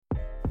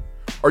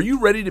Are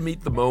you ready to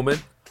meet the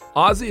moment?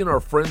 Ozzy and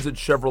our friends at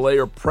Chevrolet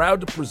are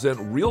proud to present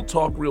Real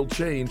Talk, Real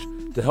Change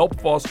to help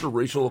foster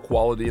racial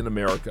equality in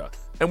America.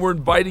 And we're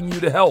inviting you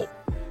to help.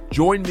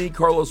 Join me,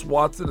 Carlos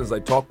Watson, as I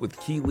talk with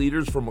key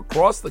leaders from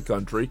across the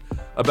country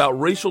about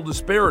racial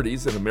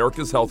disparities in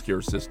America's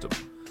healthcare system.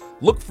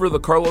 Look for The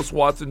Carlos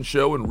Watson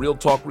Show and Real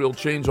Talk, Real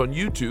Change on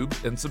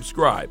YouTube and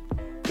subscribe.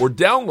 Or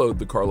download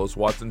The Carlos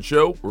Watson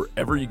Show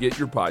wherever you get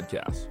your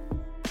podcasts.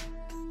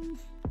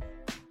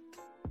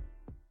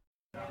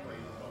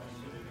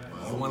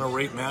 You want to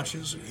rate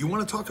matches? You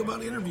want to talk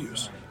about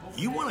interviews?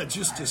 You want to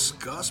just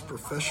discuss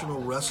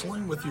professional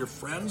wrestling with your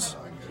friends?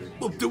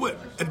 Well, do it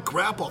at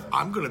Grapple.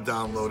 I'm going to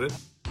download it.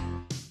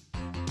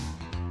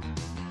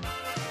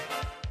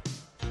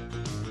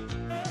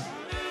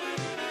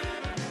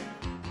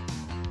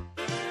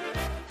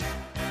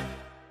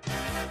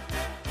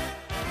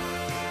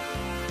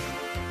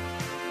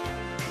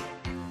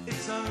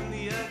 It's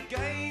only a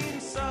game,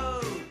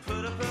 so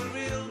put up a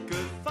real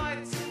good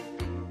fight.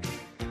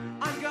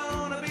 I'm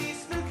gonna be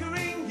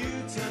snookering you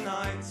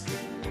tonight.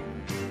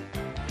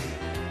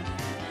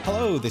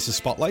 Hello, this is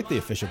Spotlight, the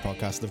official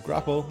podcast of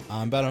Grapple.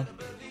 I'm Benno.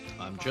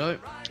 I'm Joe.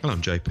 And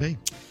I'm JP.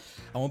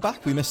 And we're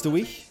back. We missed a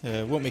week.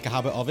 Won't make a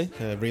habit of it.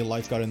 Real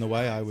life got in the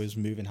way. I was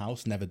moving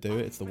house. Never do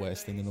it. It's the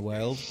worst thing in the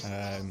world.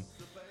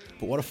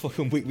 But what a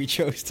fucking week we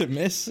chose to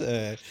miss.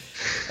 I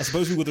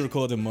suppose we would have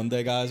recorded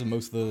Monday, guys, and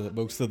most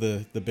of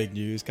the big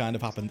news kind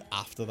of happened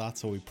after that,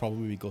 so we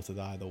probably gutted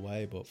either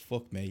way. But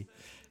fuck me,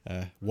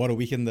 what a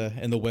week in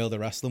the world of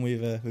wrestling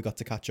we've got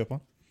to catch up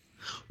on.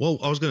 Well,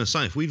 I was going to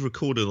say, if we'd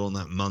recorded on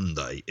that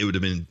Monday, it would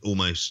have been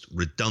almost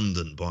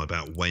redundant by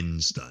about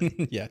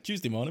Wednesday. Yeah,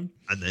 Tuesday morning.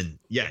 And then,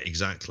 yeah,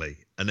 exactly.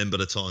 And then by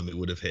the time it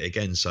would have hit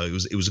again. So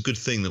it was a good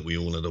thing that we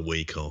all had a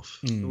week off.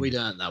 We'd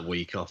earned that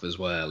week off as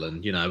well.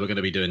 And, you know, we're going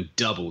to be doing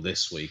double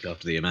this week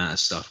after the amount of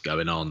stuff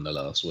going on the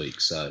last week.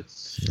 So,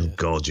 Oh,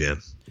 God, yeah.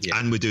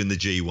 And we're doing the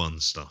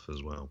G1 stuff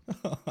as well.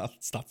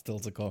 That's still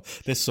to come.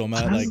 This summer,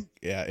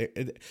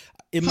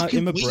 in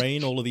my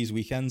brain, all of these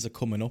weekends are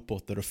coming up,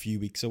 but they're a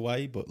few weeks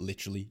away. But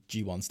literally,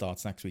 G1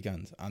 starts next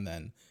weekend, and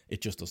then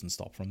it just doesn't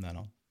stop from then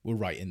on. We're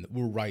right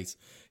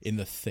in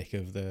the thick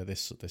of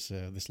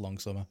this long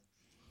summer.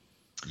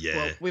 Yeah.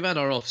 well, we've had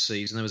our off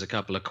season. There was a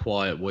couple of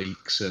quiet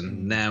weeks,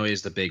 and now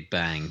is the big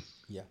bang.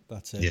 Yeah,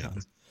 that's it. Yeah.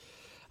 Man.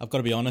 I've got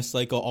to be honest,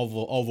 like of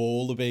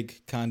all the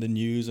big kind of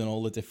news and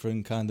all the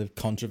different kind of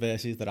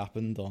controversies that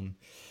happened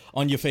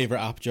on your favorite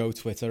app, Joe,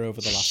 Twitter,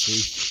 over the last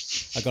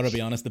week, I got to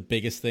be honest, the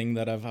biggest thing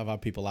that I've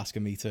had people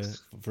asking me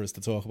for us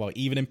to talk about,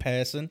 even in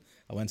person.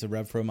 I went to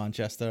RevPro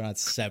Manchester and I had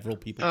several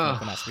people come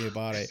up and ask me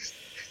about it.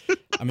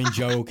 I mean,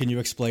 Joe, can you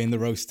explain the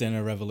roast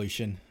dinner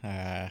revolution?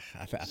 I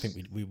think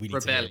we need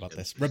to hear about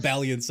this.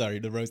 Rebellion, sorry,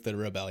 the roast dinner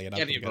rebellion.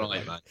 Get it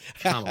right, mate.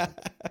 Come on.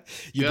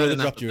 Your brother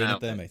dropped you in it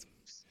there, mate.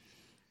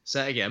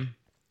 Say it again.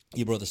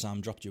 Your brother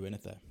Sam dropped you in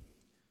it there.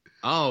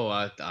 Oh,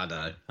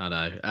 I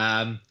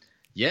know.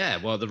 Yeah,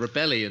 well, the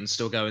rebellion's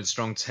still going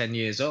strong 10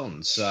 years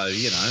on. So,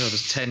 you know, I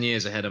was 10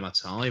 years ahead of my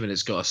time, and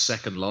it's got a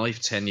second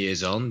life 10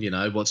 years on. You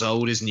know, what's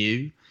old is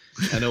new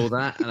and all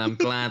that. And I'm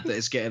glad that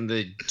it's getting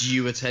the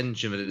due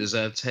attention that it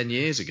deserved 10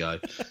 years ago.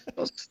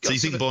 So you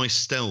think by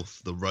stealth,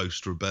 the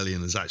roast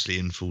rebellion has actually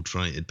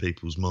infiltrated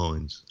people's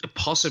minds?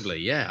 Possibly,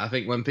 yeah. I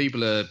think when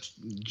people are,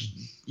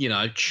 you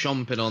know,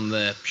 chomping on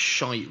their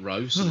shite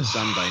roast on a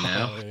Sunday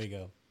now, Oh, there you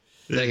go.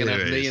 they're going to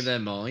have me in their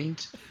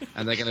mind,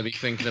 and they're going to be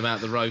thinking about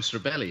the roast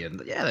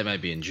rebellion. Yeah, they may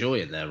be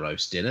enjoying their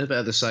roast dinner, but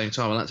at the same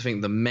time, I like to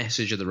think the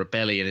message of the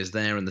rebellion is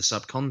there in the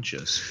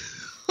subconscious.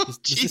 Is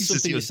this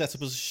something you set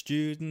up as a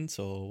student,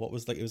 or what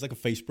was it was like a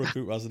Facebook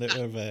group, wasn't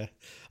it,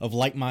 of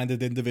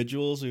like-minded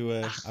individuals who,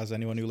 as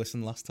anyone who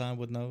listened last time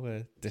would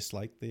know,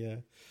 dislike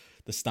the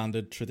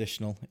standard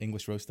traditional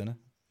English roast dinner?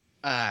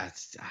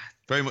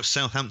 Very much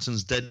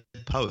Southampton's Dead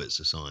Poets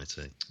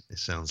Society. It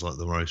sounds like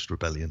the roast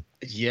rebellion.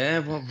 Yeah,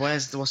 well,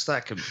 what's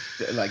that?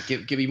 Like,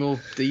 give me more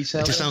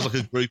detail. It just sounds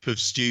like a group of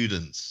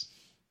students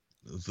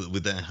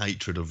with their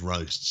hatred of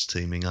roasts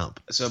teaming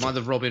up. So am I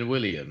the Robin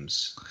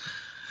Williams?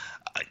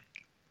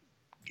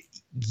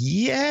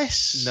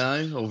 Yes.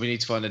 No? Or we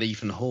need to find an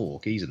Ethan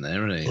Hawke. He's in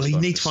there, isn't he? Well, you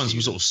need to find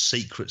some sort of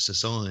secret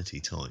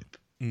society type.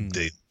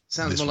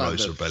 Sounds more like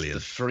the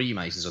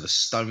Freemasons or the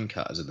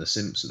Stonecutters of The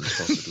Simpsons,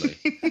 possibly.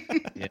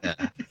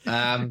 Yeah.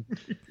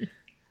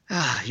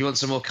 You want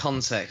some more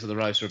context of the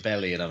Roast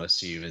Rebellion, I'm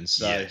assuming.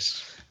 So,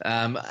 yes.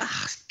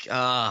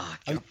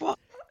 What?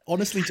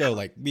 Honestly, Joe,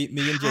 like me and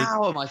JP,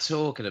 how am I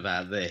talking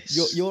about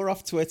this? You're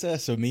off Twitter,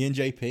 so me and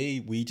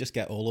JP, we just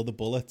get all of the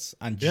bullets,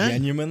 and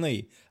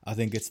genuinely, I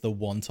think it's the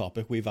one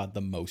topic we've had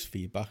the most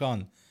feedback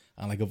on.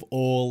 And like of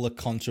all the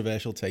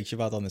controversial takes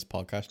you've had on this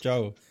podcast,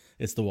 Joe,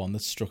 it's the one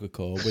that struck a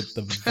chord with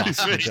the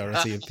vast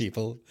majority of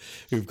people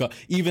who've got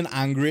even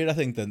angrier, I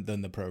think,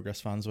 than the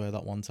Progress fans were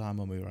that one time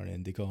when we were on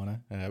Indie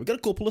Corner. We got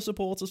a couple of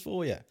supporters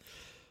for you,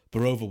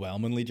 but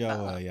overwhelmingly,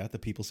 Joe, the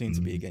people seem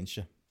to be against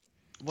you.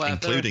 Well,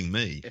 including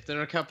me. If there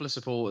are a couple of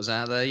supporters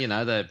out there, you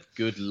know, they're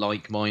good,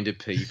 like-minded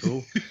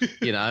people,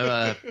 you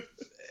know,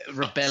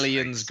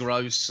 rebellions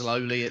grow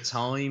slowly at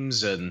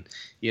times, and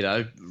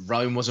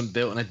Rome wasn't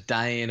built in a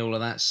day, and all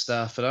of that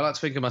stuff. And I like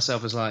to think of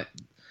myself as like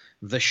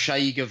the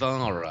Che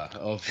Guevara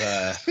of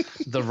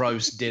the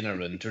roast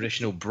dinner and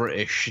traditional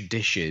British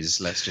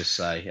dishes, let's just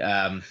say.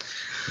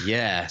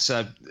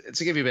 So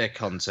to give you a bit of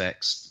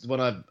context,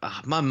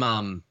 my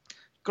mum,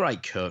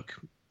 great cook,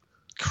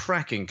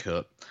 cracking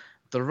cook,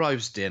 the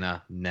roast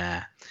dinner,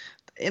 nah.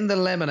 In the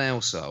Lemon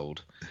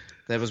household,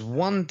 there was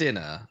one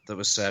dinner that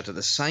was served at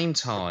the same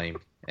time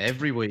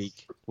every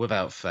week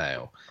without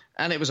fail,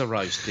 and it was a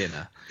roast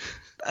dinner.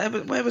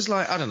 Where it was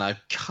like, I don't know,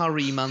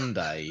 Curry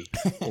Monday,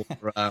 or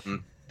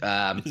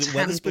is it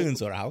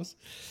Wetherspoons or ours?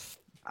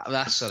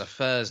 That's sort of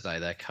Thursday,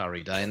 their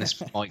curry day, and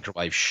this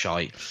microwave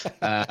shite.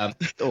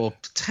 Or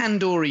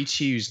Tandoori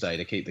Tuesday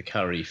to keep the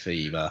curry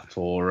fever.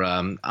 Or,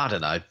 I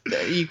don't know,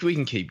 we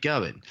can keep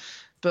going.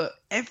 But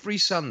every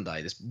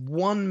Sunday, this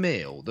one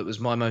meal that was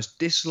my most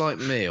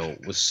disliked meal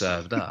was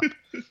served up.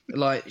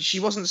 Like,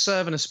 she wasn't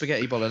serving a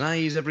spaghetti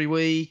bolognese every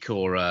week,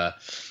 or a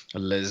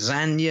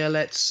lasagna,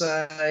 let's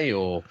say,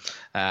 or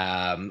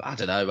I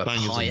don't know, a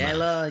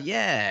paella.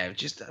 Yeah,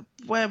 just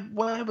where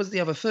was the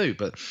other food?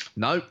 But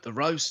no, the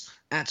roast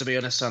had to be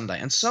on a Sunday,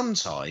 and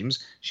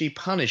sometimes she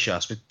punish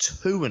us with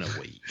 2 in a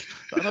week.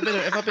 But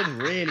if I've been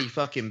really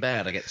fucking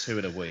bad, I get 2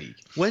 in a week.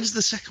 When's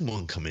the second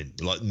one come in?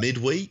 Like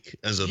midweek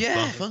as a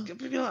buffer?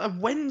 Yeah, like a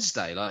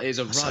Wednesday, like it's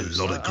a roast. That's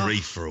a lot of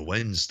grief for a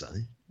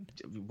Wednesday.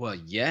 Well,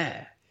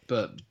 yeah.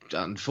 But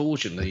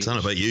unfortunately, I don't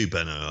know about you,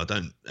 Benno. I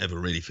don't ever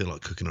really feel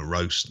like cooking a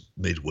roast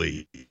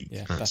midweek.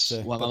 Yeah, that's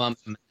well, my mum's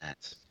mad.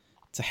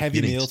 It's a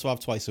heavy meal to have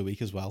twice a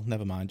week as well.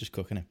 Never mind, just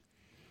cooking it.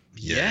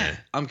 Yeah,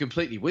 I'm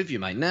completely with you,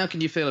 mate. Now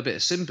can you feel a bit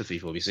of sympathy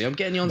for me? See, I'm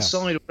getting you on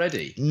side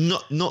already.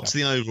 Not to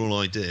the overall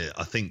idea.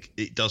 I think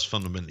it does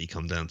fundamentally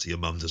come down to your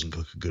mum doesn't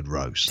cook a good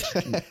roast.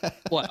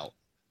 Well,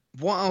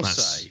 what I'll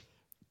say...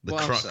 The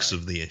crux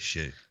of the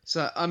issue.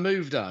 So I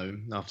moved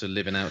home after not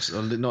living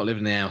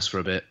in the house for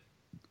a bit.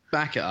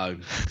 Back at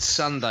home,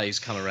 Sundays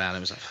come around, and it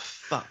was like,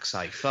 for fuck's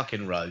sake,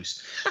 fucking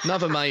roast.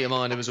 Another mate of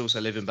mine who was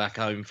also living back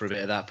home for a bit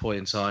at that point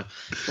in time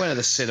went to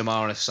the cinema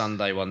on a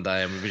Sunday one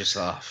day, and we were just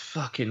like, oh,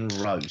 fucking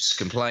roast,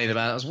 complaining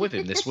about it. I was with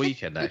him this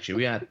weekend, actually.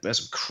 We had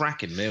some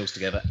cracking meals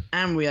together,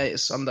 and we ate a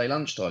Sunday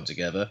lunchtime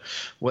together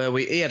where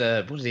he had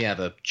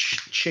a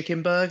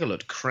chicken burger,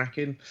 looked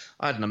cracking.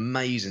 I had an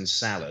amazing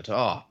salad.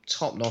 Oh,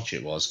 top notch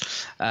it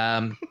was.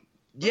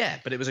 Yeah,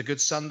 but it was a good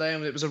Sunday,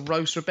 and it was a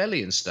roast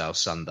rebellion style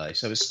Sunday,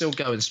 so it's still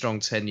going strong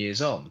 10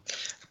 years on.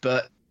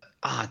 But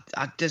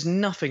there's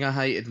nothing I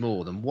hated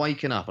more than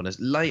waking up on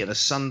late on a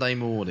Sunday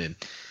morning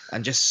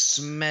and just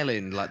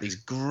smelling like these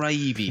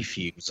gravy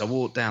fumes. I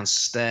walked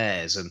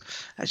downstairs and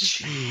it's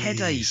just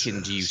headache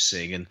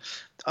inducing, and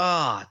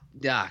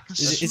yeah.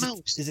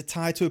 Is it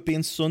tied to it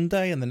being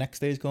Sunday and the next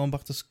day is going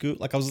back to school?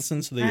 Like, I was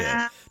listening to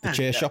the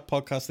Chair Shot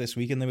podcast this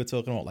week, and they were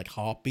talking about like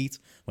Heartbeat.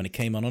 When it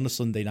came on a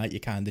Sunday night, you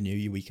kind of knew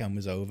your weekend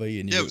was over.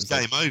 You knew it was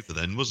game over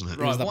then, wasn't it?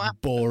 It was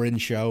that boring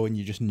show, and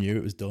you just knew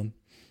it was done.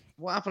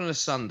 What happened on a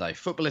Sunday?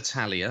 Football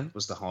Italia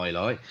was the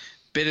highlight.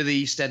 Bit of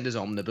the EastEnders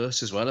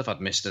omnibus as well, if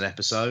I'd missed an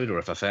episode, or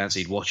if I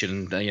fancied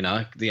watching,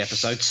 the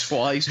episode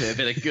twice. It had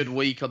been a good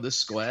week on the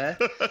square.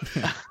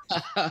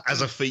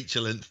 As a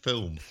feature-length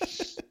film.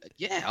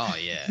 Yeah, oh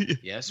yeah.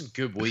 Yeah, some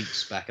good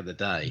weeks back in the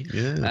day.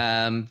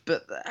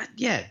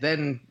 Yeah.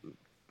 Then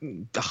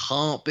the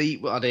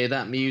Heartbeat, I'd hear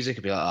that music,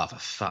 I'd be like, oh, for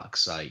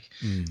fuck's sake.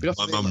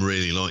 My mum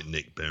really liked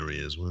Nick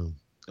Berry as well.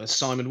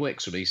 Simon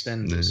Wicks with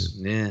EastEnders.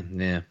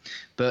 Yeah.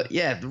 But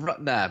yeah,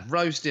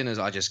 roast dinners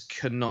I just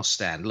could not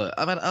stand. Look,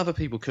 I've had other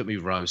people cook me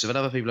roast. I've had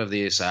other people over the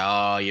years say,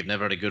 oh, you've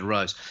never had a good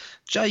roast.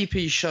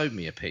 JP showed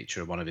me a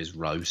picture of one of his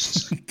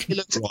roasts. It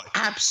looked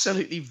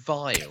absolutely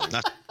vile.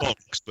 That's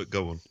box, but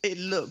go on. It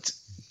looked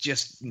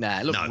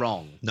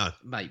wrong. No.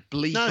 Mate,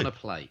 bleak on a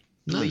plate.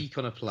 Bleak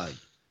on a plate.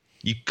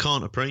 You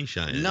can't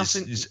appreciate it.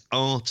 Nothing. It's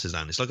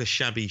artisan. It's like a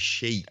shabby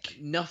chic.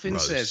 Nothing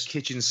roast. says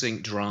kitchen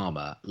sink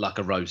drama like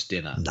a roast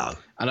dinner. No.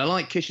 And I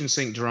like kitchen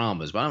sink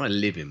dramas, but I don't want to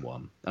live in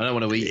one. I don't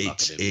want to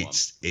eat in one.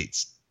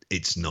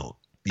 It's not.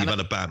 You've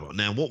had a bad one.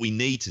 Now, what we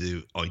need to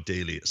do,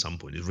 ideally, at some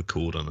point, is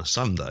record on a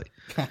Sunday.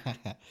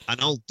 And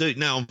I'll do it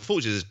now.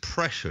 Unfortunately, there's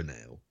pressure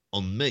now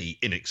on me,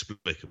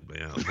 inexplicably,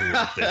 out of all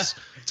of this,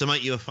 to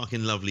make you a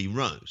fucking lovely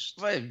roast.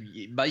 Well,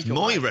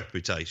 my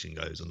reputation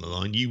goes on the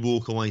line. You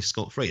walk away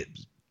scot-free.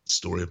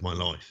 Story of my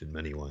life in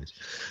many ways,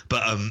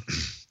 but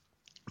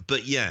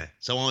yeah,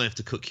 so I have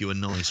to cook you a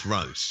nice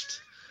roast,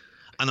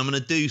 and I'm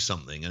going to do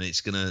something, and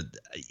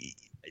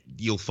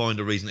you'll find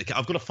a reason.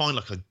 I've got to find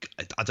like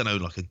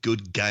a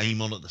good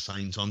game on at the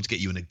same time to get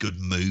you in a good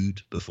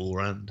mood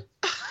beforehand.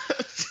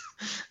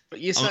 But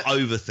I'm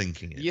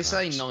overthinking it. You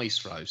say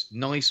nice roast.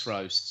 Nice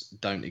roasts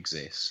don't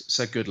exist.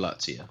 So good luck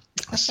to you.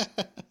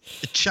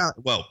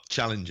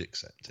 Challenge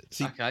accepted.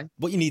 See, okay.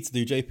 What you need to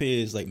do, JP,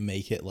 is like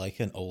make it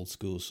like an old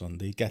school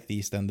Sunday. Get the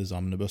EastEnders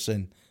omnibus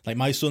in. Like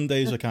my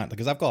Sundays are kind of,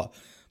 because I've got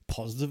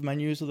positive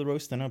menus of the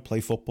roast dinner.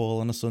 Play football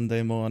on a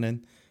Sunday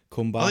morning.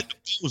 comeback. I think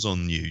it was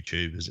on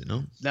YouTube, is it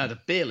not? No, the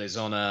bill is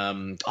on.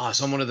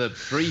 It's on one of the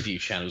preview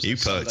channels. You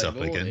perked up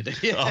again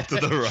after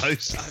the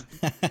roast.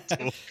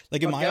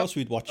 Like in my house,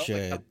 we'd watch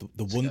the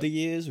Wonder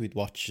Years. We'd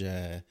watch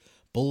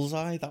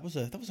Bullseye. That was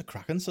a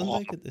cracking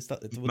Sunday.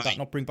 Would that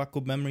not bring back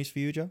good memories for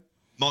you, Joe?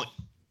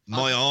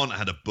 My aunt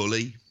had a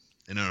bully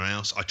in her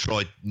house. I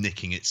tried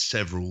nicking it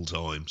several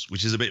times,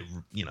 which is a bit,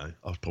 I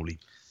was probably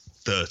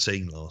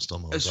 13 last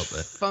time I was up there.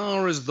 As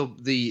far as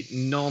the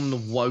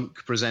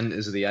non-woke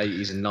presenters of the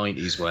 80s and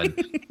 90s went,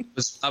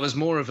 I was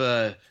more of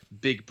a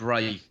Big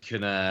Break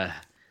and I'm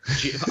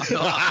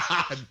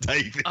not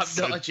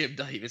a Jim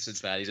Davidson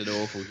fan. He's an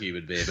awful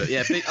human being. But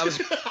yeah, I was...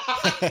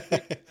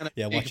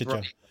 watch it,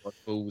 Joe.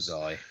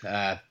 Bullseye.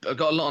 I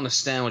got a lot of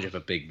nostalgia for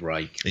Big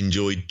Break.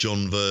 Enjoyed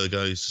John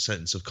Virgo's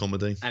sense of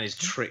comedy. And his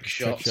trick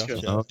shots.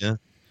 Oh, yeah.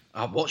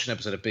 I watched an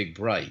episode of Big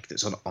Break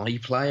that's on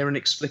iPlayer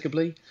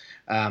inexplicably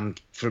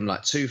from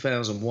like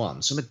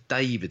 2001. Some of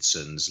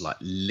Davidson's like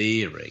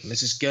leering.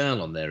 There's this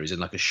girl on there who's in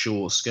like a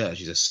short skirt.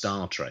 She's a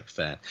Star Trek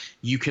fan.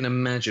 You can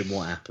imagine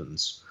what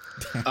happens.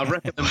 I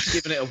recommend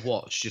giving it a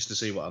watch just to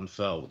see what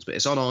unfolds. But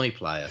it's on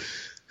iPlayer.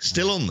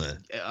 Still on there?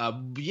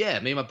 Yeah,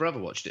 me and my brother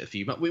watched it a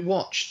few months. We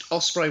watched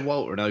Ospreay,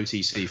 Walter and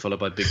OTC followed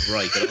by Big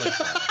Break.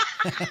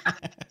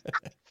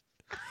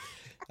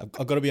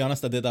 I've got to be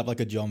honest, I did have like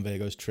a John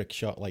Virgo's trick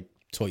shot like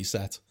toy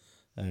set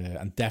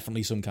and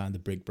definitely some kind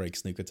of Big Break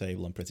snooker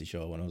table, I'm pretty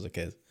sure, when I was a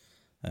kid.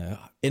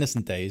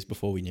 Innocent days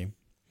before we knew.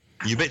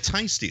 You a bit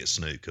tasty at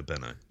snooker,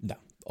 Benno? No,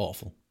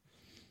 awful.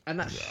 And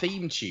that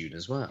theme tune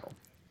as well.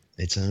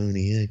 It's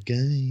only a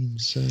game,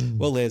 so...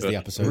 Well, there's the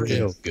episode.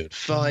 Real good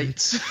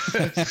fight.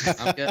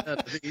 I'm going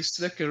to be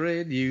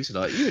snookering you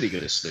tonight. You're really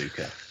good at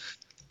snooker.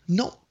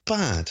 Not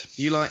bad.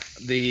 You like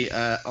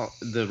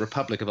the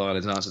Republic of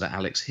Ireland's answer to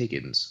Alex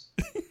Higgins?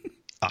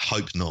 I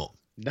hope not.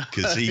 No.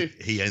 Because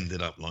he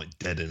ended up like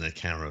dead in a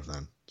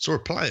caravan. Saw a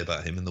play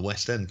about him in the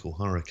West End called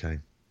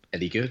Hurricane.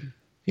 Any good?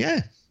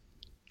 Yeah.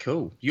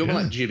 Cool. You're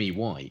like Jimmy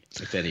White,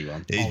 if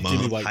anyone.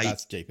 Jimmy White,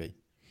 that's JP.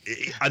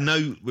 I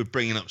know we're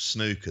bringing up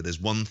snooker. There's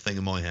one thing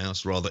in my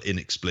house, rather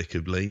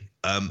inexplicably.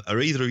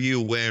 Are either of you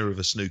aware of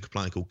a snooker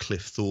player called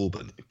Cliff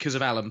Thorburn? Because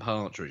of Alan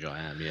Partridge, I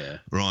am, yeah.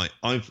 Right.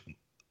 I've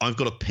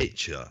got a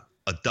picture,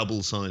 a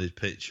double-sided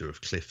picture of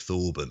Cliff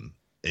Thorburn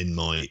in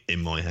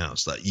my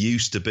house. That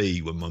used to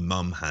be when my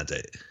mum had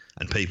it.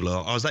 And people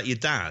are, oh, is that your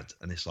dad?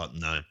 And it's like,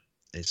 no.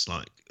 It's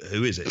like,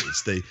 who is it?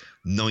 It's the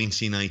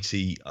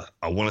 1980,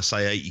 I want to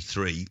say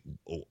 83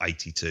 or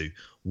 82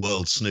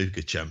 world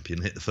snooker champion.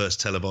 Hit the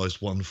first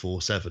televised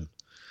 147.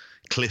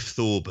 Cliff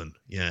Thorburn,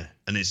 yeah.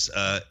 And it's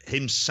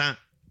him sat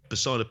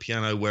beside a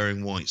piano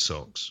wearing white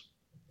socks.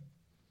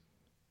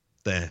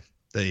 There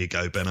you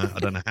go, Benno. I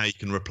don't know how you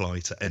can reply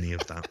to any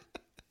of that.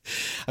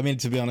 I mean,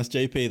 to be honest,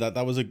 JP,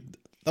 that was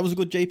a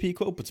good JP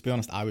quote, but to be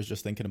honest, I was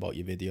just thinking about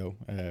your video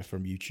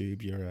from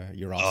YouTube,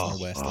 your Arsenal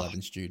West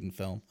 11 student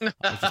film. I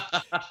was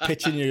just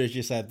pitching you as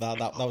you said that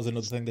was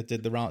another thing that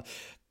did the round.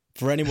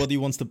 For anybody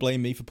who wants to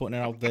blame me for putting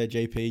it out there,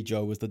 JP,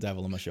 Joe was the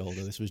devil on my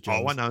shoulder. This was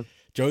Joe. Oh, I know.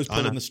 Joe's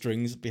pulling the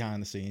strings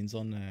behind the scenes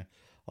on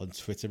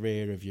Twitter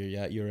here of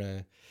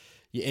your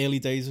early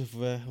days of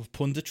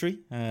punditry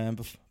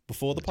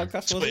before the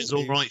podcast. Twitter's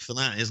all right for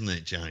that, isn't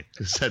it, Jay?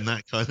 To send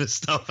that kind of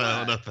stuff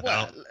out and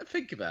about. Well,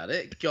 think about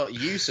it. Got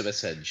you some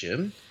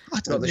attention.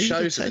 Got the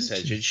show some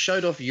attention.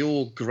 Showed off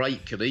your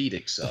great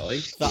comedic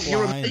side. That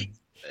line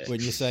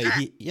when you say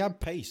he had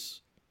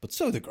pace, but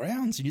so the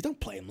grounds, and you don't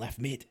play him left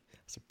mid.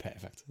 That's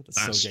perfect.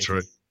 That's so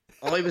true.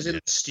 I was in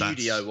the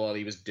studio while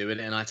he was doing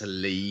it, and I had to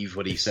leave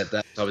when he said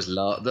that. I was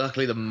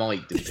luckily the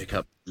mic didn't pick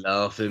up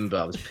laughing,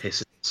 but I was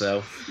pissing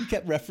myself. You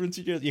kept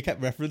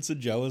referencing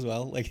Joe as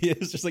well. Like it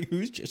was just like,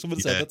 who's Joe? Someone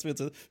said that to me.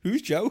 Said,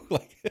 who's Joe?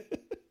 Like,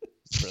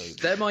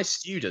 they're my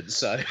students,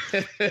 so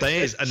they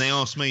is, and they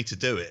asked me to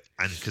do it,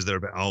 and because they're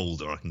a bit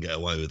older, I can get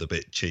away with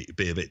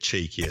be a bit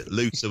cheekier,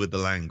 looser with the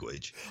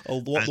language.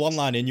 One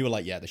line in, you were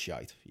like, "Yeah, the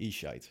shite. He's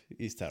shite.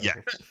 He's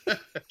terrible."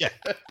 Yeah.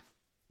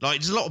 Like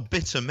there's a lot of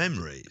bitter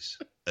memories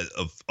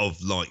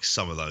of like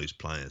some of those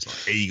players,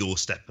 like Igor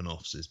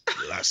Stepanov's.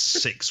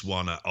 That's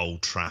 6-1 at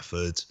Old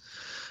Trafford.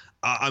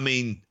 I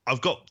mean, I've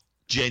got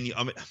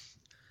genuine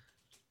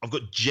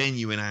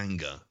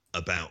anger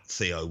about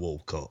Theo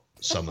Walcott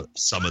some of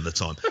the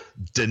time.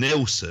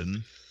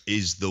 Denilson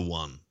is the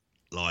one.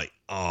 Like,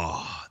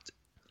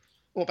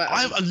 what about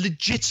I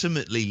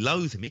legitimately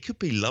loathe him. It could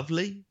be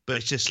lovely, but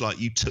it's just like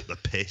you took the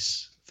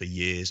piss for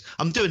years.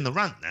 I'm doing the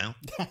rant now.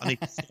 I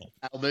need to stop.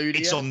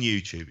 It's on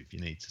YouTube if you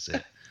need to see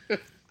it.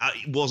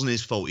 It wasn't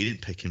his fault. He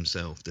didn't pick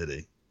himself, did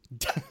he?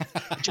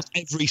 Just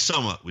every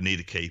summer we need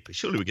a keeper.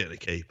 Surely we get a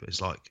keeper. It's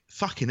like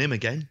fucking him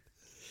again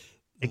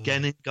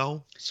in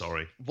goal.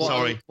 Sorry. What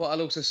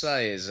I'll also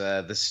say is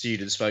the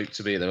student spoke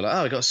to me. They were like,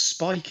 "Oh, I got a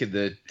spike in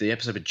the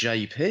episode of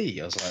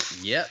JP." I was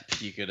like,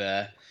 "Yep, you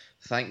could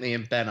thank me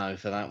and Benno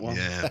for that one."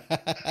 Yeah.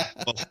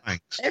 Well,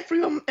 thanks.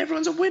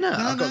 Everyone's a winner.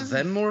 I got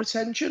them more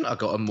attention. I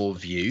got them more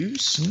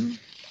views.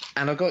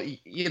 And I got,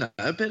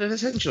 a bit of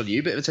attention on you,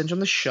 a bit of attention on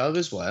the show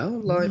as well.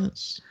 Like,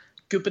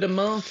 good bit of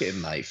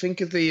marketing, mate. Think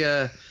of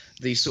the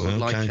these sort of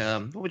like,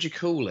 what would you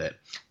call it?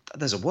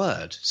 There's a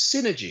word,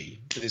 synergy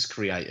that is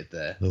created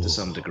there to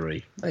some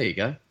degree. There you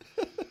go.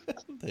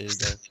 There you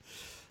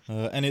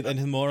go.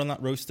 Anything more on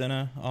that roast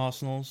dinner,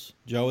 Arsenals?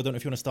 Joe, I don't know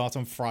if you want to start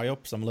on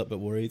fry-ups. I'm a little bit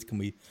worried.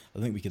 I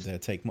think we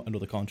could take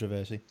another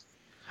controversy.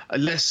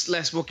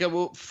 Fry-ups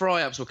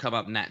will come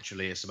up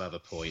naturally at some other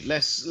point.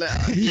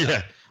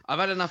 Yeah. I've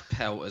had enough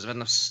pelters. I've had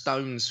enough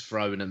stones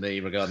thrown at me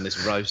regarding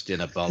this roast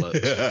dinner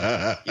bollocks.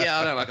 Yeah,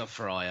 I don't like a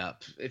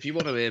fry-up. If you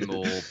want to hear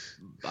more,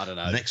 I don't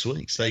know. Next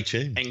week, stay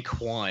tuned.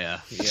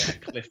 Inquire. Yeah,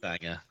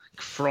 cliffhanger.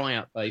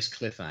 Fry-up-based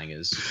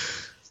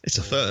cliffhangers. It's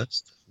a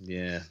first.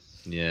 Yeah.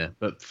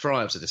 But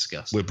fry-ups are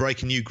disgusting. We're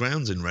breaking new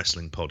grounds in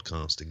wrestling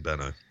podcasting,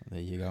 Benno. There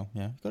you go.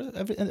 Yeah,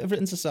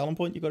 everything's a selling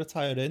point. You've got to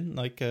tie it in.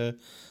 Like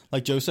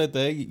Joe said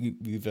there,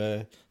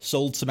 we've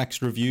sold some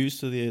extra views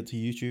to the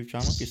YouTube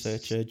channel. If you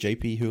search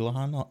JP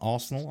Houlihan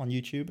Arsenal on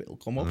YouTube, it'll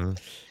come up.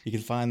 You can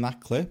find that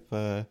clip.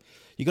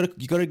 You got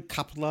to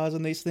capitalize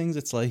on these things.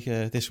 It's like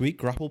this week,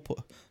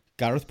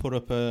 Gareth put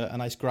up a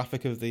nice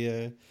graphic of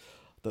the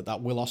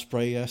that Will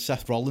Ospreay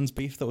Seth Rollins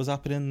beef that was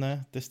happening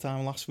this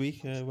time last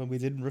week when we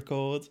didn't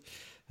record.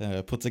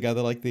 Put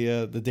together like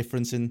the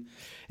difference in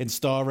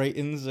star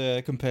ratings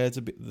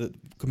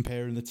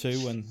comparing the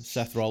two, when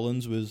Seth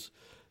Rollins was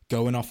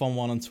going off on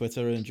one on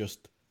Twitter and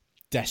just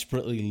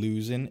desperately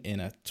losing in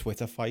a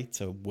Twitter fight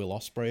to Will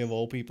Ospreay of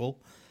all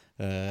people.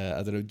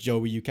 I don't know,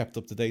 Joey, you kept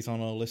up to date on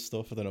all this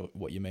stuff. I don't know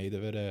what you made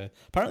of it.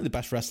 Apparently the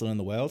best wrestling in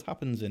the world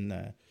happens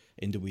in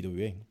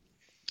WWE.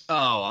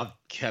 Oh, I've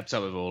kept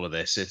up with all of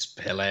this. It's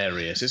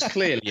hilarious. It's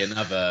clearly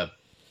another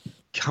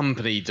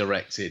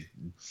company-directed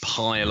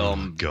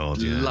pile-on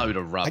load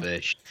of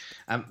rubbish.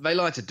 They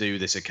like to do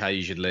this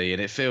occasionally,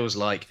 and it feels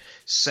like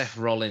Seth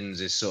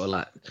Rollins is sort of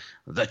like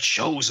the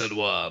chosen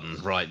one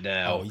right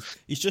now. Oh,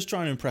 he's just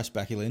trying to impress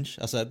Becky Lynch.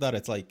 I said that.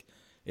 It's like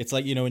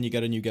when you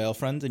get a new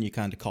girlfriend and you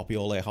kind of copy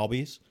all their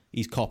hobbies.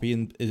 He's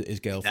copying his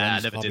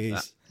girlfriend's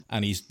hobbies,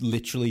 and he's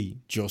literally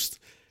just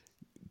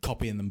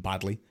copying them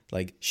badly.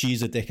 Like,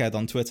 she's a dickhead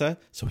on Twitter,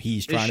 so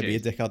he's trying to be a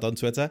dickhead on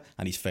Twitter,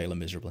 and he's failing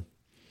miserably.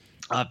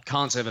 I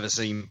can't say I've ever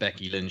seen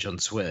Becky Lynch on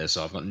Twitter,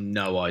 so I've got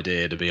no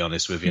idea, to be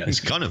honest with you. It's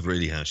kind of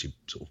really how she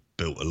sort of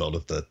built a lot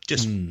of the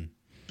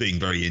being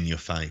very in your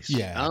face,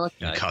 and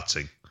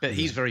cutting. But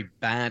he's very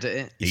bad at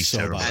it. He's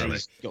terrible. And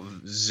he's got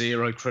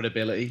zero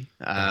credibility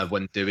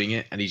when doing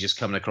it, and he's just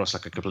coming across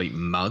like a complete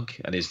mug,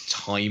 and his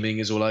timing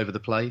is all over the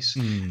place.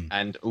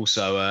 And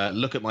also,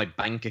 look at my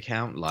bank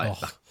account,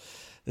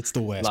 it's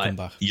the worst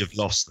comeback. You've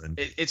lost them.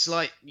 It's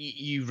like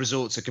you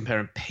resort to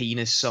comparing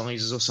penis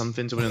sizes or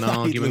something to win an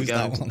argument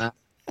going to that.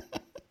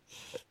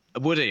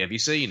 Woody, have you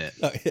seen it?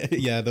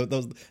 Yeah,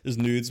 those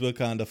nudes were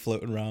kind of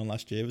floating around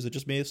last year. Was it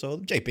just me or so?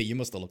 JP, you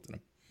must have looked at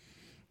them.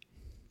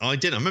 I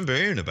did. I remember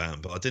hearing about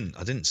them, but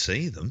I didn't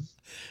see them.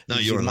 No,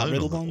 you're alone.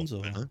 Riddle ones,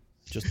 or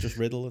just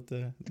Riddle at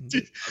the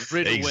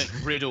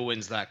Riddle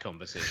wins that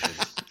competition.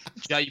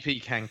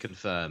 JP can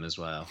confirm as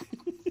well.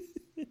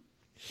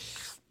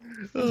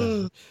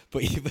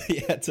 But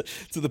yeah,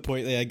 to the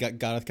point there,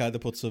 Gareth kind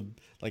of put some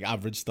like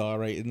average star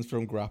ratings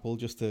from Grapple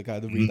just to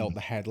kind of read out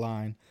the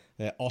headline.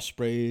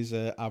 Ospreay's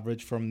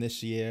average from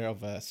this year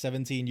of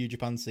 17 New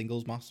Japan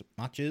singles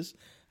matches,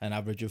 an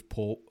average of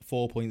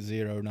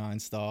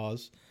 4.09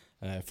 stars,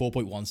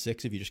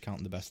 4.16 if you just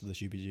count the best of the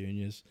Super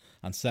Juniors.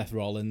 And Seth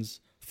Rollins,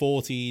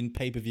 14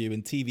 pay-per-view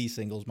and TV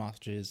singles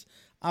matches,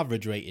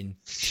 average rating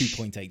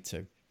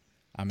 2.82.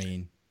 I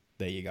mean,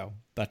 there you go.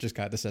 That just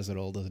kind of says it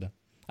all, doesn't it?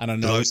 And I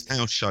know those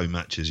house show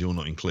matches you're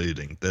not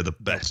including, they're the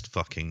best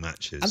fucking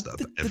matches that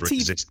have ever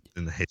existed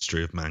in the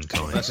history of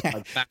mankind. That's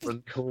like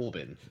Baron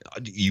Corbin.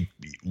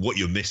 What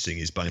you're missing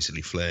is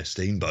basically Flair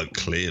Steamboat,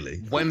 clearly.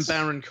 When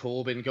Baron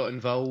Corbin got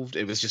involved,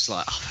 it was just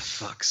like, oh,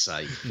 for fuck's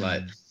sake.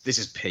 Like, this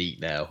is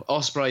peak now.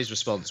 Ospreay's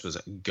response was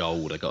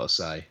gold, I gotta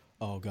say.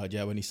 Oh, God,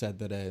 yeah, when he said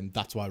that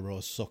that's why Raw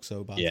sucks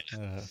so bad.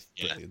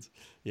 Brilliant.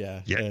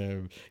 Yeah.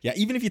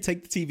 Even if you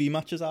take the TV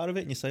matches out of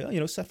it and you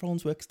say, Seth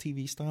Rollins works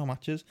TV style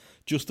matches,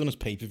 just on his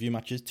pay-per-view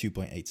matches,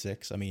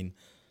 2.86. I mean,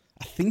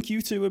 I think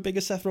you two are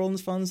bigger Seth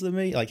Rollins fans than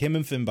me. Like, him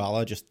and Finn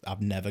Balor,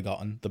 I've never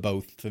gotten. They're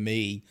both, for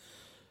me,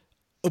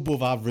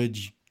 above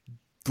average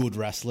good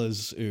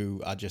wrestlers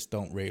who I just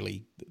don't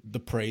really, the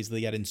praise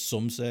they get in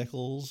some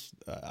circles,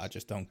 I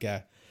just don't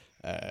get.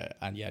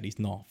 And yet he's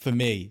not. For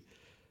me,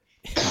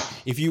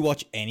 if you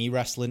watch any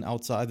wrestling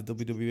outside the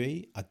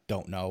WWE, I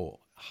don't know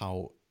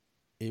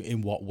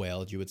in what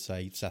world you would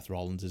say Seth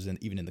Rollins is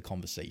even in the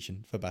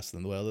conversation for best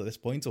in the world at this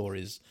point, or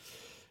is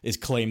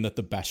claim that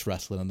the best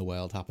wrestling in the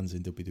world happens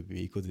in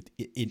WWE. Could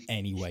it in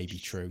any way be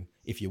true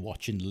if you're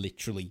watching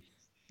literally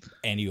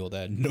any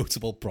other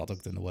notable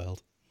product in the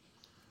world?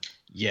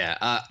 Yeah,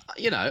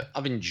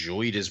 I've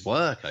enjoyed his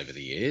work over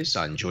the years.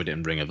 I enjoyed it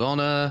in Ring of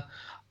Honor.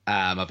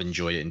 I've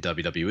enjoyed it in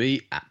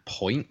WWE at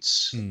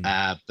points.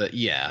 But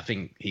yeah, I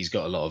think he's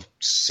got a lot of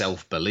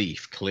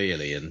self-belief,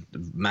 clearly, and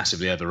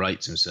massively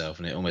overrates himself.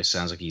 And it almost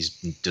sounds like he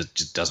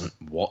just doesn't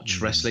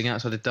watch wrestling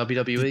outside of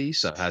WWE,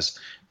 so has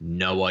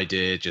no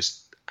idea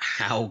just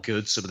how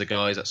good some of the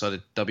guys outside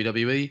of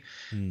WWE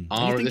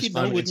are at this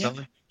moment in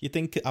time. You'd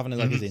think having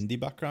like his indie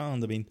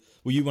background. I mean,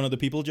 were you one of the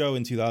people, Joe,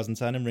 in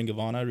 2010 in Ring of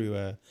Honor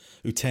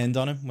who turned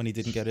on him when he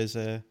didn't get his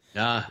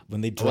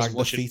when they dragged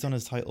their feet on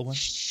his title win?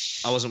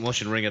 I wasn't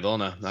watching Ring of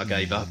Honor. I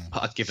gave up.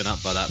 I'd given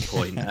up by that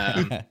point.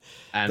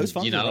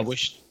 And you know, I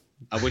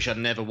wish I'd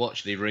never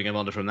watched the Ring of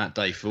Honor from that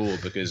day forward,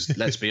 because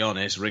let's be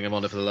honest, Ring of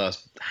Honor for the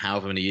last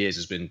however many years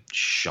has been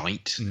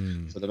shite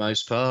for the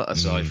most part,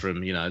 aside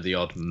from, you know, the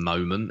odd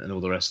moment and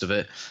all the rest of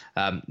it.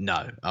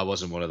 No, I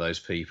wasn't one of those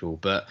people.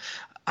 But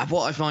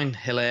what I find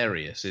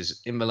hilarious is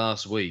in the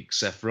last week,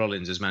 Seth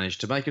Rollins has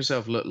managed to make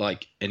himself look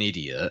like an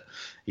idiot.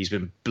 He's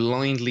been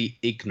blindly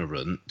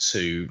ignorant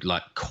to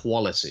like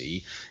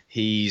quality.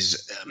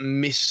 He's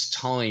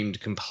mistimed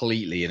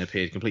completely and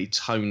appeared completely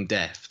tone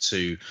deaf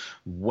to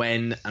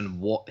when and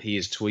what he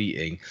is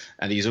tweeting.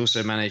 And he's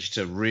also managed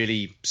to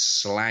really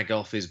slag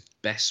off his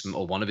best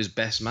or one of his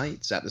best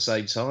mates at the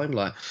same time.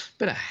 Like,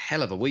 been a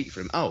hell of a week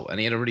for him. Oh, and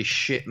he had a really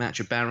shit match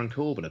with Baron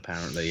Corbin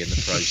apparently in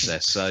the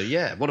process. So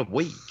yeah, what a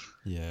week.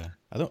 Yeah,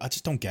 I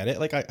just don't get it.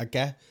 Like, I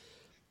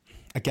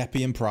get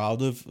being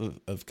proud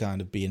of kind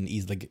of being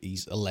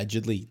he's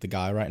allegedly the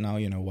guy right now,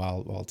 you know,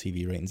 while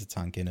TV ratings are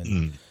tanking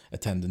and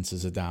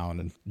attendances are down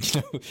and,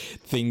 you know,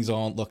 things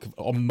aren't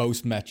on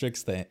most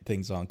metrics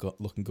things aren't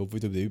looking good for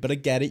WWE. But I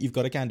get it, you've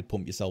got to kind of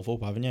pump yourself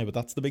up, haven't you? But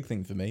that's the big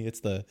thing for me.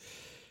 It's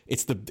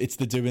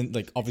the doing,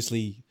 like,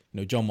 obviously, you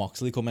know, John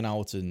Moxley coming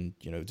out and,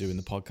 you know, doing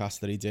the podcast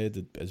that he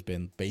did has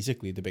been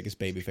basically the biggest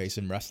babyface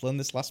in wrestling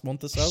this last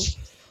month or so.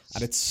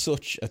 And it's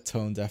such a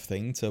tone-deaf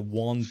thing to,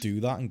 one, do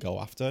that and go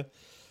after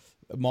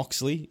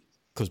Moxley,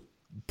 because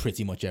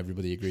pretty much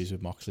everybody agrees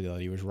with Moxley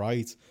that he was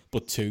right,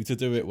 but two, to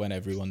do it when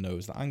everyone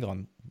knows that, hang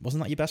on,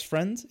 wasn't that your best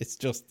friend? It's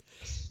just,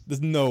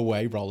 there's no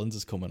way Rollins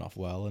is coming off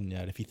well, and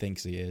yeah, if he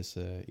thinks he is,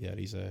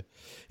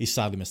 he's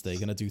sadly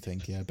mistaken. I do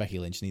think Becky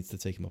Lynch needs to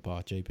take him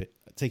aside,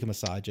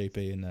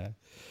 JP,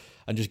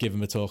 and just give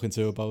him a talking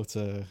to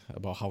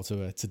about how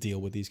to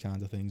deal with these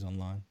kind of things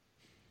online.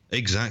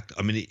 Exactly.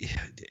 I mean,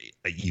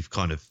 you've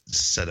kind of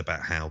said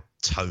about how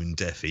tone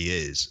deaf he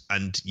is,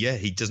 and yeah,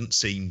 he doesn't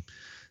seem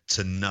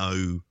to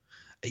know.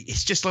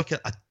 It's just like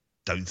I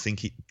don't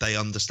think they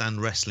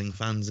understand wrestling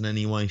fans in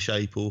any way,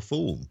 shape, or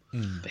form.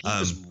 But he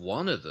was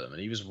one of them,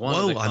 and he was one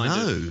of the kind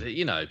of,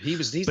 you know,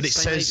 he's the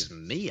same age as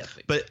me, I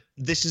think. But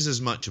this is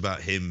as much about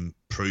him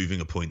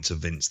proving a point to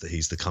Vince that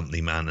he's the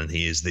company man and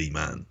he is the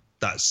man.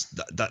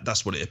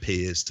 That's what it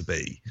appears to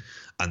be,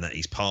 and that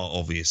he's part,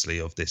 obviously,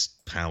 of this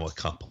power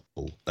couple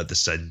at the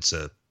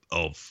centre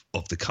of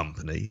the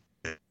company,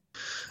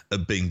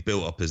 being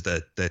built up as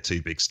their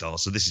two big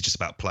stars. So this is just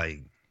about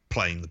playing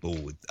the ball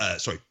with,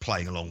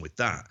 playing along with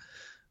that.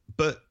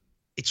 But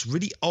it's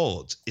really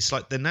odd. It's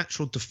like their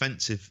natural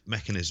defensive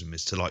mechanism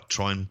is to like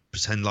try and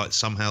pretend like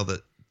somehow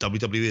that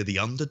WWE are the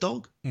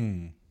underdog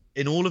in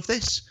all of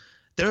this.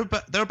 They're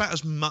about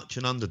as much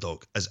an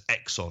underdog as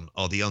Exxon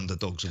are the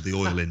underdogs of the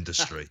oil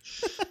industry.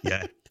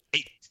 Yeah,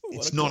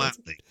 it's not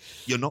happening.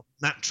 You're not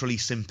naturally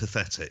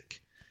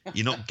sympathetic.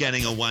 You're not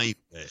getting away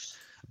with it.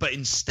 But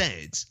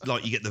instead,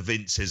 like, you get the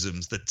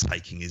Vince-isms, the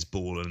taking his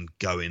ball and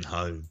going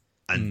home,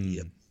 and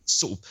you're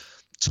sort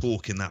of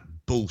talking that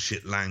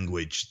bullshit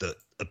language that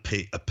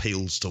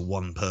appeals to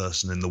one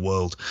person in the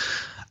world.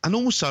 And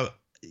also,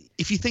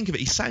 if you think of it,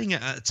 he's saying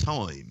it at a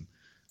time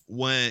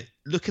where,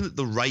 looking at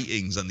the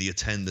ratings and the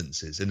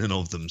attendances in and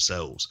of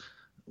themselves,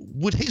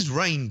 would his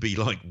reign be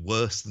like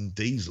worse than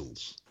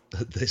Diesel's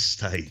at this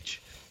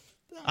stage?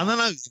 And I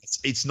know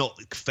it's not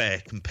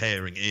fair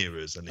comparing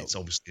eras, and it's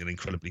obviously an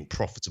incredibly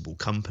profitable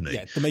company.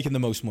 Yeah, they're making the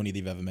most money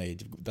they've ever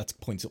made. That's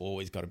points that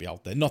always got to be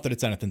out there. Not that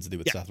it's anything to do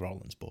with Seth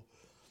Rollins, but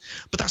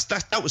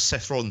that was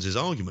Seth Rollins'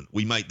 argument.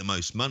 We make the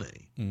most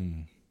money.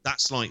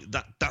 That's like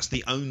that. That's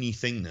the only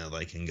thing now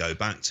they can go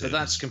back to. But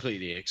that's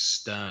completely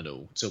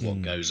external to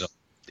what goes on.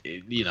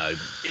 You know,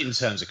 in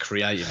terms of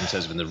creative, in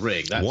terms of in the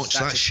ring. Watch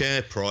that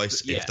share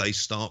price if they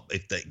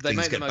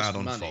things get bad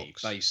on money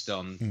Fox. Based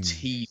on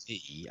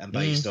TV and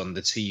based on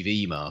the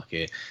TV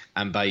market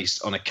and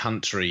based on a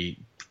country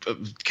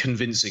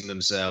convincing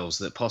themselves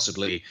that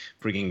possibly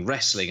bringing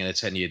wrestling in a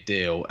 10-year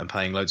deal and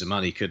paying loads of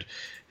money could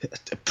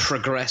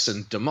progress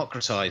and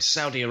democratize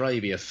Saudi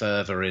Arabia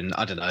further in,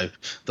 I don't know,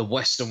 the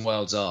Western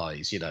world's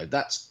eyes. You know,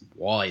 that's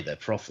why they're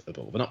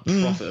profitable. They're not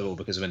profitable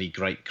because of any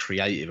great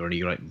creative or any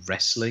great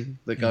wrestling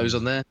that goes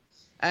on there.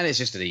 And it's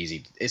just an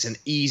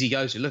easy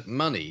go-to. Look,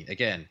 money,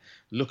 again,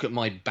 look at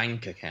my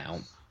bank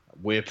account.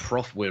 We're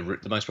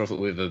the most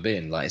profitable we've ever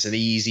been. Like, it's an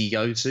easy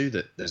go-to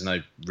that there's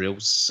no real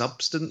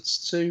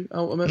substance to,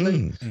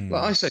 ultimately.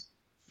 Like I say,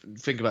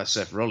 think about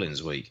Seth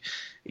Rollins' week.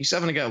 He's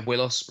having a go at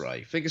Will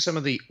Ospreay. Think of some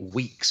of the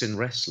weeks in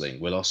wrestling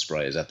Will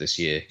Ospreay has had this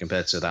year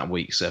compared to that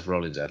week Seth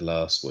Rollins had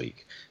last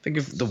week. Think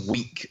of the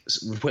week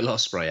Will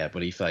Ospreay had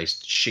when he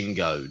faced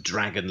Shingo,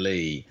 Dragon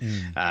Lee,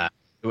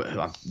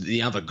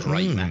 the other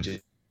great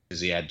matches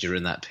he had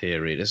during that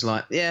period. It's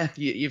like, yeah,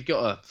 you've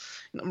got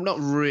not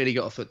really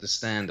got a foot to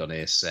stand on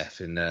here,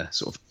 Seth, in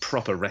sort of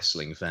proper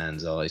wrestling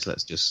fans' eyes,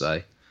 let's just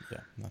say.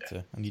 Yeah, that's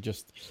it. And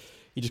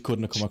He just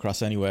couldn't have come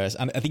across anywhere.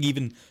 And I think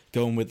even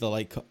going with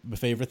my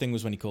favourite thing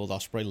was when he called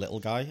Ospreay little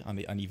guy,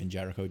 and even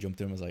Jericho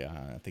jumped in and was like,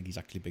 I think he's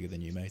actually bigger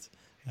than you, mate.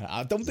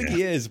 I don't think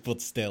he is,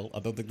 but still, I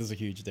don't think there's a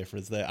huge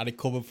difference there. And it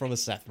coming from a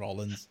Seth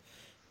Rollins,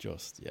 he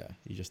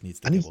just needs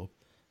to give up.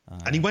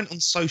 And he went on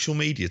social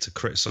media to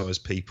criticise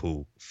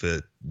people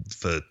for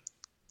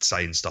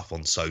saying stuff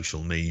on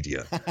social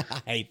media.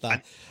 I hate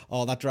that.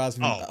 That drives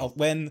me.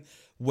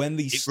 When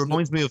these... It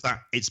reminds me of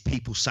that. It's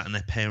people sat in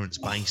their parents'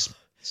 basement.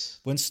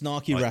 When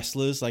snarky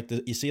wrestlers,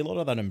 you see a lot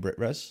of that in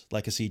BritRes,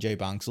 like a CJ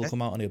Banks will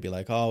come out and he'll be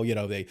like, oh,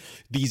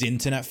 these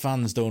internet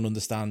fans don't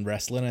understand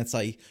wrestling. And it's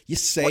like, you're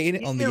saying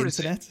it on the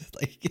internet.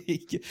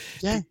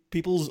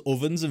 People's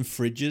ovens and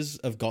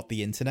fridges have got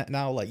the internet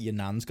now. Like your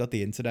nan's got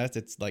the internet.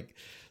 It's like,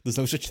 there's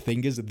no such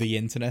thing as the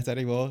internet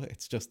anymore.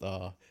 It's just,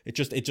 it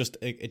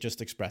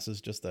just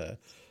expresses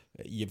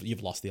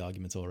you've lost the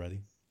argument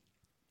already.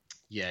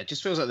 Yeah, it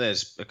just feels like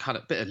there's a kind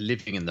of bit of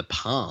living in the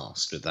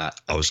past with that.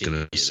 I was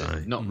going to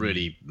say, not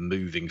really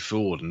moving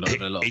forward, and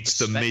not a lot. It's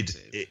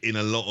the in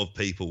a lot of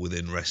people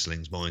within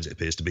wrestling's minds. It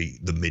appears to be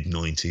the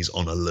mid-90s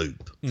on a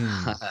loop.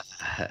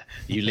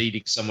 You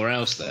leading somewhere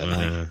else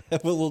there?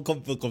 We'll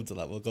come to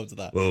that. We'll come to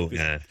that. Well,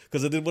 yeah,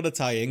 because I did want to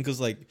tie in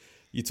because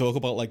you talk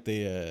about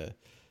the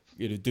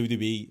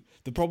WWE.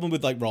 The problem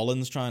with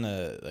Rollins trying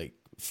to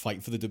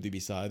fight for the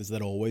WWE side is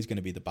they're always going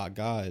to be the bad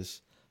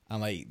guys.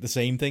 And the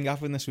same thing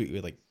happened this week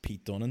with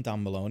Pete Dunne and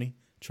Dan Maloney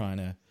trying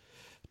to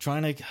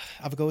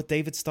have a go at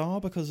David Starr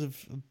because of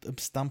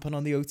stamping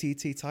on the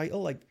OTT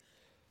title.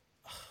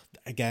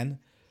 Again,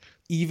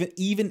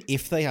 even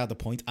if they had a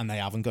point, and they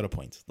haven't got a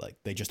point,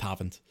 they just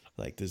haven't.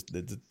 There's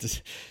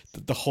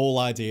the whole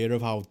idea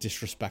of how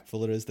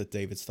disrespectful it is that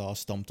David Starr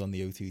stomped on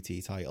the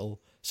OTT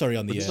title. Sorry,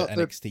 on the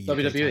NXT UK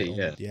WWE,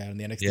 title. Yeah, and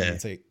the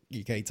NXT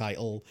UK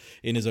title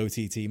in his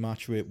OTT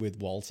match with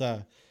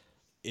Walter.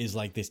 Is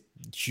this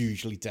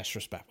hugely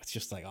disrespectful. It's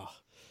just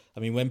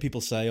when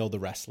people say, the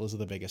wrestlers are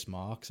the biggest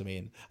marks,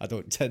 I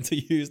don't tend to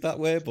use that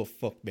word, but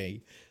fuck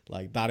me.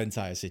 That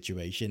entire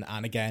situation.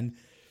 And again,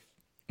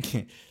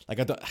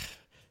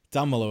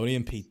 Dan Maloney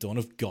and Pete Dunne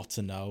have got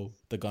to know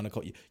they're going to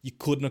cut you. You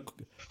couldn't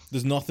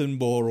there's nothing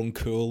more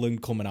uncool than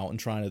coming out and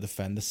trying to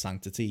defend the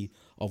sanctity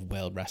of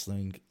world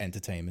wrestling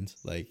entertainment.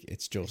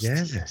 It's just,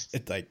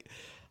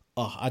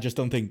 I just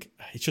don't think,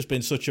 it's just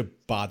been such a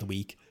bad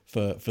week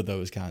for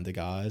those kind of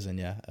guys, and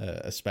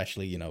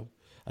especially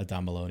a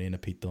Dan Maloney and a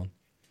Pete Dunne.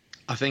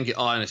 I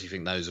honestly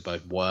think those are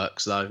both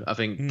works, though. I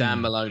think Dan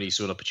Maloney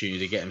saw an opportunity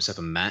to get himself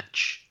a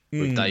match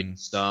with David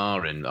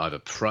Starr in either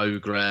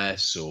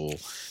Progress or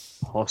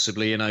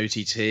possibly an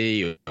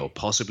OTT or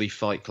possibly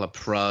Fight Club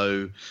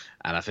Pro,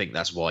 and I think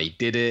that's why he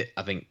did it.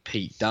 I think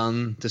Pete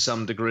Dunne, to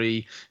some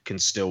degree, can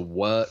still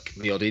work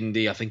the odd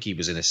indie. I think he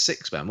was in a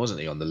six-man,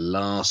 wasn't he, on the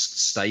last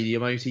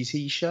Stadium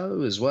OTT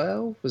show as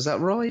well? Was that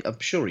right? I'm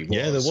sure he was.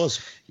 Yeah, there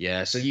was.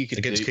 Yeah, so you could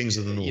against Kings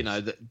of the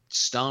North. The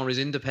Star is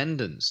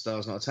independent.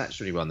 Star's not attached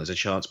to anyone. There's a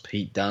chance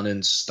Pete Dunne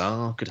and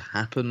Star could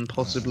happen,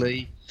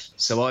 possibly.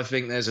 So I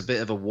think there's a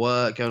bit of a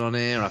work going on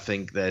here. I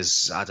think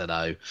there's,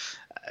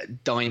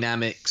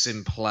 dynamics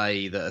in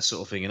play that are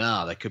sort of thinking,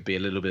 there could be a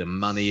little bit of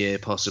money here,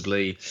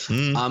 possibly.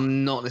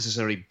 I'm not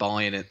necessarily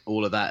buying it,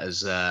 all of that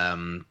as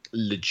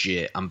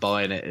legit. I'm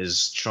buying it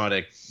as trying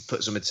to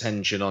put some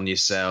attention on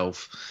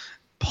yourself,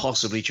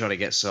 possibly trying to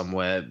get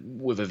somewhere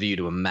with a view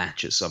to a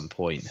match at some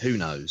point. Who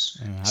knows?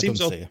 I don't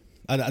see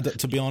it.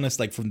 To be honest,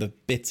 from the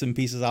bits and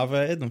pieces I've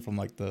heard and from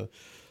the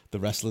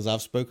wrestlers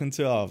I've spoken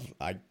to,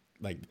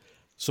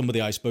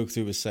 somebody I spoke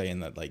to was saying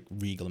that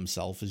Regal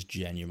himself is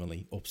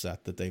genuinely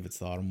upset that David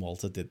Starr and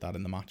Walter did that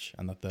in the match,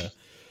 and that the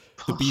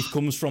beef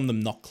comes from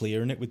them not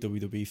clearing it with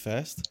WWE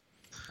first,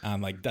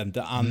 and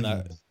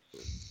that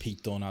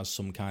Pete Dunne has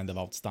some kind of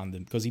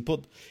outstanding, because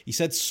he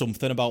said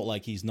something about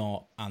he's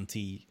not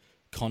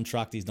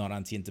anti-contract, he's not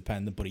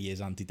anti-independent, but he is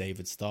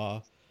anti-David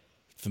Starr.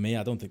 For me,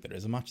 I don't think there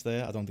is a match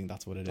there. I don't think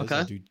that's what it is.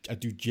 Okay. I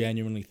do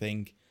genuinely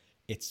think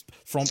it's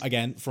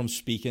from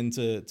speaking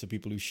to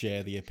people who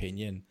share the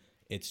opinion.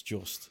 It's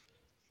just,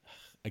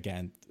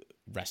 again,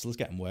 wrestlers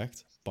getting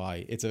worked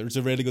by. It's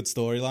a really good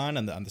storyline,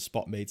 and the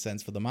spot made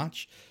sense for the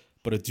match.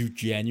 But I do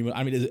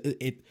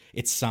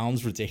it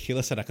sounds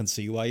ridiculous, and I can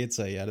see why you'd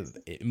say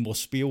it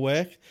must be a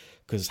work,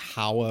 because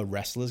how a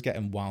wrestler's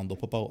getting wound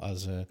up about,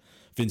 as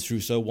Vince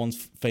Russo once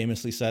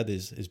famously said,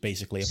 is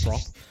basically a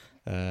prop.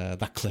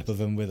 That clip of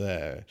him with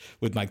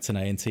Mike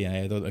Tenay and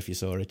TNA, I don't know if you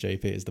saw it,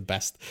 JP, is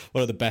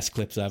one of the best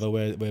clips ever,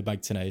 where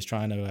Mike Tenay is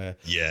trying to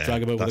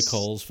drag him over the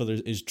coals for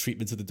his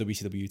treatment to the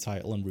WCW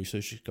title, and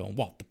Russo's just going,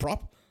 what, the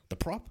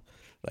prop?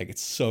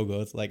 It's so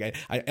good.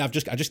 I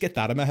just get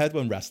that in my head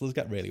when wrestlers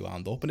get really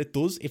wound up, and it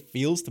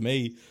feels to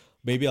me,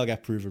 maybe I'll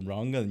get proven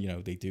wrong,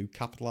 and they do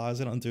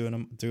capitalize it on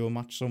do a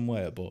match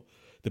somewhere, but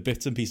the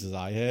bits and pieces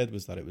I heard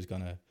was that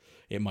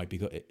it might be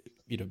good.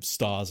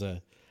 Stars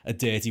a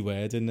dirty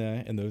word in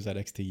those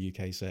NXT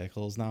UK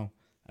circles now,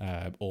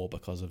 or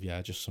because of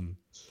just some.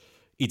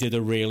 He did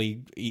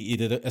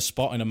a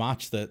spot in a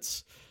match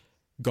that's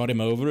got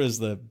him over as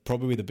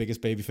probably the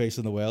biggest babyface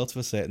in the world for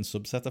a certain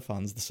subset of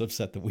fans, the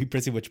subset that we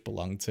pretty much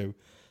belong to,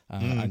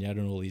 And yeah,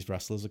 and all these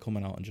wrestlers are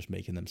coming out and just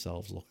making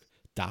themselves look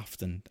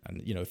daft. And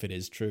you know, if it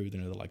is true, you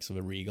know, the likes of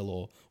a Regal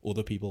or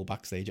other people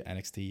backstage at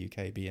NXT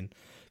UK being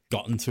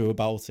gotten to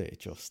about it,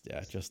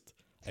 just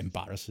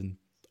embarrassing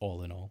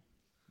all in all.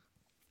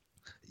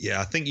 Yeah,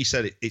 I think you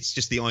said it. It's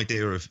just the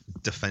idea of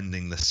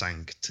defending the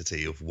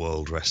sanctity of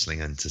World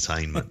Wrestling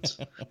Entertainment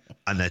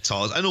and their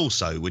titles. And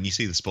also, when you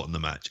see the spot in the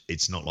match,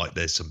 it's not like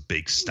there's some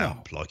big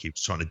stamp like he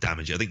was trying to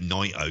damage it. I think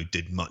Naito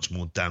did much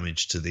more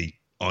damage to the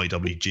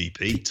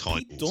IWGP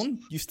titles. Pete Dunne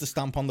used to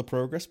stamp on the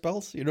Progress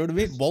belt. You know what I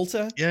mean?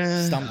 Walter,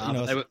 yeah, stamped, you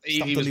know,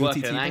 he was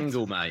working an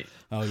angle, mate.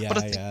 Oh yeah,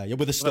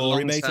 with a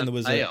story, mate, and there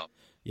was payoff.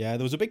 there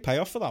was a big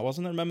payoff for that,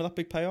 wasn't there? Remember that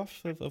big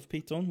payoff of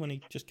Pete Dunne when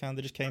he just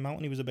came out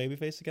and he was a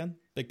babyface again?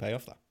 Big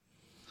payoff that.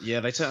 Yeah,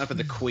 they turned up at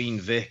the Queen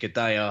Vic a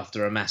day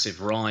after a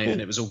massive riot,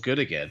 and it was all good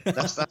again.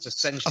 That's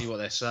essentially what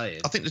they're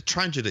saying. I think the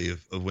tragedy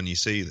of when you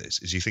see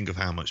this is you think of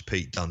how much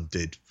Pete Dunne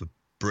did for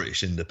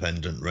British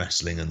independent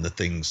wrestling and the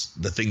things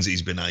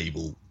he's been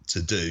able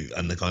to do,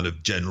 and the kind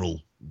of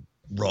general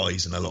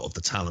rise in a lot of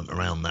the talent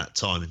around that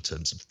time in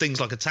terms of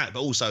things like Attack, but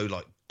also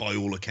like by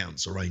all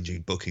accounts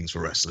arranging bookings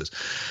for wrestlers,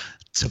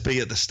 to be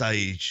at the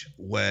stage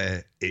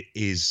where it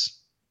is,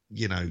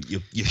 you know,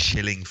 you're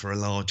shilling for a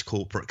large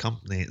corporate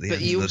company at the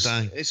end of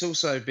the day. It's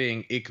also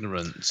being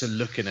ignorant to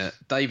looking at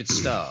David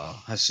Starr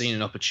has seen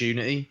an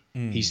opportunity.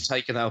 He's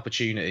taken that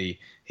opportunity.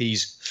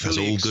 As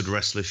all good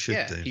wrestlers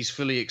should do. He's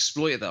fully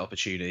exploited that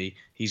opportunity.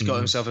 He's got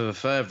himself ever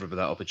further with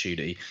that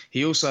opportunity.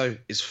 He also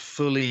is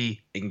fully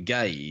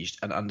engaged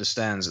and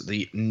understands that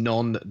the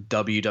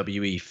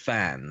non-WWE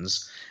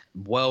fans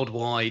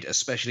worldwide,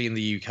 especially in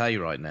the UK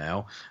right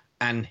now,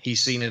 and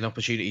he's seen an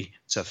opportunity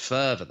to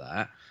further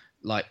that.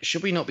 Like,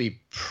 should we not be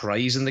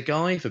praising the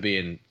guy for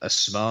being a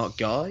smart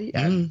guy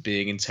and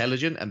being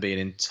intelligent and being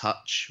in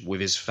touch with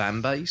his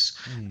fan base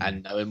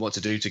and knowing what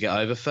to do to get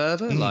over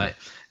further? Like,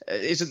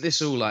 isn't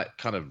this all like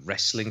kind of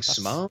wrestling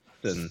smart?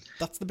 And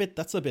that's the bit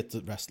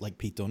that like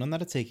Pete Dunne and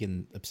that are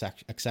taking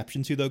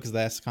exception to, though, because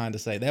they're kind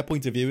of say their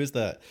point of view is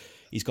that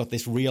he's got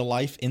this real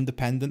life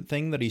independent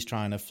thing that he's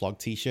trying to flog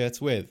t-shirts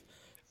with,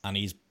 and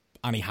he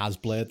has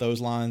blurred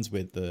those lines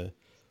with the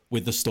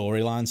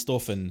storyline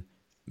stuff and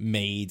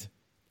made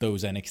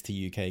those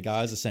NXT UK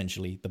guys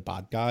essentially the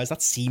bad guys.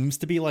 That seems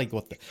to be like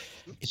it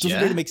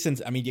doesn't really make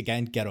sense. I mean,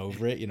 again, get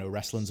over it. You know,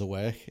 wrestling's a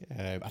work.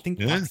 I think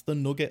that's the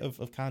nugget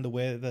of kind of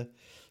where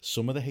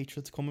some of the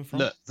hatred's coming from.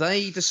 Look,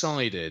 they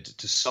decided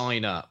to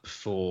sign up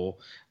for,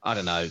 I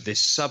don't know, this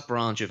sub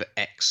branch of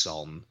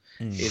Exxon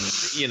in,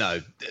 you know,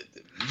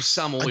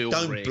 some oil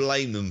I don't rig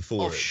blame them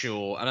for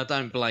offshore, and I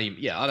don't blame.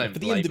 Yeah, I don't. For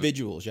blame the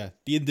individuals,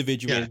 the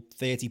individual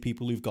 30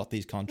 people who've got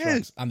these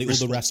contracts, and the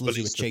other wrestlers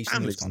who are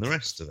chasing those contracts, and the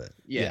rest of it.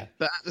 Yeah,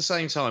 but at the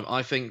same time,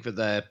 I think that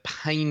they're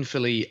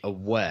painfully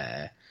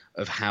aware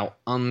of how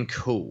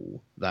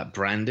uncool that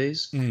brand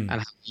is and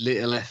how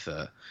little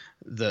effort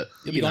that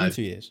it'll be gone in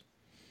 2 years.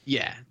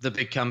 Yeah, the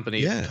big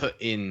company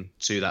put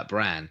into that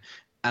brand.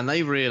 And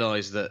they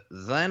realise that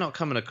they're not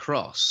coming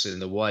across in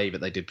the way that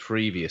they did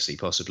previously,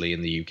 possibly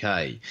in the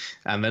UK,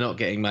 and they're not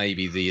getting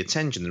maybe the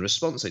attention, the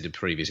response they did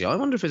previously. I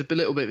wonder if it's a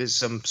little bit of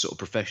some sort of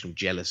professional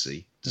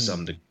jealousy to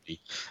some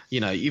degree. You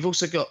know, you've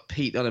also got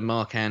Pete Dunne and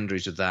Mark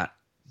Andrews with that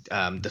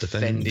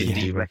defended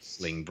indie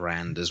wrestling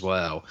brand as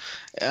well.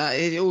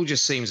 It all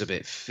just seems a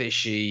bit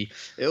fishy.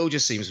 It all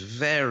just seems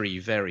very,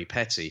 very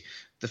petty.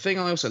 The thing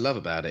I also love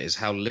about it is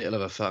how little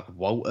of a fuck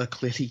Walter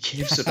clearly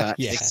gives about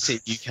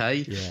NXT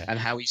UK and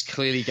how he's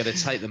clearly going to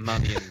take the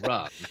money and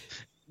run.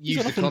 He's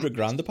got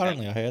 $100,000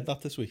 apparently. I heard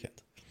that this weekend.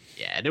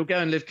 Yeah, and he'll go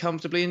and live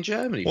comfortably in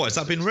Germany. What, has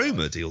that been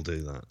rumoured he'll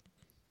do that?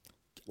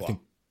 What?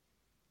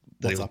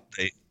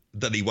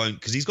 That he won't,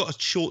 because he's got a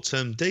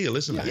short-term deal,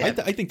 isn't he? I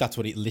think that's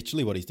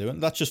literally what he's doing.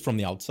 That's just from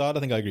the outside.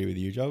 I think I agree with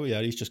you, Joe. Yeah,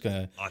 he's just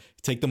going to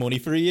take the money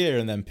for a year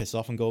and then piss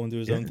off and go and do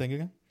his own thing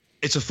again.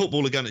 It's a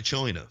footballer going to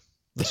China.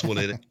 That's what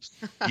it is.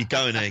 You're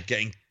going there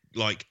getting,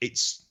 like,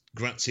 it's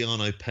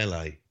Graziano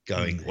Pele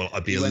going, well,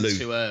 I'd be he went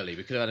too early.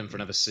 We could have had him for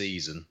another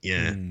season.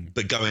 Yeah,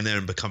 but going there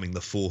and becoming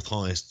the fourth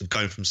highest,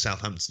 going from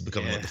Southampton to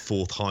becoming like the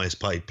fourth highest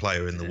paid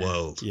player in the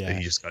world. Yeah. And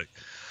you just go,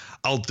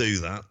 I'll do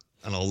that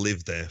and I'll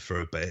live there for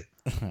a bit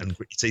and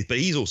grit your teeth. But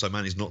he's also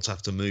managed not to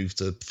have to move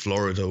to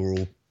Florida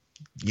or,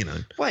 you know.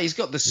 Well, he's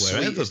got the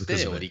sweetest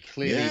deal, and he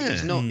clearly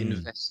he's not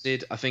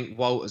invested. I think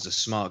Walter's a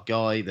smart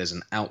guy. There's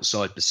an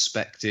outside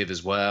perspective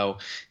as well.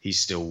 He's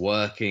still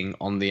working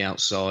on the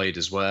outside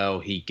as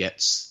well.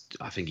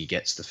 I think he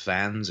gets the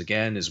fans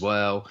again as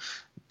well.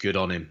 Good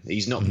on him.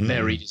 He's not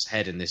buried his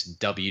head in this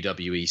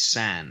WWE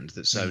sand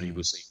that Sony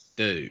will seem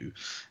to do.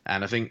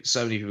 And I think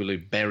so many people who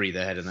bury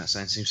their head in that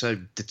sand seem so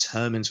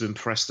determined to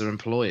impress their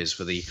employers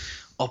for the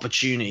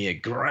opportunity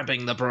of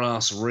grabbing the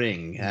brass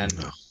ring. And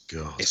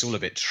God. It's all a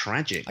bit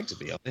tragic, to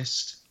be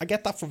honest. I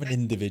get that from an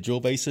individual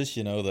basis,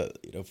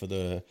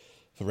 for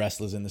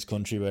wrestlers in this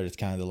country where it's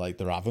kind of like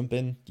there haven't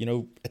been,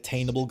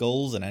 attainable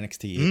goals in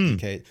NXT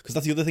UK. Because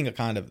that's the other thing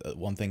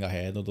one thing I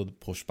heard, another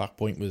pushback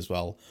point was,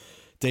 well,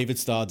 David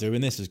Starr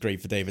doing this is great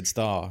for David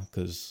Starr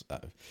because,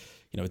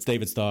 it's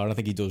David Starr and I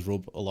think he does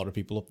rub a lot of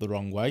people up the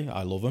wrong way.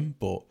 I love him,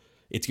 but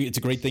it's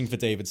a great thing for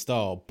David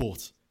Starr,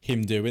 but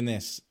him doing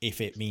this, if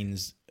it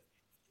means,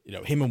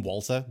 him and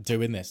Walter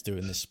doing this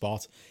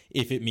spot,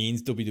 if it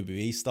means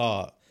WWE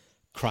start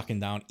cracking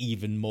down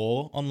even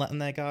more on letting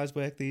their guys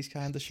work these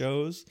kind of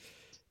shows,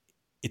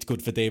 it's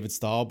good for David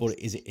Starr, but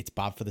it's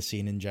bad for the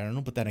scene in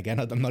general. But then again,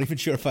 I'm not even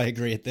sure if I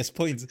agree at this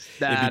point. It'd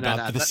be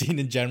bad for the scene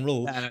in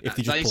general if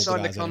they just pulled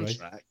the guys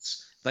anyway.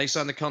 They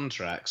signed the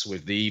contracts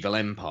with the Evil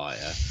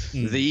Empire.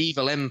 The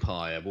Evil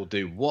Empire will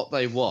do what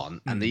they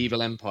want, and the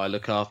Evil Empire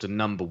look after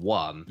number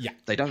one. Yeah.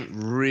 They don't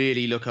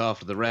really look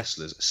after the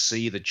wrestlers.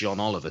 See the John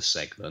Oliver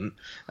segment,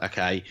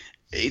 okay?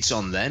 It's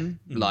on them.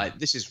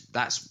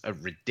 That's a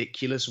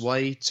ridiculous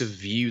way to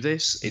view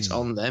this. It's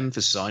on them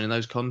for signing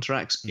those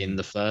contracts in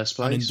the first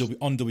place. And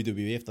on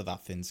WWE, if they're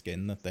that thin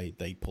skin, that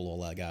they pull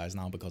all their guys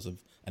now because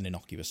of an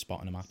innocuous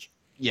spot in a match.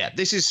 Yeah,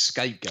 this is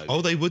scapegoat.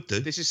 Oh, they would do.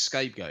 This is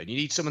scapegoat. You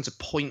need someone to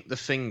point the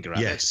finger at.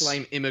 Yes. Let's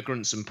blame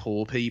immigrants and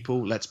poor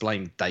people. Let's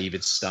blame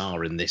David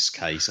Starr in this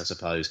case, I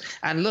suppose.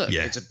 And look,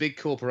 it's a big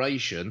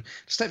corporation.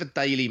 Just take the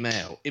Daily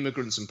Mail.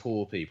 Immigrants and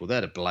poor people.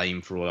 They're to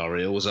blame for all our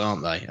ills,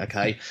 aren't they?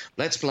 Okay.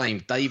 Let's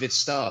blame David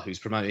Starr, who's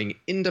promoting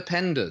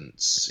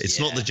independence. It's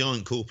not the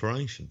giant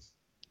corporation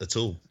at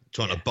all.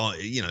 Trying to buy,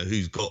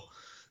 who's got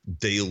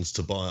deals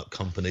to buy up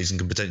companies and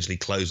can potentially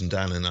close them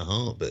down in a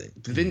heartbeat.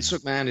 Vince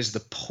McMahon is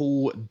the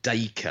Paul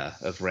Dacre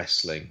of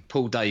wrestling.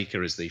 Paul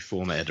Dacre is the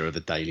former editor of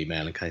the Daily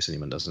Mail, in case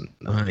anyone doesn't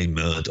know. Hey,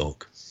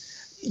 Murdoch.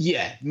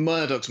 Yeah,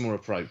 Murdoch's more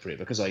appropriate.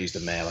 Because I used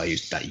the Mail, I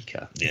used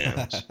Dacre.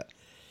 Yeah.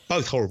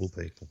 Both horrible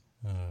people.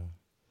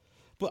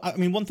 But I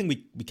mean, one thing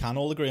we can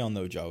all agree on,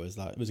 though, Joe, is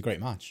that it was a great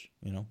match.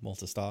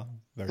 Walter Starr,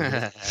 very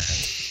good.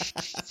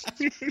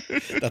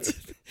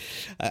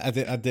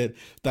 I did.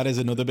 That is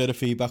another bit of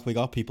feedback we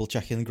got. People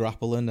checking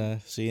Grapple and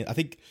seeing. I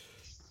think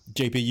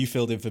JP, you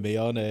filled in for me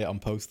on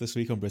post this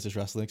week on British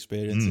Wrestling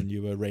Experience, and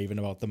you were raving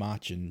about the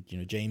match, and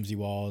Jamesy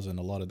was, and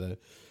a lot of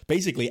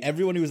basically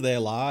everyone who was there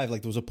live.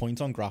 Like there was a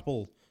point on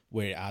Grapple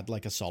where it had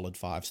like a solid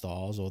 5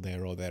 stars or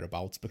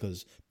thereabouts,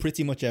 because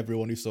pretty much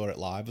everyone who saw it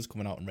live was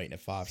coming out and rating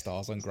it 5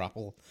 stars on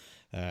Grapple.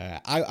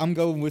 I'm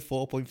going with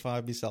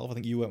 4.5 myself. I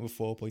think you went with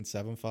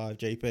 4.75,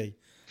 JP.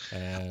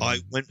 I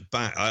went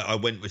back. I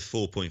went with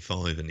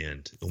 4.5 in the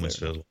end. Almost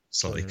feel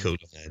slightly cooler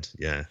head.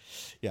 Yeah.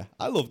 Yeah,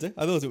 I loved it.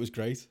 I thought it was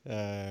great.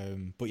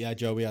 But yeah,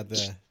 Joe,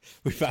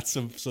 we've had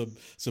some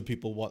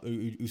people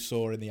who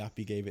saw in the app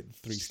he gave it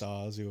 3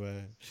 stars who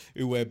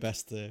were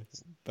best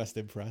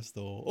impressed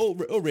or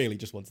really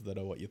just wanted to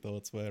know what your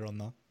thoughts were on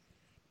that.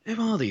 Who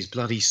are these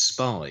bloody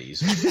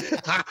spies?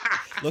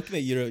 Look, mate,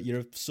 you're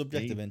a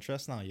subject of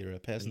interest now. You're a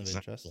person of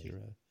interest.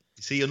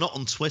 See, you're not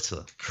on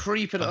Twitter.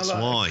 Creeping on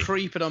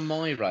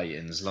my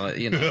ratings,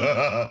 They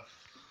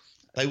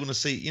want to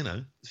see,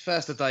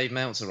 First the Dave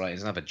Meltzer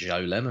ratings and have a Joe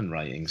Lemon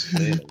ratings.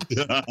 Clearly.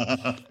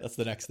 That's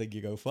the next thing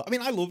you go for. I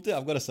mean, I loved it.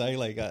 I've got to say,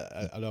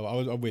 I know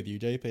I'm with you,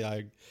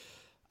 JP.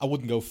 I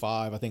wouldn't go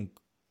 5. I think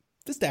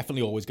there's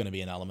definitely always going to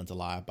be an element of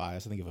live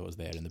bias. I think if it was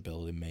there in the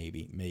building,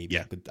 maybe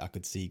yeah. I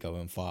could see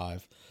going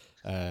 5.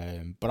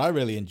 But I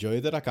really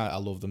enjoyed it. I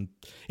love them.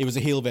 It was a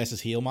heel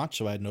versus heel match,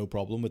 so I had no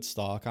problem with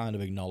Starr kind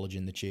of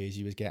acknowledging the cheers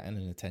he was getting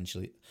and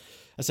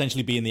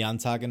essentially being the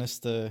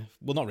antagonist.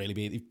 Not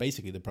really,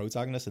 basically the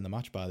protagonist in the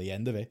match by the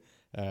end of it.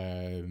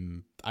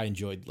 I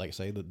enjoyed, like I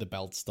say, the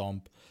belt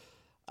stomp.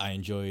 I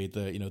enjoyed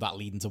that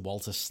leading to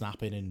Walter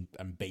snapping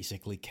and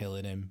basically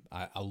killing him.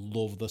 I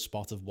love the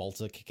spot of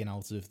Walter kicking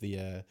out of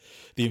the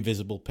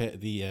invisible pit,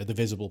 the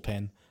visible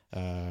pin.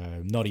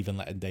 Not even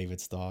letting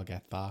David Starr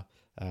get that.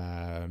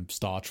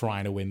 Starr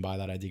trying to win by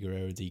that Eddie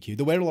Guerrero DQ.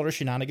 There were a lot of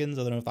shenanigans.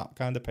 I don't know if that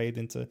kind of paid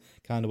into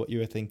kind of what you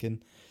were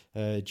thinking,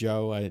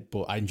 Joe.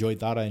 But I enjoyed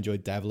that. I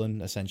enjoyed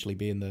Devlin essentially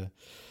being the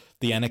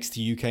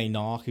NXT UK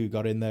narc who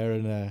got in there,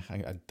 and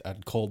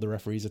I'd called the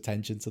referee's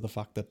attention to the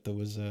fact that there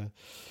was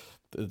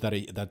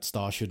that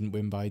Starr shouldn't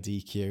win by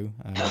DQ.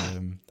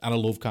 And I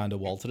love kind of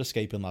Walter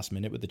escaping last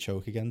minute with the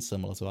choke again,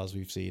 similar to as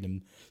we've seen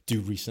him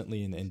do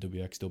recently in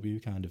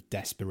WXW. Kind of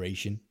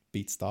desperation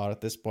beat Starr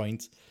at this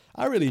point.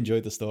 I really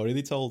enjoyed the story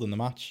they told in the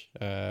match,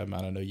 and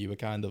I know you were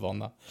kind of on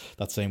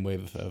that same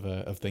wave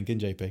of thinking,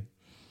 JP.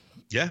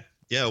 Yeah,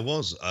 I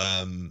was.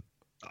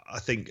 I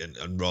think,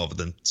 and rather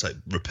than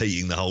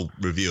repeating the whole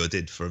review I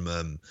did from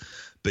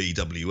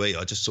BWE,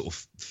 I just sort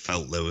of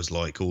felt there was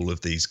like all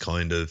of these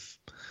kind of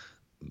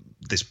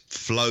this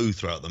flow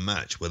throughout the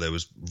match where there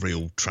was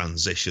real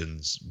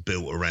transitions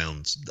built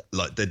around,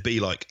 like there'd be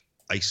like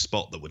a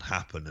spot that would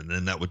happen and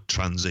then that would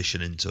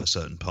transition into a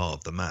certain part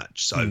of the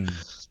match. So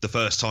the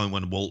first time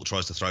when Walt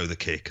tries to throw the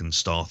kick and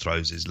Starr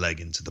throws his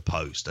leg into the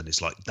post, and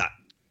it's like that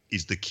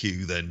is the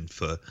cue then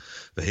for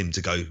him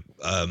to go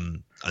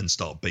and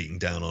start beating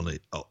down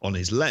on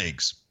his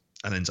legs,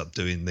 and ends up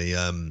doing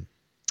the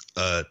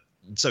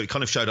so it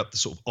kind of showed up the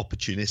sort of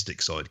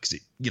opportunistic side, because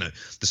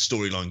the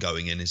storyline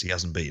going in is he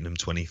hasn't beaten him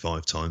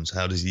 25 times.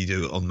 How does he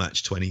do it on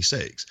match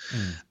 26?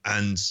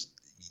 And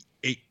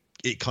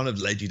it kind of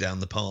led you down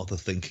the path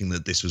of thinking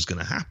that this was going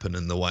to happen,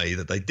 and the way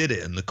that they did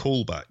it and the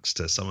callbacks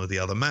to some of the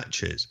other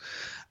matches.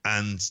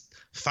 And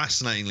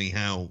fascinatingly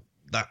how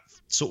that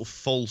sort of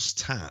false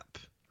tap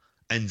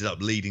ended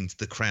up leading to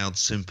the crowd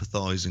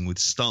sympathising with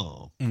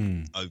Starr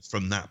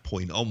from that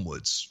point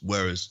onwards.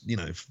 Whereas, you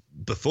know,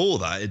 before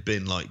that, it'd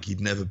been like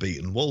he'd never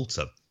beaten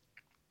Walter.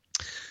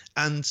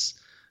 And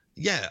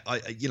yeah,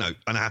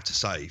 and I have to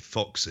say,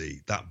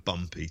 Foxy, that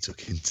bump he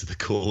took into the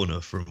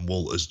corner from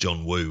Walter's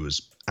John Woo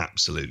was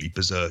absolutely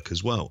berserk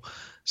as well.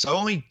 So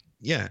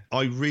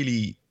I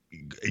really,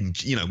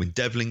 when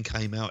Devlin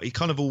came out, he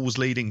kind of always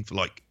leading for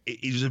like,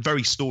 it was a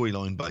very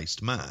storyline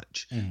based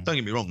match. Don't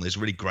get me wrong, there's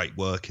really great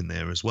work in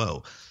there as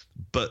well.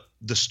 But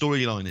the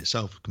storyline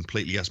itself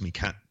completely has me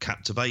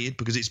captivated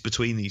because it's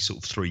between these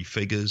sort of three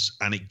figures,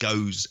 and it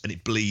goes and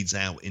it bleeds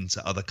out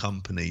into other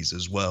companies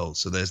as well.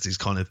 So there's these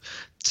kind of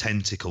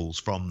tentacles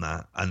from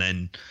that. And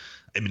then,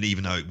 I mean,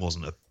 even though it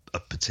wasn't a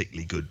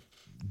particularly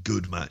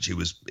good match, it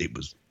was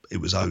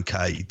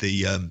okay.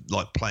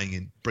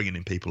 The bringing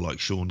in people like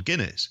Sean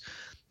Guinness.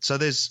 So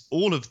there's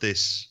all of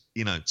this,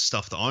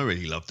 stuff that I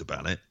really loved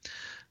about it.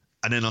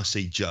 And then I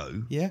see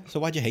Joe. Yeah.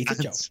 So why'd you hate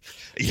it, Joe?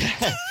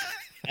 Yeah.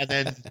 And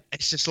then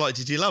it's just like,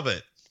 did you love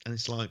it? And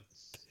it's like,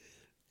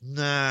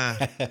 nah.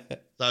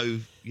 So,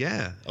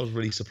 yeah, I was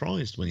really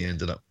surprised when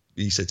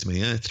he said to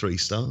me, 3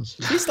 stars.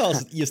 3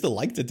 stars, you still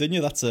liked it, didn't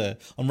you? That's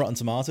on Rotten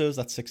Tomatoes,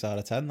 that's 6 out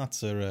of 10.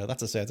 That's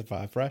a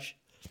certified fresh.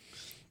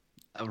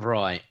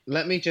 Right.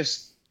 Let me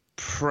just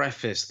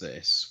preface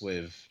this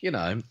with,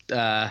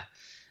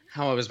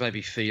 how I was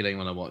maybe feeling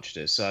when I watched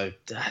it. So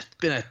it's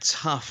been a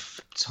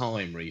tough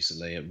time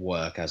recently at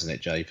work, hasn't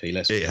it,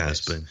 JP? It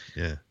has been,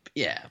 yeah.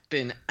 Yeah,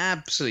 been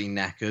absolutely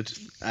knackered.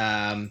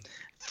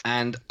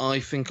 And I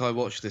think I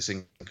watched this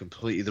in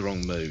completely the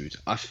wrong mood.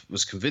 I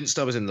was convinced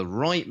I was in the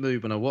right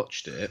mood when I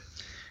watched it.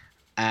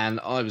 And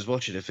I was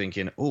watching it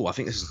thinking, I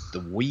think this is the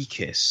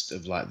weakest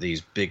of like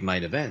these big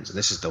main events. And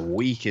this is the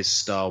weakest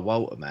Starr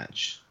Walter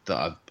match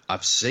that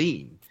I've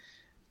seen.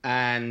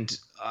 And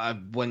I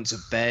went to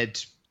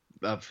bed.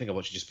 I think I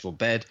watched it just before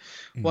bed.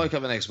 Woke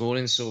up the next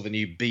morning, saw the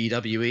new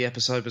BWE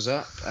episode was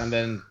up. And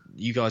then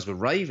you guys were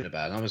raving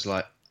about it. And I was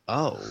like,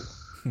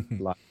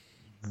 like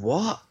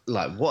what?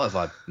 Like, what have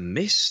I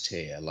missed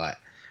here? Like,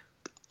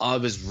 I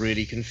was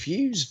really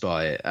confused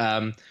by it.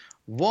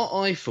 What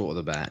I thought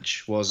of the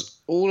match was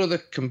all of the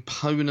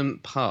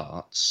component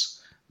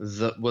parts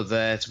that were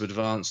there to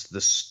advance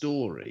the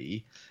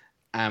story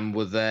and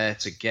were there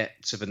to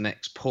get to the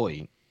next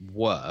point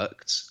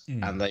worked,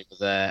 and they were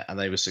there and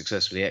they were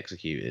successfully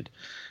executed.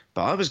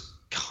 But I was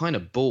kind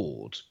of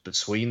bored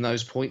between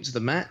those points of the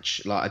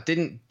match. Like, I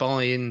didn't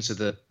buy into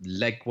the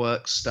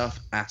legwork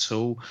stuff at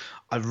all.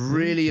 I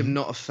really am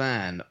not a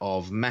fan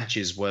of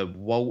matches where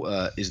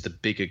Walter is the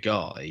bigger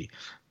guy,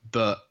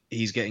 but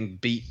he's getting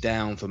beat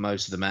down for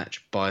most of the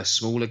match by a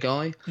smaller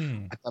guy.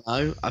 I don't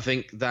know. I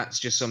think that's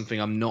just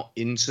something I'm not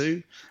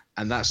into.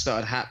 And that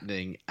started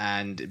happening,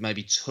 and it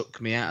maybe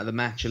took me out of the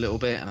match a little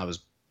bit, and I was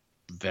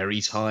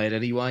very tired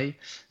anyway,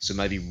 so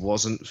maybe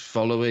wasn't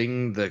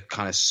following the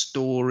kind of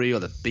story or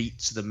the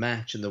beats of the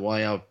match in the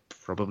way I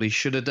probably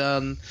should have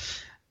done.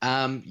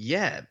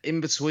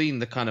 In between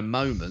the kind of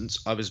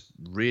moments, I was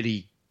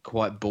really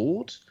quite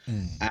bored.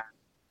 And,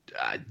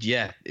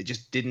 it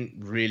just didn't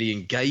really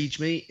engage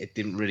me. It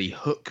didn't really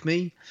hook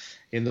me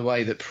in the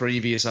way that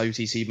previous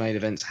OTT main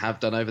events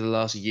have done over the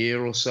last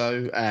year or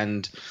so.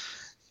 And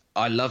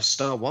I love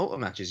Starr Walter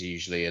matches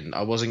usually, and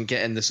I wasn't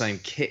getting the same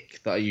kick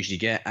that I usually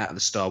get out of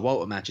the Starr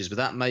Walter matches, but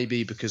that may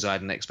be because I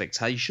had an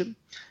expectation,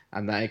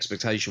 and that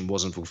expectation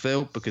wasn't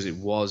fulfilled because it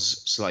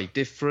was slightly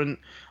different.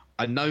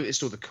 I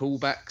noticed all the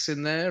callbacks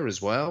in there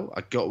as well.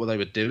 I got what they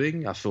were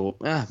doing. I thought,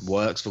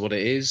 works for what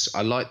it is.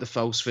 I liked the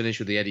false finish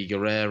with the Eddie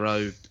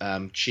Guerrero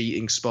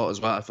cheating spot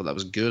as well. I thought that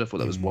was good. I thought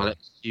that was well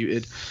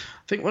executed.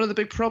 I think one of the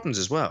big problems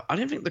as well, I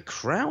didn't think the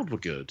crowd were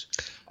good.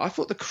 I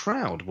thought the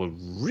crowd were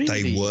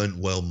really... They weren't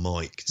well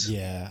mic'd.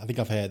 Yeah, I think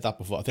I've heard that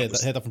before. I've heard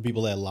that from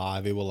people there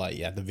live who were like,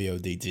 the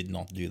VOD did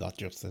not do that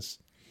justice.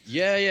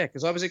 Yeah,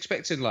 because I was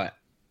expecting like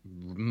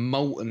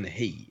molten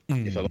heat,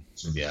 if I'm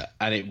honest with you,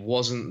 and it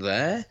wasn't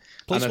there.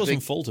 Place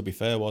wasn't full, to be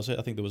fair, was it?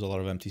 I think there was a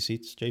lot of empty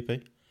seats,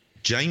 JP.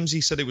 James, he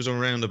said it was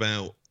around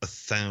about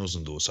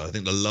 1,000 or so. I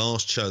think the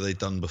last show they'd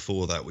done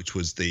before that, which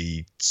was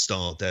the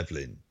Starr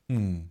Devlin,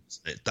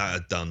 that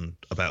had done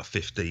about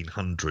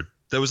 1,500.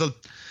 There was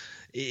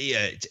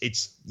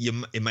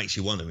it makes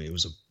you wonder. I mean, it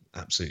was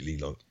absolutely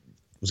like,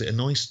 was it a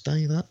nice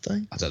day that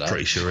day? I don't know.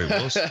 Pretty sure it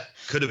was.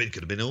 Could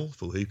have been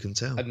awful. Who can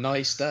tell? A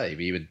nice day.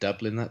 Were you in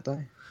Dublin that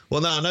day?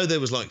 Well, no, I know there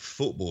was like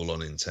football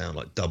on in town,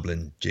 like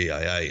Dublin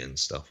GAA and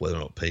stuff. Whether or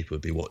not people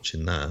would be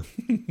watching that,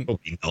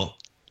 probably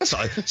not.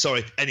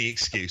 Sorry, any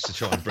excuse to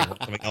try and bring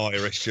up something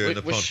Irish during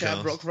the podcast. Was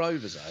Shamrock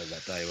Rovers out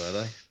that day, were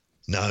they?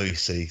 No, you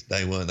see,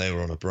 they weren't. They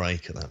were on a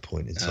break at that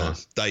point in time.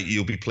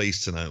 You'll be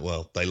pleased to know.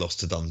 Well, they lost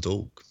to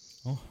Dundalk.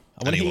 Oh,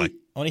 I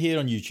want to hear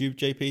on YouTube,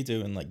 JP,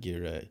 doing like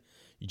your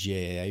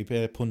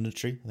GAA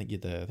punditry.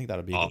 I think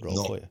that'd be a good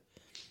role for you.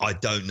 I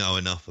don't know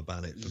enough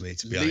about it for me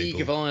to be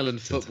League of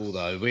Ireland football,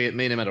 though. Me and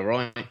him had a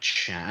right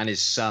chat, and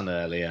his son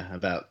earlier,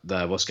 about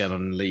what's going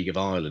on in League of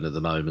Ireland at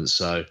the moment.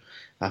 So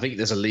I think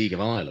there's a League of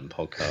Ireland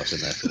podcast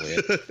in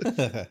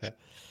there for you.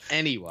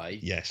 Anyway,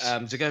 yes.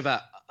 To go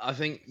back, I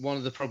think one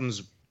of the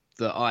problems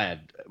that I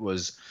had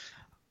was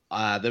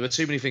there were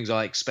too many things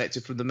I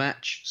expected from the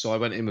match, so I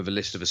went in with a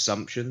list of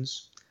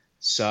assumptions.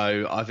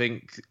 So I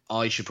think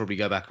I should probably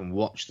go back and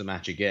watch the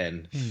match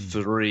again.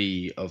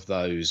 3 of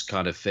those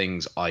kind of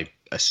things I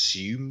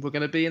assume were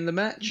going to be in the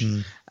match,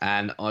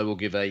 and I will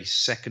give a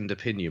second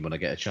opinion when I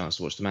get a chance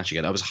to watch the match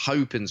again. I was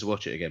hoping to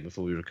watch it again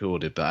before we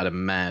recorded, but I had a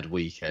mad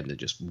weekend and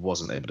just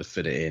wasn't able to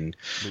fit it in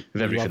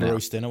with everything you have else.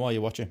 roast dinner while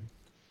you're watching?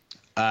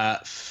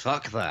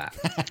 Fuck that.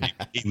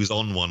 He was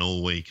on one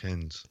all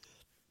weekend.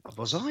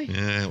 Was I?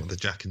 Yeah, with the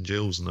Jack and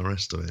Jills and the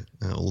rest of it.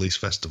 All these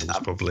festivals,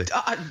 probably.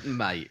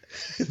 Mate.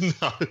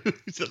 No,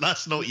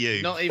 that's not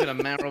you. Not even a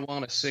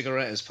marijuana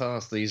cigarette has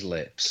passed these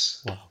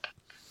lips. Wow.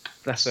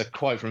 That's a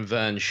quote from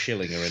Vern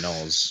Schillinger in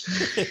Oz.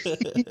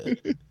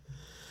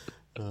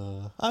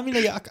 I mean,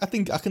 I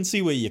think I can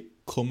see where you're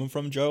coming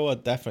from, Joe. I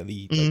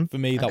definitely, for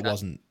me, that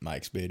wasn't my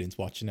experience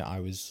watching it.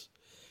 I was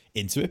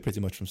into it pretty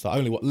much from start. I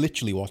only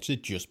literally watched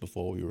it just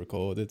before we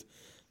recorded.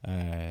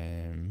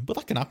 But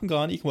that can happen,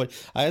 can't it? You can watch.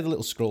 I had a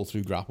little scroll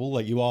through Grapple.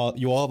 Like you are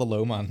the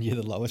low man. You're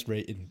the lowest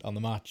rating on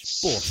the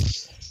match,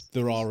 but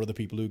there are other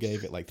people who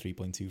gave it like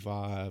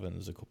 3.25, and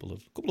there's a couple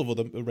of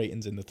other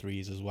ratings in the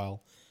 3s as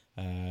well.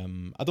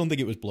 I don't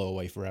think it was blow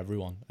away for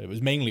everyone. It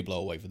was mainly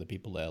blow away for the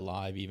people there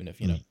live. Even if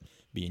me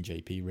and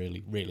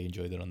JP really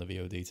enjoyed it on the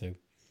VOD too.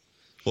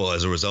 Well,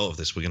 as a result of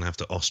this, we're going to have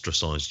to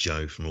ostracise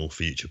Joe from all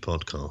future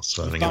podcasts.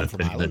 So I think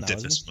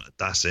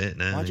that's it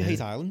now. Why do you hate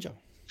Ireland, Joe?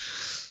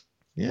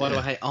 Yeah. Why do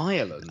I hate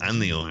Ireland? And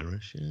the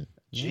Irish, yeah.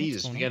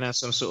 Jesus, we're going to have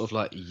some sort of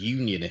like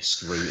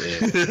unionist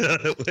route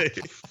here.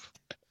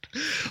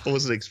 I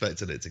wasn't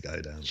expecting it to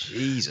go down.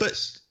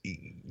 Jesus. But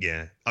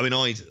yeah, I mean,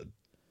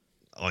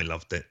 I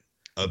loved it.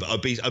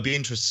 I'd be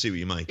interested to see what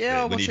you make.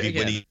 Yeah, of it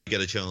when you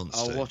get a chance.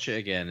 I'll watch it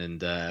again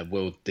and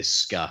we'll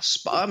discuss.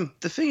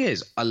 But the thing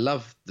is, I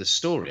love the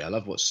story. I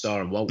love what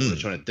Starr and Walter are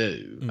trying to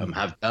do and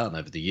have done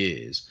over the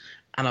years,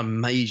 and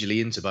I'm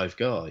majorly into both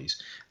guys.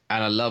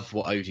 And I love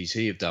what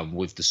OTT have done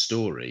with the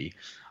story.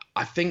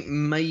 I think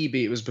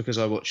maybe it was because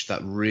I watched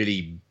that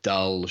really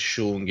dull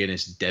Sean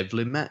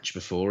Guinness-Devlin match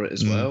before it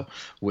as well,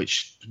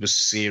 which was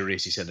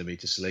seriously sending me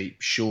to sleep.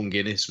 Sean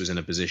Guinness was in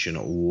a position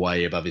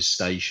way above his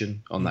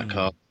station on that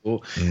card,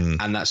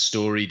 and that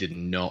story did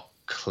not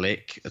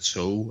click at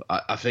all.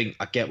 I think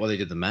I get why they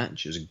did the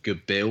match. It was a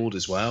good build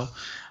as well.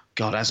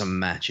 God, as a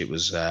match, it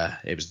was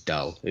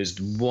dull. It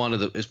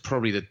was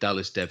probably the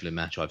dullest Devlin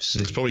match I've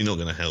seen. It's probably not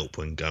going to help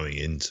when going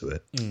into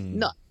it.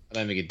 No, I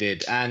don't think it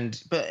did.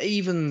 But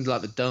even like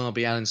the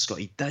Darby Allin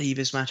Scotty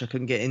Davis match, I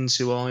couldn't get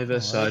into either. I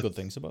heard good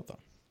things about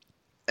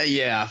that.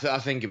 Yeah, I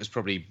think it was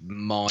probably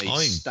my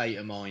state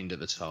of mind at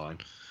the time.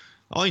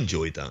 I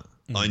enjoyed that.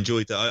 I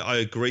enjoyed that. I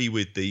agree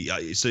with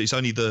the. So it's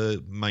only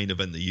the main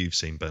event that you've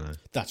seen, Benno.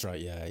 That's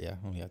right. Yeah.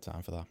 Only had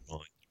time for that.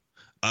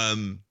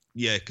 Right.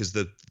 Yeah, because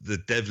the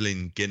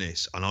Devlin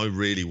Guinness, and I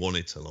really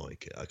wanted to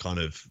like it. I kind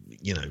of,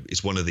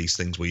 it's one of these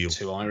things where you're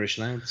 2 Irish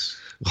lads.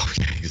 Oh,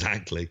 yeah,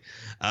 exactly.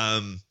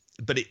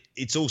 But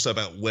it's also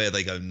about where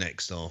they go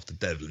next after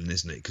Devlin,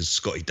 isn't it? Because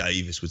Scotty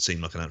Davis would seem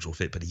like an actual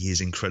fit, but he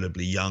is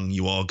incredibly young.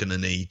 You are going to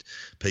need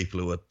people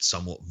who are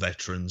somewhat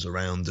veterans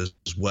around as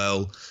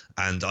well.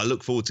 And I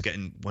look forward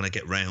to when I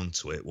get round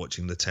to it,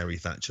 watching the Terry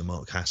Thatcher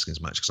Mark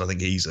Haskins match, because I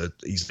think he's an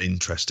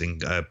interesting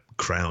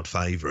crowd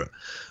favourite.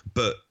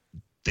 But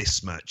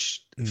this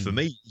match, for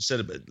me, you said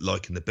a bit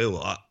like in the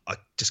bill, I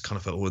just kind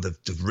of felt,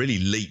 they've really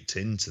leaped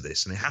into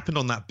this. And it happened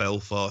on that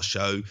Belfast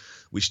show,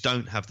 which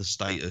don't have the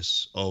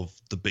status of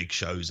the big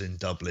shows in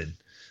Dublin.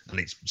 And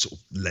it sort of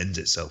lends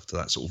itself to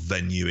that sort of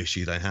venue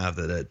issue they have,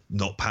 that they're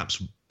not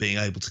perhaps being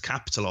able to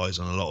capitalise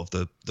on a lot of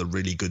the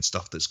really good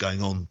stuff that's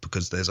going on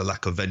because there's a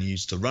lack of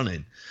venues to run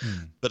in.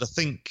 But I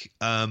think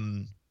that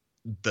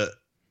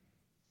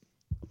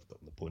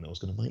the point I was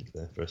going to make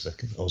there for a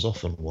second, I was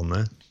off on one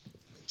there.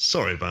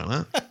 Sorry about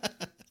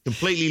that.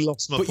 Completely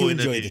lost my point. But you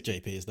enjoyed it,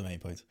 JP, is the main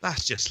point.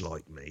 That's just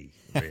like me,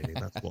 really.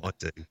 That's what I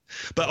do.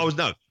 But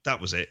that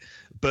was it.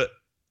 But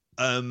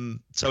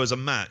so as a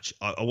match,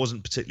 I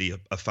wasn't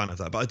particularly a fan of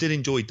that. But I did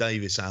enjoy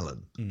Davis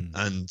Allen.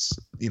 And,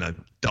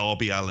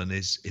 Darby Allin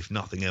is, if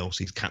nothing else,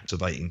 he's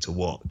captivating to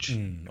watch.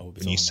 When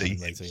you see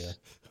him later,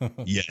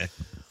 yeah.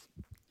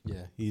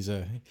 Yeah, he's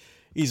a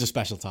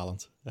special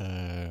talent.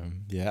 I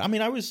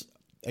mean, I was...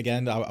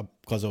 Again,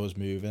 because I was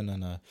moving,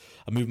 and I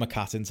moved my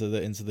cat into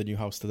the new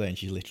house today, and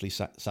she literally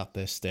sat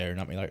there staring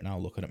at me like now,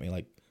 looking at me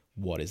like,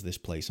 what is this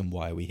place and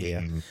why are we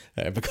here?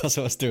 Because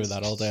I was doing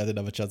that all day, I didn't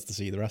have a chance to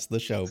see the rest of the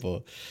show.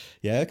 But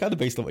yeah, kind of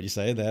based on what you're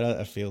saying there,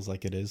 it feels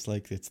like it is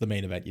like it's the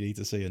main event you need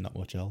to see and not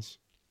much else.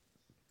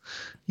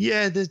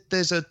 Yeah,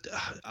 there's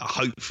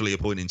hopefully a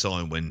point in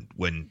time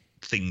when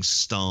things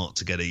start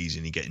to get easy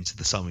and you get into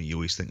the summer, you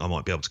always think I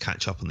might be able to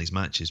catch up on these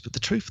matches. But the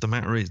truth of the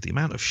matter is, the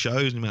amount of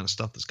shows and the amount of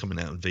stuff that's coming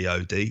out in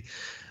VOD,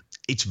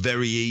 it's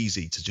very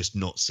easy to just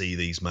not see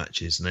these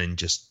matches and then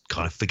just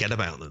kind of forget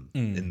about them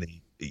in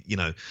the,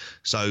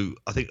 So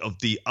I think of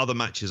the other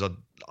matches,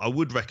 I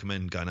would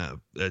recommend going out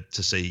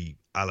to see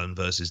Allen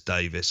versus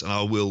Davis, and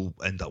I will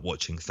end up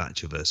watching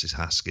Thatcher versus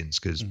Haskins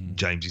because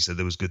Jamesy said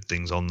there was good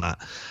things on that.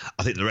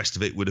 I think the rest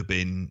of it would have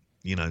been,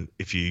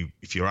 if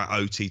you're at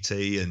OTT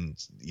and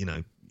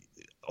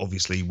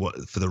obviously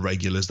for the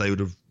regulars, they would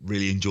have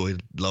really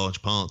enjoyed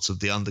large parts of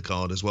the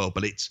undercard as well.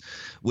 But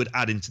would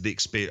add into the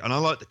experience, and I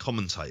like the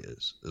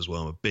commentators as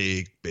well. I'm a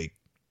big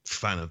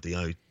fan of the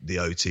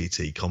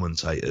OTT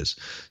commentators,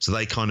 so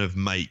they kind of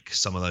make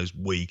some of those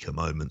weaker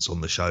moments on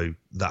the show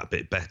that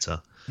bit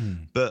better.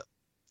 But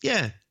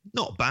yeah,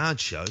 not a bad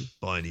show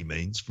by any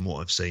means from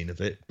what I've seen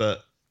of it,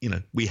 but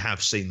we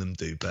have seen them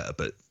do better.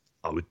 But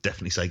I would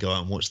definitely say go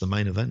out and watch the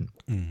main event.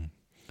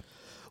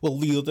 Well,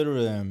 the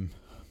other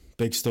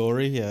big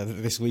story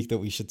this week that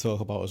we should talk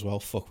about as well.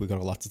 Fuck, we got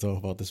a lot to talk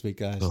about this week,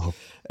 guys.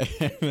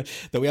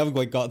 That we haven't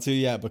quite got to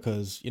yet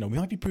because we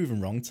might be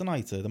proven wrong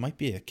tonight. There might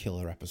be a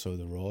killer episode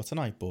of Raw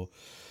tonight, but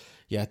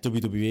yeah,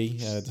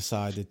 WWE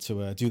decided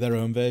to do their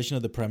own version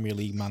of the Premier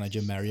League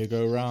manager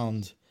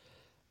merry-go-round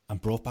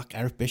and brought back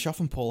Eric Bischoff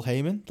and Paul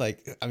Heyman.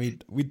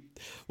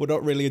 We're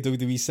not really a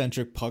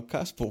WWE-centric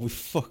podcast, but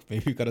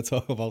maybe we've got to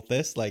talk about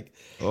this. I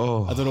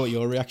don't know what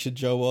your reaction,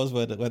 Joe, was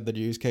when the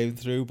news came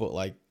through,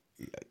 but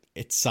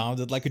it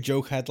sounded like a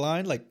joke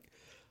headline.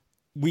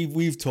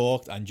 We've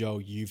talked, and Joe,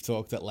 you've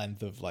talked at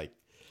length of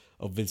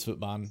Vince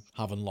McMahon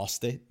having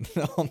lost it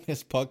on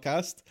this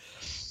podcast.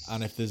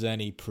 And if there's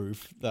any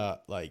proof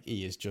that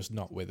he is just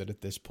not with it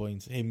at this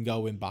point, him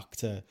going back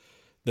to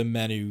the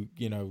men who,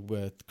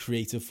 were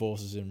creative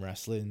forces in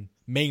wrestling,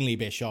 mainly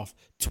Bischoff,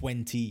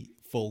 20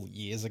 full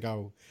years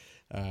ago,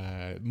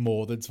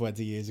 more than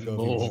 20 years ago. If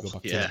you want to go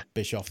back to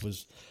Bischoff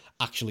was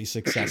actually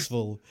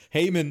successful.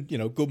 Heyman,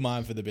 good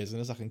mind for the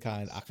business. I can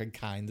kind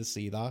of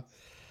see that.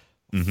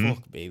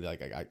 Fuck me,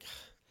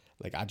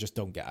 I just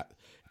don't get it.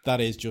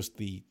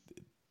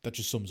 That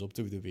just sums up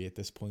WWE at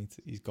this point.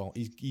 He's gone.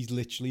 He's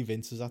literally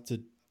Vince has had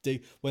to do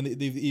when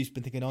he's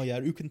been thinking,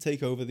 who can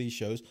take over these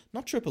shows?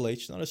 Not Triple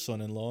H, not his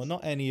son-in-law,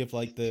 not any of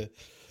the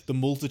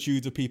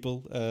multitude of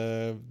people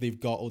they've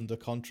got under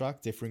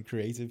contract, different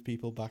creative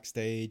people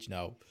backstage.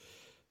 No,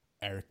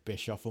 Eric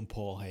Bischoff and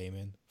Paul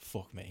Heyman.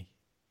 Fuck me.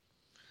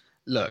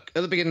 Look,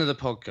 at the beginning of the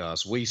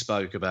podcast, we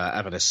spoke about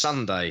having a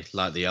Sunday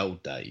like the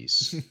old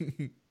days.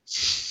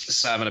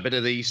 So having a bit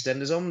of the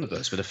EastEnders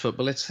omnibus, bit of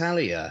Football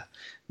Italia,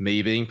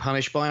 me being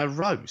punished by a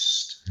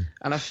roast.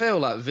 And I feel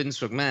like Vince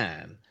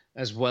McMahon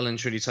has well and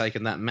truly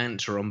taken that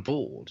mantra on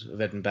board of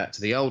heading back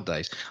to the old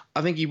days.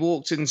 I think he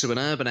walked into an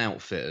Urban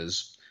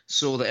Outfitters,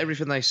 saw that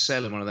everything they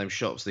sell in one of them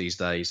shops these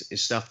days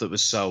is stuff that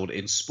was sold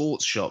in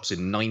sports shops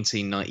in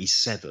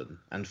 1997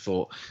 and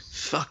thought,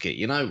 fuck it,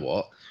 you know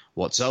what?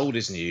 What's old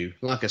is new.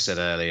 Like I said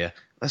earlier,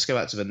 let's go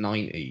back to the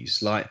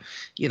 90s.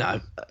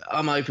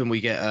 I'm hoping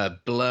we get a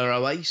Blur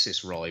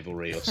Oasis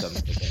rivalry or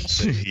something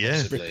soon.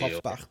 Yeah.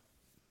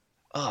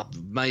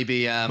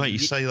 Maybe Mate, you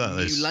say that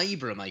New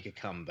Labour make a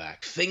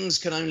comeback. Things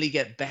can only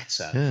get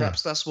better. Yeah.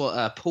 Perhaps that's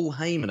what Paul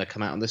Heyman will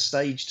come out on the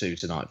stage to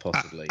tonight,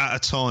 possibly. At a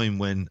time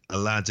when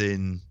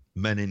Aladdin,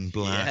 Men in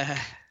Black,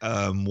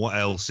 what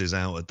else is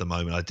out at the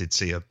moment? I did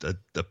see a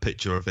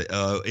picture of it.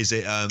 Is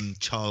it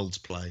Child's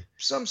Play?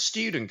 Some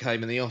student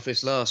came in the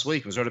office last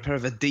week and was wearing a pair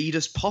of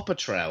Adidas popper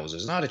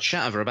trousers, and I had a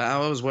chat with her about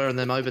how I was wearing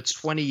them over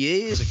 20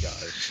 years ago.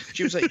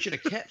 She was like, "You should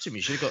have kept them.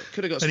 You could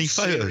have got." Any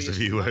photos of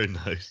you wearing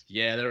those?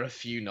 Yeah, there are a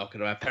few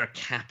knocking around. A pair of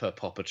Kappa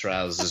popper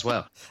trousers as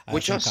well,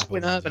 which I saw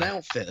in Urban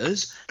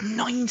Outfitters,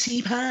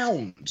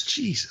 £90.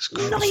 Jesus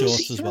Christ! I had the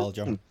shorts as well,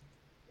 John.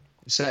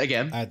 Say it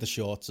again. I had the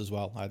shorts as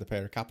well. I had a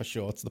pair of Kappa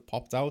shorts that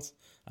popped out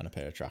and a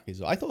pair of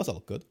trackies. I thought that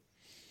looked good.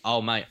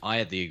 Oh, mate, I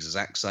had the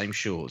exact same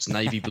shorts,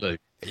 navy blue.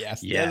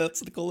 Yes, yeah,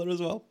 that's the colour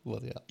as well. Well,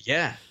 yeah.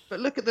 Yeah,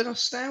 but look at the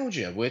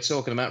nostalgia we're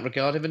talking about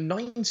regarding the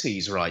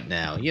 90s right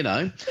now,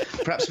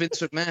 Perhaps Vince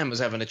McMahon was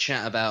having a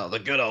chat about the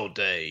good old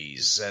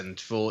days and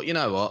thought, you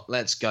know what,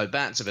 let's go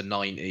back to the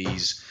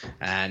 90s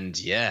and,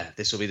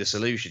 this will be the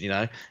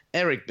solution,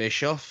 Eric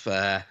Bischoff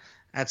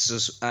had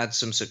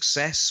some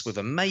success with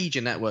a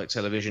major network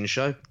television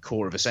show,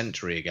 quarter of a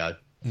century ago.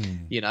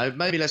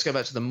 Maybe let's go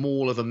back to the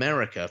Mall of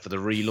America for the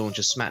relaunch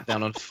of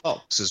SmackDown on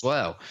Fox as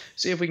well.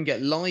 See if we can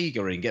get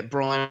Liger in, get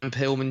Brian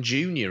Pillman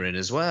Jr. in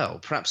as well.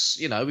 Perhaps,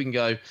 we can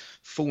go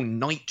full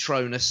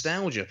Nitro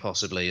nostalgia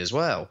possibly as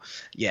well.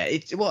 Yeah,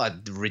 what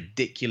a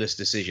ridiculous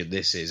decision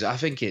this is. I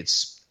think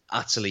it's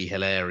utterly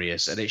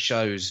hilarious, and it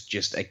shows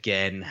just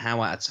again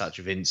how out of touch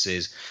Vince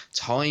is.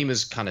 Time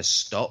has kind of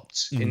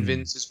stopped in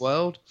Vince's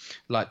world.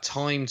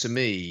 Time to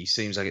me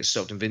seems like it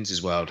stopped in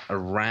Vince's world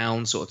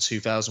around sort of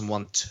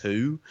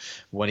 2001-2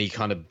 when he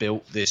kind of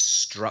built this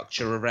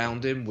structure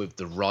around him with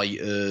the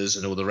writers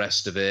and all the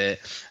rest of it,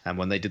 and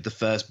when they did the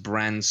first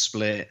brand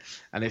split.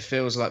 And it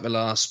feels like the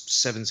last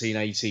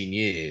 17-18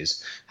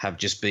 years have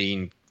just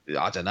been,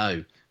 I don't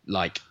know,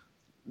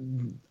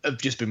 have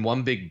just been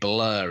one big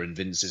blur in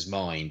Vince's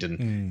mind,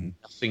 and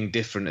nothing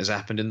different has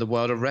happened in the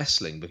world of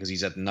wrestling because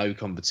he's had no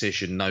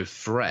competition, no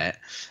threat,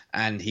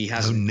 and he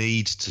hasn't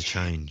need to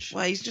change.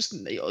 Well,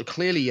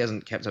 he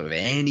hasn't kept up with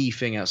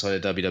anything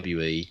outside of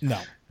WWE.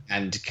 No.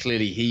 And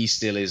clearly he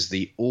still is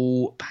the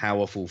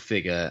all-powerful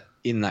figure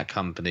in that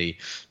company,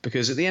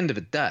 because at the end of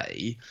the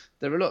day,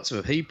 there are lots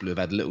of people who've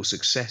had little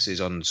successes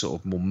on sort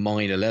of more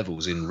minor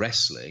levels in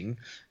wrestling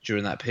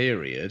during that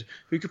period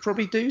who could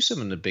probably do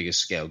some on a bigger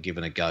scale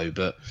given a go,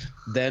 but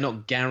they're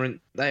not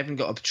guaranteed. They haven't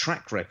got a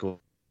track record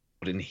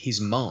in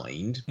his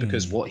mind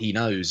because what he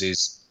knows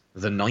is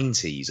the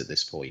 90s at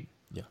this point.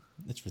 Yeah,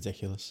 it's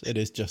ridiculous. It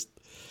is just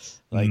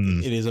like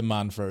it is a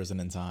man frozen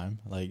in time.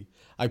 Like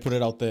I put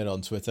it out there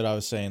on Twitter. I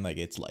was saying like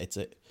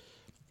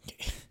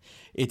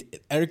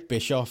Eric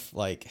Bischoff,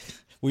 like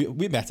we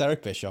met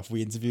Eric Bischoff.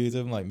 We interviewed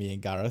him, like me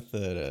and Gareth,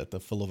 at the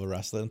Full of a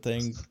Wrestling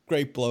thing.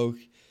 Great bloke,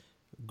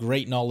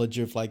 great knowledge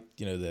of like,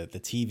 you know, the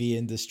TV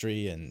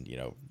industry and, you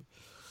know,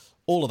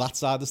 all of that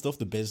side of stuff,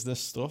 the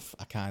business stuff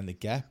I kind of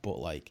get, but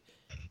like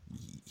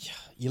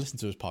you listen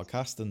to his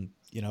podcast and,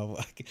 you know,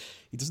 like,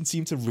 he doesn't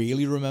seem to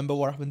really remember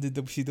what happened in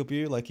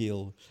WCW. Like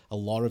a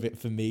lot of it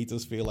for me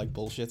does feel like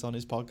bullshit on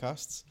his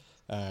podcasts.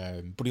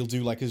 But he'll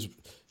do like his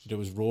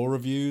Raw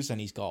reviews, and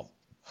he's got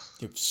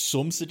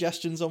some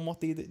suggestions on what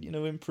they, you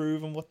know,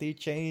 improve and what they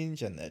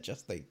change, and they're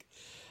just like,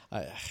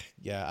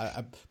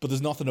 but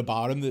there's nothing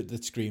about him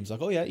that screams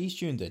like, oh yeah, he's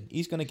tuned in,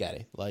 he's gonna get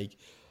it. Like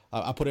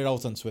I put it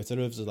out on Twitter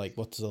of like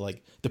what's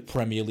the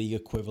Premier League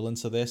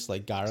equivalent of this.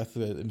 Like Gareth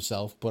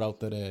himself put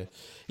out that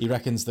he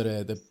reckons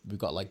that we've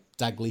got like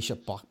Daglish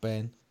at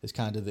Blackburn is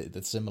kind of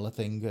the similar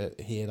thing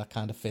here that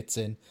kind of fits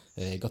in.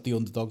 Got the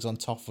underdogs on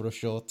top for a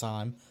short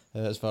time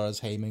as far as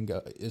Heyman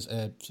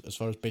as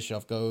far as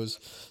Bischoff goes.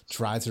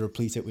 Tried to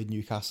replete it with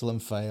Newcastle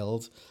and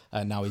failed,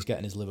 and now he's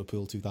getting his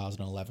Liverpool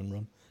 2011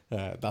 run.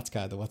 That's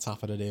kind of what's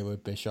happening here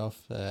with Bischoff.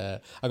 I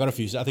got a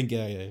few. I think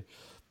Andy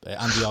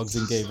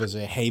Ogden gave us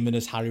a Heyman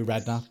as Harry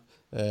Redknapp.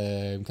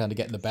 Kind of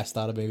getting the best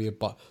out of maybe a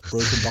broken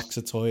box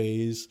of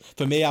toys.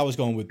 For me, I was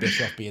going with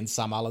Bischoff being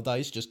Sam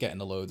Allardyce, just getting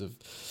a load of,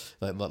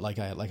 like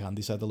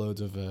Andy said, a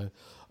load of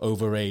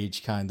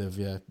overage kind of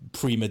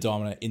prima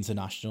donna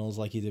internationals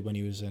like he did when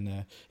he was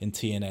in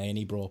TNA, and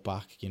he brought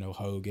back, you know,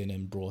 Hogan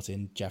and brought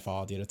in Jeff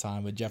Hardy at a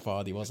time when Jeff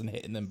Hardy wasn't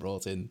hitting, and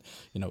brought in,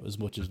 you know, as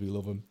much as we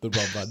love him, the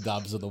Rob Van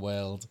Dabs of the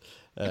world.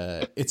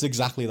 It's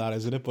exactly that,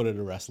 isn't it? But in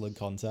a wrestling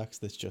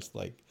context, it's just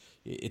like,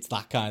 it's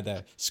that kind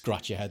of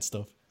scratch your head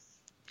stuff.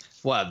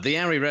 Well, the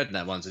Harry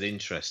Redknapp one's an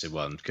interesting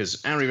one,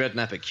 because Harry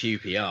Redknapp at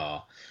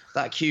QPR,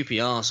 that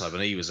QPR side,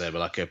 when he was there, were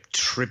like a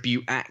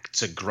tribute act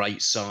to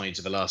great sides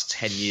of the last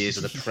 10 years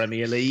of the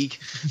Premier League.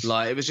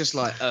 Like, it was just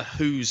like a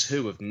who's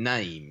who of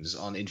names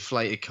on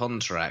inflated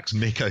contracts.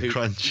 Miko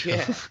Crunch.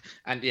 Yeah,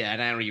 and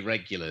Harry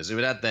regulars who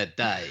had had their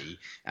day.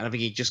 And I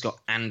think he just got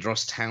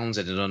Andros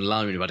Townsend on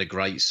loan, who had a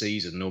great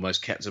season and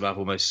almost kept him up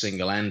almost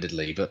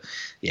single-handedly. But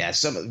yeah,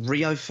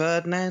 Rio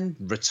Ferdinand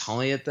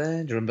retired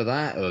there. Do you remember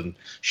that? And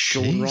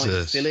Sean Wright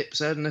Phillips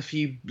had a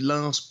few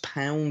last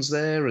pounds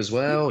there as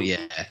well.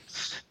 Yeah.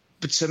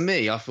 But to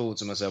me, I thought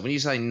to myself, when you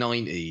say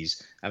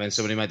 90s, and then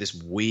somebody made this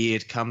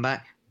weird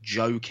comeback,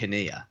 Joe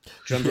Kinnear.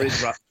 Do you remember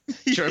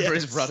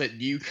his run at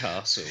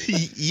Newcastle?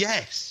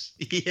 Yes.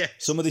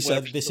 Somebody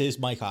said this is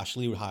Mike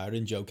Ashley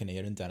hiring Joe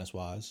Kinnear and Dennis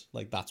Wise.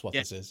 Like, that's what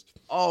this is.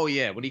 Oh,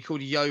 yeah. When he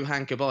called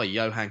Johan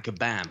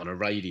Kabam on a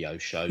radio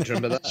show. Do you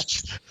remember that?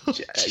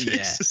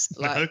 Jesus,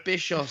 like, no.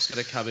 Bischoff's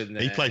going to come in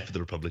there. He played for the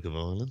Republic of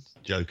Ireland,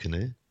 Joe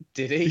Kinnear.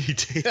 Did he? He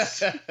did. Get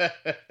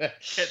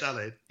that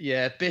in.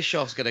 Yeah,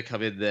 Bischoff's going to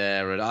come in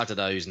there, and I don't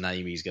know whose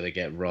name he's going to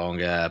get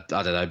wrong. I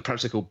don't know.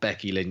 Perhaps they call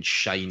Becky Lynch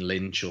Shane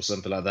Lynch or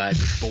something like that.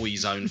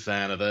 Boyzone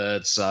fan of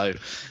heard, so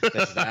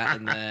there's that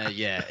in there.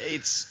 Yeah,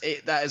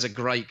 that is a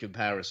great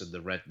comparison, the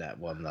Redknapp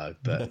one, though.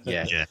 But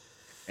yeah.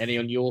 Any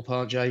on your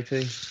part,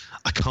 JP?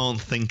 I can't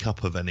think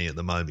up of any at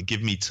the moment.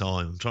 Give me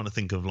time. I'm trying to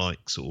think of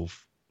like sort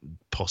of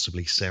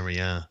possibly Serie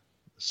A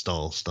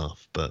style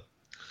stuff, but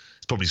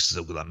it's probably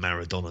still got that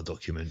Maradona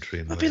documentary.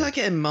 It'd be like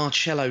getting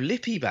Marcello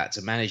Lippi back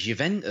to manage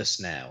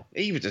Juventus now.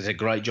 He did a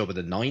great job in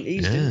the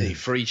 90s, didn't he?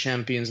 3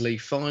 Champions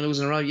League finals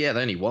in a row. Yeah,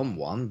 they only won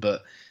one,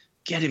 but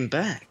get him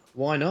back.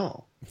 Why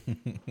not?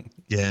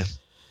 Yeah.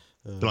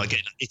 But like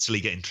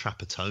getting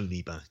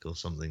Trapattoni back or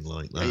something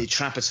like that.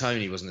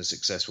 Trapattoni wasn't a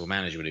successful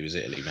manager when he was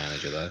Italy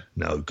manager, though.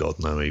 No, God,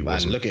 no, he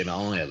wasn't. Look at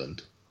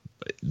Ireland.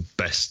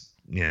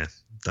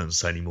 Don't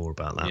say any more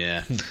about that.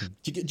 Yeah.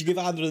 Do you give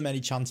either of them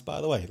any chance,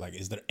 by the way? Like,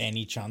 is there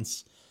any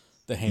chance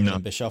that Heyman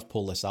and Bischoff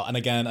pull this out? And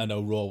again, I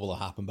know Raw will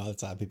happen by the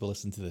time people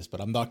listen to this,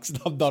 but I'm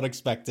not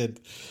expecting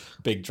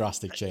big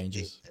drastic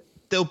changes.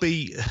 There'll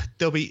be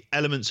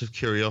elements of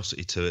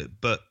curiosity to it,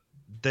 but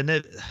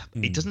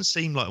it doesn't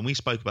seem like, and we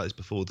spoke about this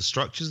before, the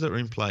structures that are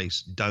in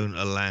place don't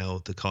allow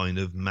the kind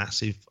of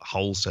massive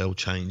wholesale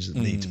change that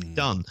need to be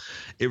done.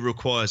 It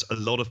requires a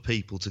lot of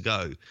people to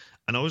go.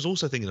 And I was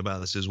also thinking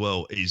about this as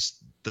well, is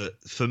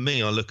that for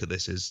me, I look at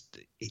this as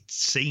it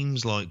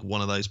seems like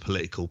one of those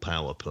political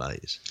power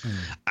plays.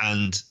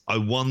 And I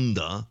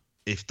wonder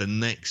if the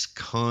next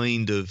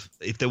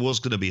if there was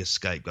going to be a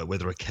scapegoat,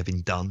 whether a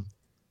Kevin Dunn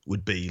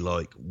would be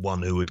like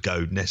one who would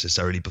go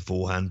necessarily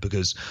beforehand,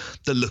 because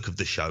the look of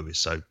the show is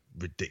so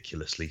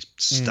ridiculously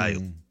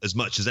stale as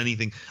much as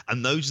anything.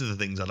 And those are the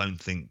things I don't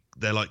think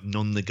they're like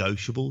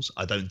non-negotiables.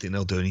 I don't think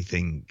they'll do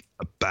anything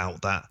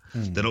about that.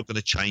 They're not going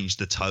to change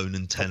the tone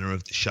and tenor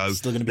of the show. It's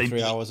still going to be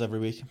 3 hours every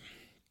week.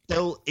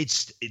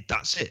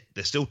 That's it.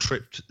 They're still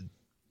tripped.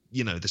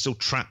 They're still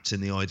trapped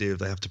in the idea of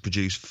they have to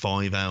produce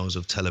 5 hours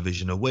of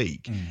television a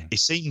week. It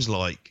seems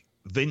like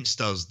Vince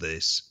does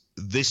this.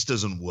 This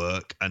doesn't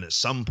work, and at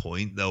some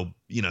point they'll,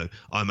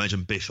 I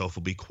imagine Bischoff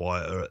will be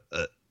quieter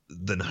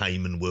than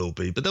Heyman will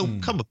be, but there'll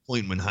come a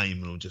point when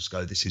Heyman will just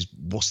go,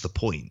 what's the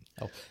point?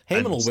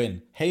 Heyman will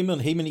win.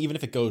 Heyman, even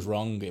if it goes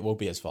wrong, it won't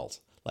be his fault.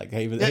 Like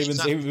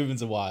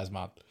Heyman's a wise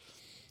man.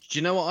 Do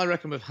you know what I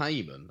reckon with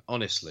Heyman?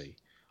 Honestly,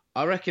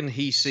 I reckon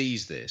he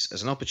sees this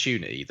as an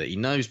opportunity that he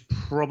knows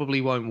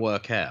probably won't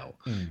work out.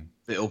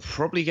 That he'll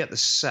probably get the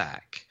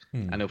sack,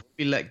 and he'll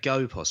be let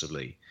go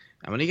possibly.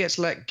 And when he gets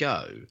let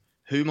go,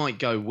 who might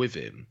go with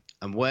him?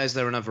 And where's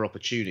there another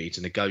opportunity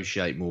to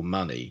negotiate more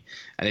money?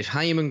 And if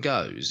Heyman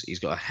goes, he's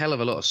got a hell of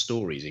a lot of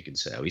stories he can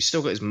tell. He's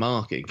still got his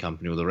marketing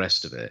company, all the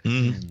rest of it.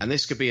 And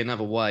this could be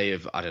another way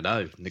of, I don't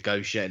know,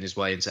 negotiating his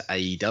way into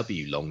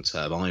AEW long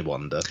term, I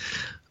wonder.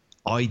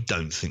 I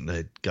don't think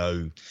they'd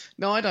go.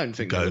 No, I don't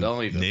think they would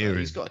either. Near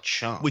he's got a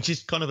chance. Which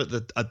is kind of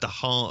at the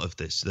heart of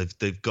this.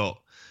 They've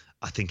got,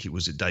 I think it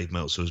was Dave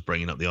Meltzer was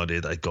bringing up the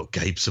idea that they've got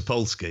Gabe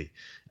Sapolsky.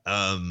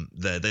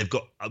 They've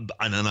got,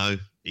 I don't know,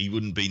 he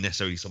wouldn't be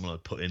necessarily someone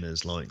I'd put in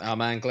as like our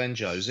man Glenn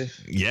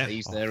Joseph. Yeah,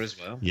 he's there as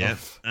well. Yeah,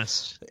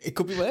 it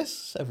could be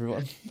worse.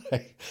 Everyone.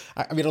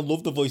 I mean, I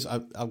love the voice.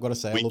 I've got to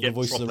say, I love the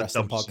Voice of the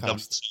Wrestling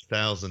podcast.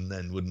 2000,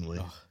 then wouldn't we?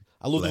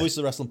 I love the Voice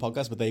of the Wrestling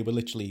podcast, but they were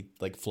literally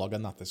like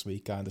flogging that this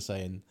week, kind of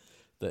saying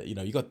that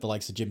you got the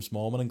likes of Jim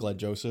Smallman and Glenn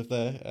Joseph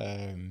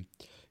there.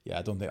 Yeah,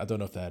 I don't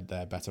know if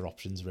they're better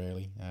options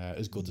really.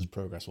 As good as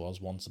Progress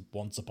was once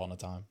upon a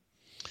time.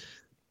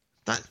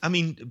 I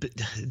mean, but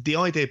the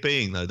idea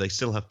being, though, they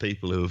still have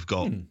people who have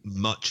got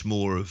much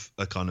more of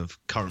a kind of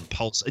current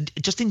pulse,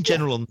 just in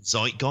general on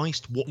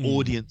zeitgeist, what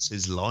audience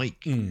is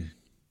like. You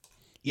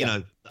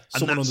know,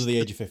 someone under the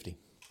age of 50.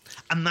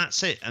 And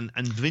that's it. And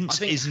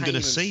Vince isn't going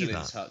to see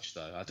that. Touch,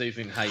 though. I do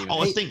think Heyman.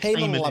 I think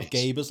Heyman will have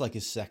Gabe as like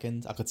his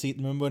second. I could see.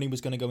 Remember when he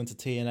was going to go into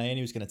TNA and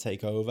he was going to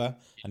take over,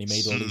 and he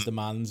made all these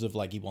demands of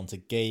like he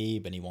wanted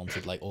Gabe and he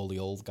wanted like all the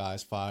old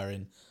guys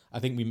firing. I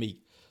think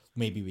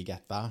maybe we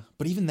get that.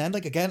 But even then,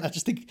 like, again, I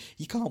just think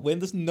you can't win.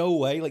 There's no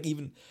way. Like,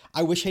 even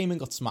I wish Heyman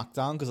got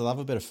SmackDown because I'd have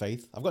a bit of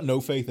faith. I've got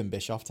no faith in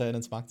Bischoff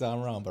turning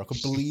SmackDown around, but I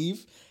could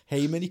believe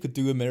Heyman, he could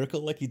do a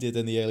miracle like he did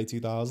in the early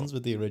 2000s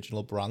with the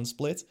original brand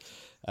split.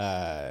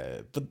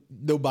 But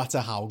no matter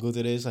how good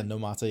it is, and no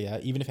matter,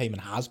 even if Heyman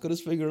has got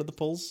his finger on the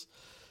pulse,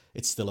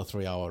 it's still a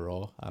 3-hour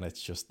Raw, and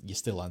it's just, you're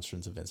still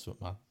answering to Vince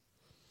McMahon.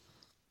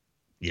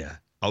 Yeah.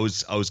 I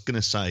was going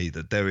to say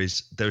that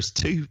there's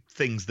two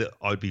things that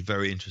I'd be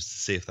very interested to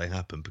see if they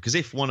happen, because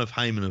if one of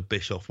Heyman or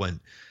Bischoff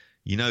went,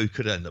 who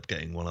could end up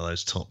getting one of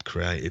those top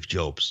creative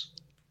jobs?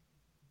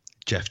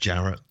 Jeff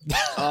Jarrett.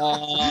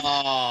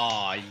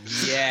 Oh,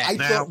 yeah. I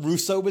thought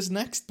Russo was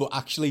next, but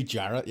actually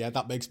Jarrett,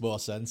 that makes more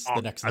sense.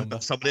 The next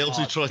number. Somebody else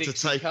who tried Dixie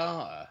to take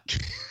Carter.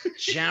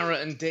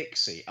 Jarrett and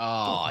Dixie.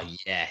 Oh,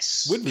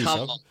 yes. Would be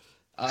so.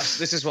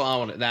 This is what I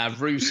want. Now,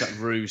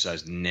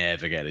 Russo's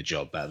never get a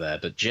job back there,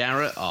 but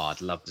Jarrett,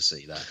 I'd love to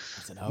see that.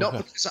 Not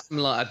because something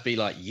like I'd be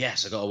like,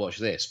 yes, I got to watch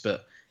this,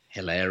 but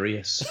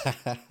hilarious.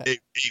 it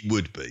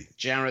would be.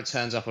 Jarrett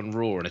turns up on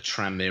Raw in a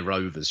Tranmere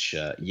Rovers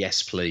shirt.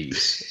 Yes,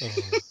 please.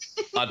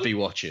 I'd be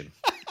watching.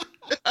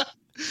 I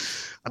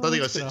don't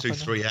think I'd sit through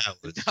 3 hours.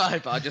 No,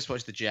 but I just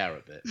watched the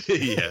Jarrett bit.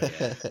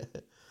 Yeah.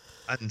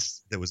 And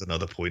there was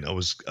another point I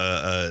was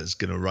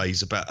going to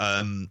raise about.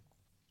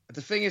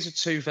 The thing is, in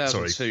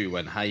 2002,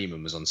 when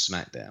Heyman was on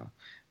SmackDown,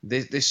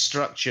 this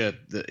structure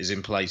that is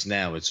in place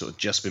now had sort of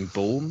just been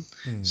born.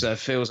 So it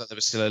feels like there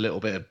was still a little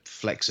bit of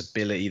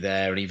flexibility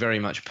there, and he very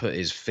much put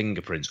his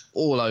fingerprints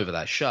all over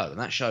that show. And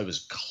that show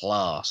was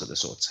class at the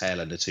sort of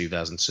tail end of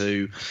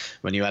 2002,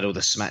 when you had all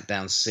the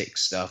SmackDown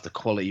 6 stuff, the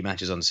quality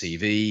matches on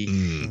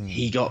TV.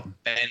 He got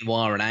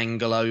Benoit and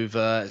Angle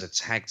over as a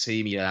tag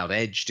team. He allowed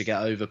Edge to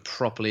get over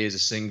properly as a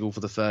single for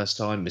the first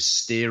time.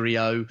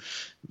 Mysterio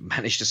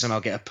managed to somehow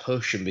get a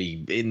push and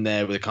be in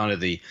there with kind of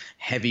the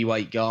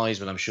heavyweight guys,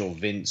 but I'm sure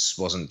Vince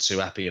wasn't too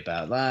happy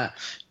about that.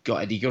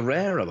 Got Eddie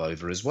Guerrero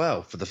over as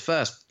well for the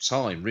first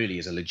time, really,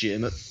 as a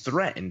legitimate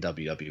threat in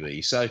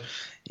WWE. So,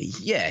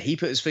 yeah, he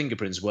put his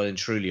fingerprints well and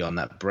truly on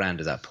that brand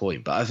at that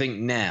point. But I think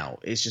now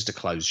it's just a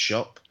closed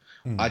shop.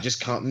 I just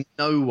can't.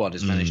 No one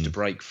has managed to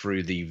break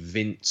through the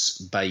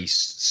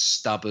Vince-based,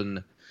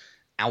 stubborn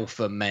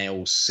alpha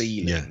male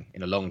ceiling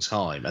in a long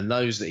time. And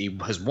those that he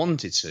has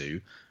wanted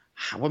to,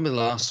 when was the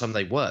last time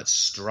they worked?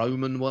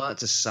 Strowman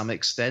worked to some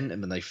extent,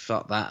 and then they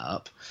fucked that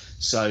up.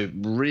 So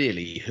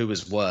really, who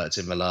has worked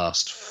in the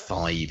last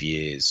 5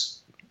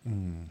 years?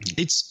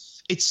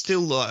 It's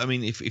still like, I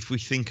mean, if we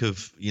think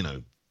of,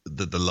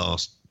 the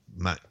last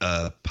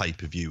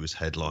pay-per-view was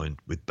headlined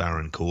with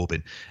Baron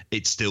Corbin,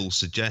 it still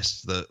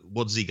suggests that,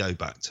 what does he go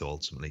back to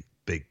ultimately?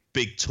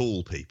 Big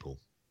tall people.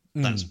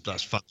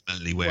 That's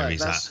fundamentally where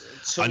he's at.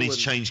 I need to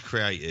change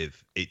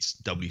creative. It's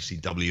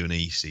WCW and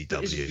ECW.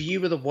 But his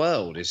view of the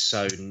world is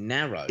so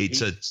narrow. He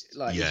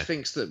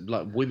thinks that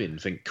like women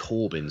think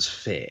Corbin's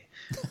fit.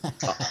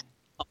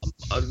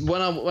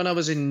 When I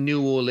was in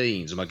New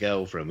Orleans with my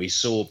girlfriend, we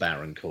saw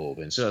Baron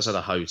Corbin. So I was at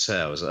a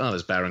hotel. I was like, "Oh,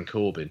 there's Baron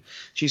Corbin."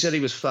 She said he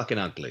was fucking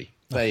ugly.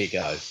 There you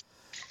go.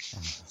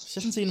 She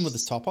hasn't seen him with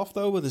his top off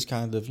though, with his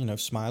kind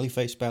of smiley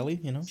face belly.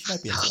 She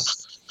might be into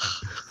that.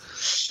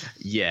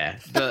 Yeah,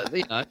 but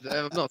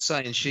I'm not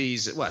saying she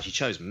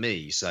chose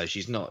me, so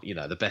she's not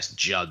the best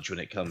judge when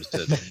it comes to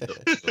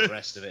the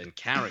rest of it and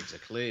character,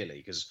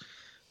 clearly, because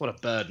what a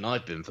burden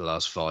I've been for the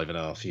last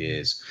 5.5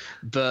 years.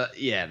 But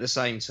yeah, at the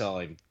same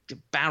time,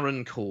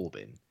 Baron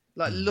Corbin,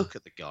 look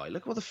at the guy,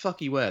 look what the fuck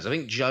he wears. I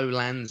think Joe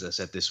Lanza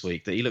said this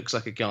week that he looks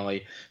like a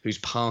guy who's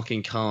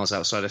parking cars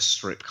outside a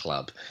strip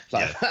club.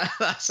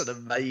 That's an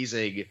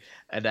amazing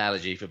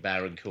analogy for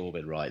Baron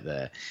Corbin right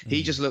there.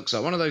 He just looks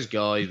like one of those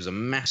guys who was a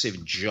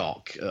massive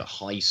jock at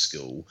high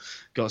school,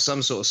 got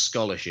some sort of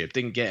scholarship,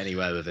 didn't get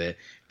anywhere with it,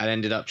 and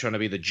ended up trying to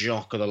be the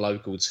jock of the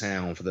local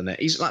town for the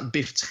next. He's like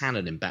Biff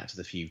Tannen in Back to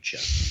the Future,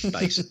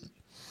 basically.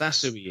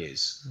 That's who he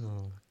is.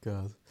 Oh,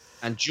 God.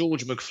 And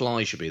George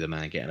McFly should be the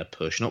man getting a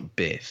push, not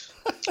Biff.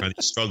 And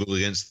he struggled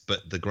against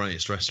the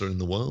greatest wrestler in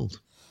the world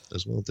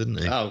as well, didn't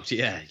he? Oh,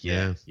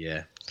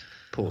 yeah.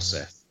 Poor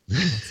Seth.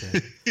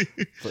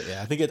 But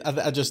yeah,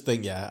 I just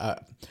think, I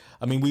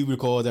mean, we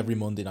record every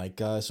Monday night,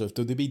 guys, so if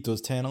WWE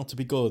does turn out to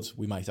be good,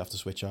 we might have to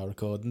switch our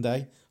recording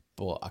day.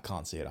 But I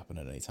can't see it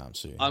happening anytime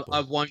soon. I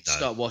won't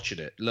start watching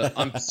it. Look,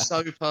 I'm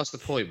so past the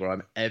point where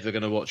I'm ever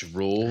going to watch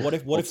Raw. What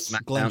if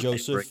Glenn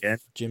Joseph,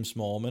 Jim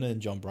Smallman,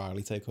 and John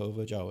Briley take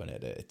over, Joe, and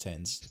it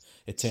turns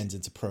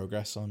into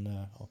Progress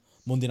on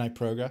Monday Night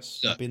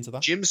Progress? Look, be into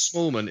that. Jim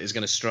Smallman is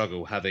going to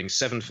struggle having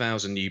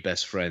 7,000 new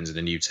best friends in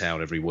a new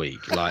town every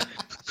week.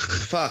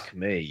 Fuck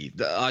me.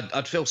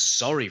 I'd feel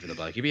sorry for the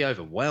bloke. He'd be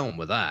overwhelmed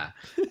with that.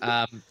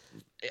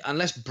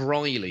 Unless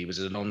Briley was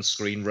an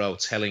on-screen role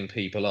telling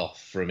people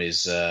off from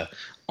his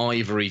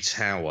ivory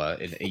tower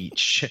in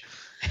each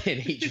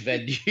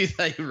venue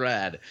they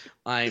ran,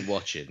 I ain't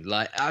watching.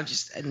 I'm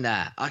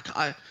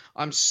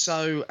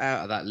so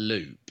out of that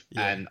loop,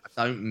 and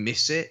I don't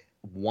miss it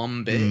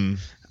one bit.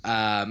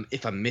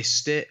 If I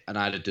missed it and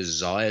I had a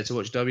desire to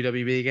watch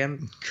WWE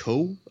again,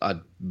 cool,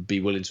 I'd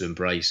be willing to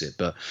embrace it.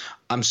 But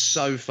I'm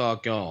so far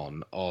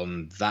gone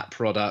on that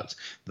product,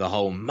 the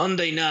whole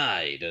Monday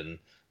night, and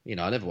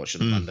I never watch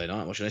it on a Monday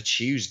night. I watch it on a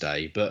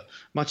Tuesday, but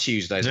my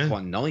Tuesdays are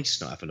quite nice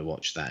not having to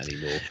watch that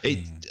anymore.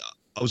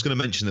 I was going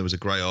to mention there was a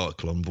great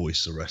article on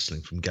Voice of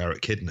Wrestling from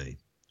Garrett Kidney,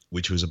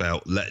 which was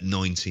about Let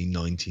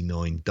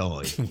 1999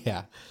 Die.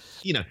 Yeah.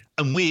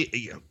 And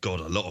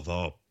a lot of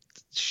our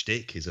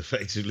shtick is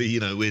effectively,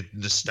 we're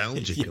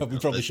nostalgic. We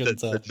probably shouldn't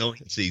the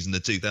 90s and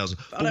the 2000s.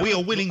 But we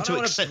are willing to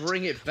accept.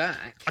 Bring it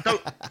back.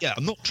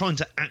 I'm not trying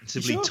to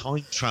actively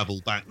time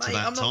travel back to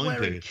that time period. I'm not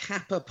wearing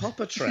Kappa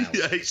Papa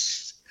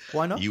trousers.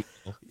 Why not?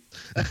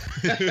 I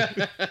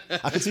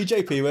can see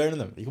JP wearing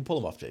them. You can pull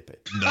them off, JP.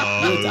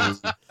 No.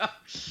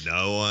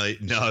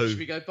 Should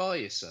we go buy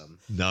you some?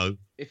 No.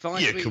 You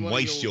can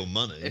waste your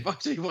money. If I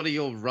do one of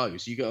your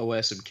roasts, you got to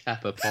wear some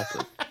Kappa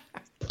Papa.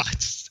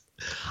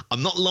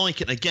 I'm not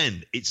liking.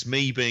 Again, it's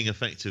me being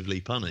effectively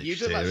punished. You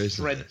look like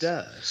Fred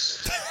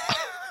Durst.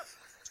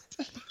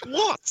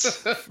 What?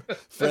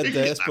 Fred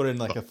Durst put in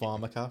a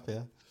farmer cap,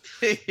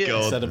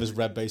 instead of his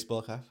red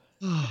baseball cap.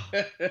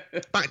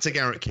 Back to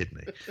Garrett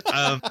Kidney.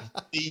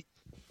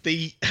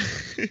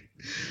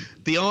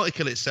 The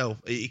article itself,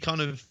 it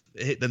kind of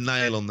hit the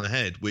nail on the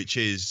head, which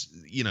is,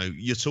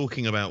 you're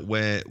talking about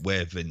where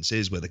Vince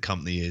is, where the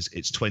company is.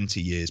 It's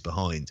 20 years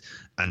behind,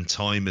 and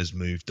time has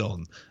moved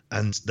on.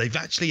 And they've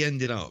actually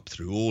ended up,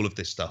 through all of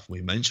this stuff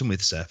we mentioned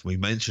with Seth, we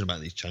mentioned about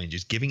these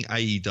changes, giving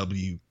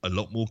AEW a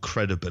lot more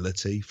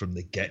credibility from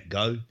the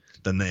get-go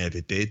than they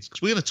ever did.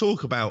 Because we're going to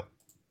talk about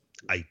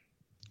a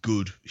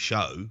good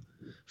show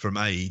from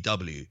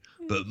AEW,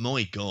 but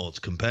my God,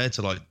 compared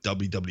to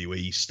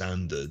WWE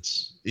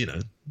standards,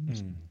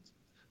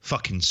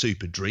 fucking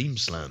Super Dream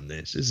Slam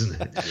this, isn't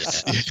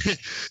it?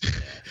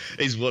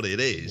 Is what it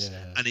is.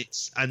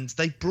 And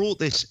they brought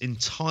this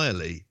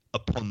entirely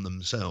upon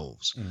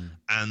themselves.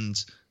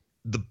 And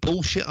the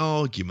bullshit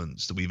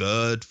arguments that we've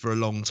heard for a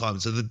long time,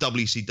 so the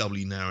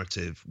WCW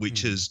narrative,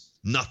 which has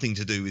nothing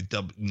to do with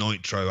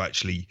Nitro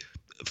actually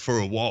for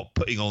a while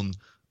putting on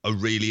a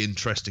really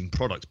interesting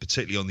product,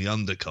 particularly on the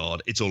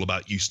undercard. It's all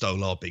about you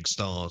stole our big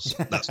stars.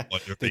 That's why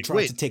you're a they big tried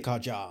win. to take our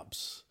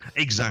jobs.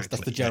 Exactly.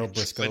 That's the Gerald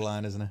Briscoe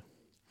line, isn't it?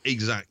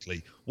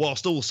 Exactly.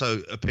 Whilst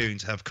also appearing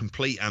to have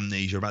complete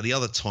amnesia about the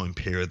other time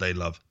period they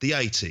love, the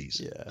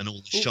 80s, and all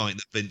the shite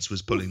that Vince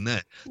was pulling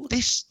there.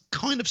 This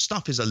kind of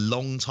stuff is a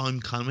long time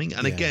coming.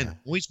 And again,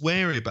 always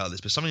wary about this,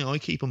 but something I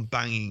keep on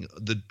banging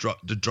the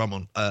drum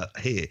on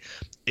here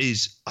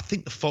is, I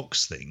think the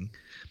Fox thing,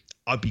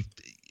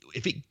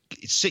 if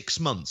it's 6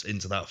 months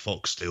into that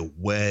Fox deal,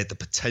 where the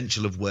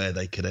potential of where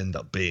they could end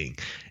up being,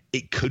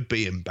 it could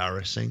be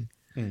embarrassing.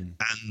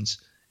 And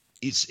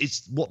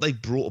it's what they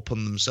brought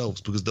upon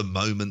themselves, because the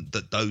moment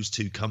that those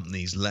two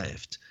companies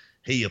left,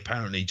 he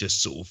apparently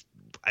just sort of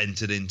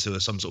entered into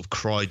some sort of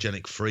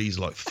cryogenic freeze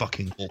like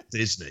fucking Walt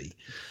Disney,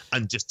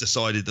 and just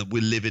decided that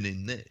we're living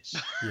in this.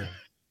 Yeah,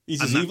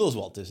 he's as evil as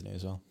Walt Disney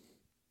as well.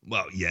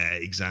 Well, yeah,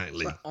 exactly.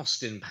 It's like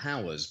Austin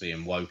Powers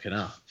being woken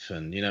up,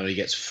 and he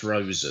gets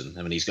frozen.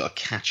 I mean, he's got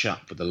to catch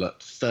up with the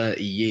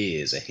 30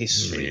 years of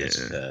history that's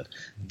occurred.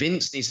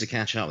 Vince needs to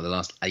catch up with the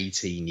last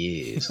 18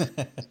 years.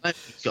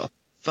 He's got a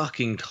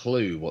fucking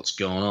clue what's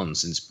gone on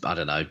since, I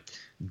don't know,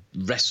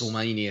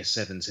 WrestleMania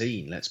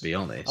 17. Let's be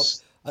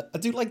honest. I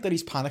do like that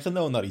he's panicking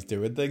though, and that he's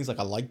doing things. Like,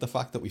 I like the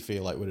fact that we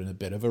feel like we're in a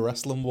bit of a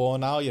wrestling war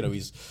now.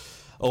 He's,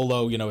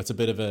 although it's a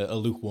bit of a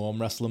lukewarm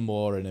wrestling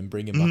war, and then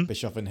bringing back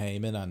Bischoff and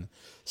Heyman and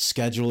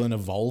scheduling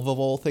Evolve of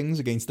all things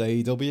against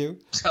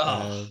AEW.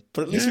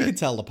 But at least we can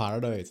tell the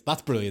paranoid.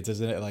 That's brilliant,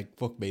 isn't it? Like,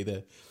 fuck me,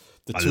 the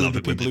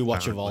 200 people who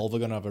watch Evolve are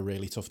going to have a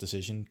really tough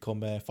decision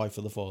come Fight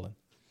for the Fallen.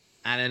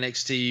 And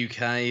NXT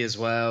UK as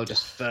well,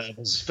 just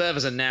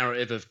furthers a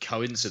narrative of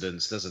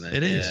coincidence, doesn't it?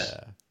 It is.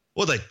 Yeah.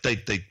 Well, they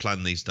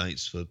planned these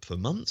dates for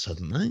months,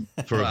 hadn't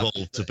they? For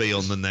Evolve to be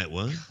on the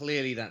network.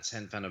 Clearly, that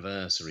 10th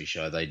anniversary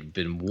show, they'd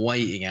been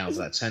waiting out for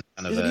that 10th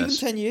anniversary. Even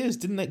 10 years,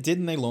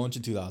 didn't they launch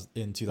in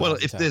 2010? Well,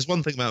 if there's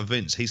one thing about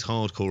Vince, he's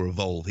hardcore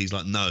Evolve. He's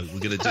like, no,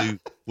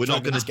 we're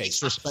not going to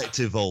disrespect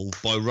Evolve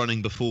by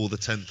running before the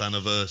 10th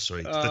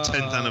anniversary. The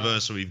 10th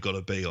anniversary we've got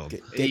to be on.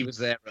 He was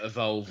there at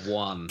Evolve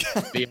 1.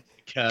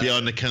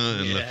 Behind the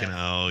curtain, looking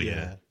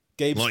at,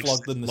 Gabe's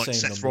flogged them the same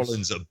Seth numbers.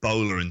 Rollins at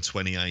Bowler in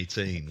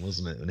 2018,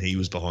 wasn't it? And he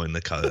was behind the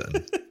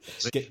curtain.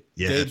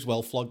 Gabe's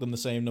well flogged them the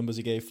same numbers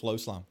he gave Flow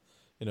Slam.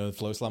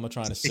 Flow Slam are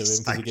trying to sue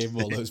him because he gave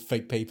him all those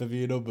fake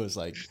pay-per-view numbers.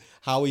 Like,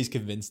 how he's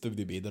convinced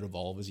WWE that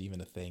Evolve is even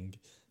a thing.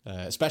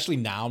 Especially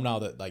now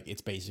that, like,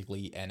 it's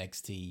basically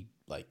NXT,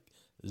 like,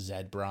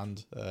 Z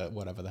brand,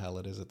 whatever the hell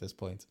it is at this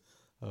point.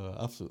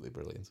 Absolutely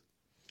brilliant.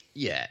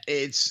 Yeah,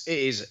 it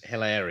is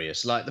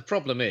hilarious. Like, the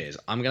problem is,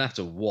 I'm going to have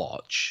to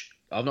watch...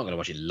 I'm not going to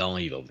watch it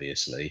live,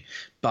 obviously,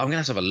 but I'm going to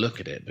have to have a look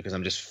at it because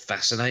I'm just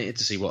fascinated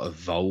to see what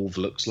Evolve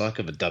looks like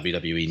of a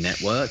WWE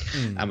network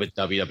and with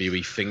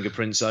WWE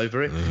fingerprints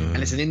over it.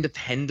 And it's an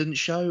independent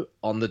show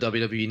on the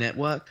WWE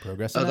network.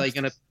 Are they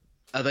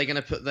going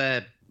to put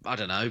their, I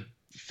don't know,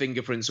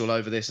 fingerprints all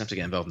over this and have to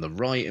get involved in the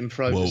writing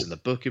process and the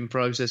booking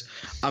process?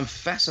 I'm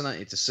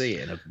fascinated to see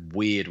it in a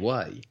weird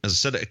way. As I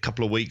said it a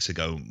couple of weeks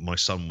ago, my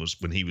son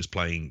when he was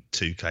playing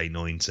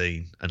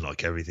 2K19 and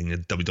like everything,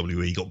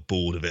 WWE got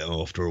bored of it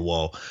after a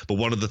while. But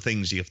one of the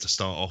things you have to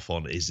start off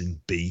on is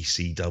in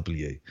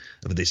BCW,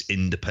 of this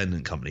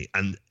independent company.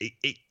 And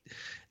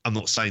I'm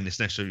not saying this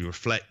necessarily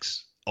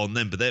reflects on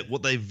them, but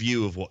what their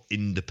view of what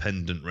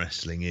independent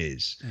wrestling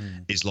is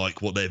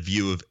like what their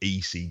view of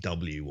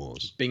ECW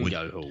was.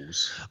 Bingo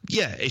halls.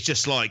 Yeah, it's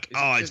just like,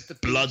 it's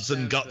bloods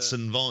and guts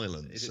and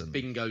violence. Is it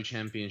bingo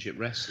championship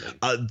wrestling?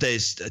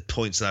 There's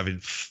points that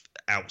having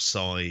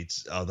outside,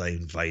 they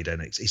invade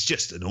NXT. It's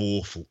just an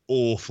awful,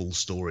 awful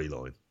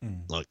storyline,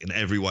 like in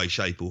every way,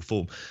 shape or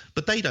form.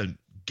 But they don't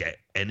get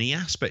any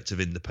aspect of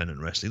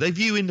independent wrestling. They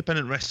view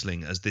independent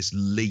wrestling as this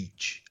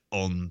leech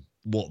on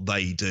what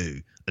they do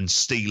and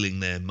stealing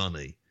their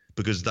money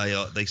because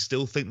they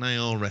still think they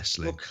are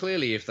wrestling. Well,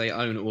 clearly, if they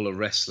own all of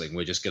wrestling,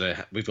 we've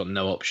got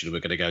no option. We're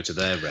gonna go to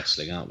their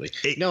wrestling, aren't we?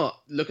 You know what?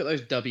 Look at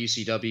those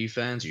WCW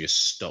fans who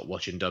just stopped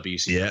watching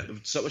WCW. Yeah.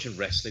 Stopped watching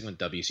wrestling when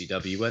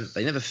WCW went.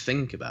 They never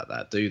think about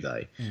that, do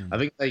they? I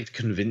think they've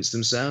convinced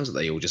themselves that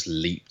they all just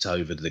leaped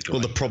over to the. Well,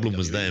 the problem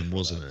was them,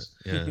 wasn't it?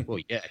 Yeah. Well,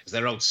 yeah, because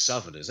they're old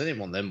Southerners. They didn't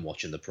want them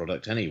watching the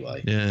product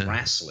anyway. Yeah.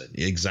 Wrestling.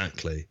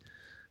 Exactly.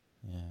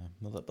 Yeah,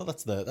 well,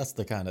 that's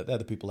the kind of, they're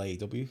the people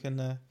AEW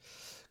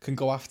can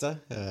go after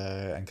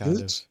and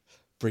kind of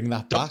bring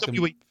that back.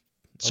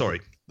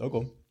 Sorry. Oh, go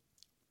on.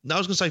 No, I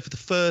was going to say, for the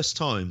first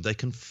time, they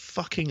can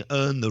fucking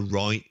earn the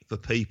right for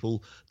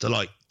people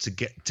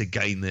to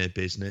gain their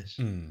business.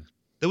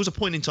 There was a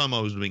point in time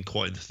I was being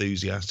quite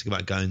enthusiastic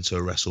about going to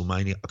a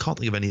WrestleMania. I can't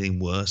think of anything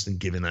worse than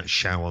giving that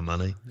shower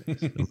money.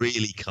 I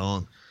really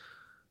can't.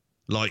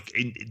 Like,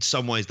 in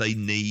some ways, they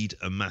need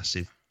a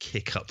massive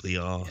kick up the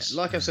arse.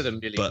 Yeah, like I've said a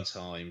million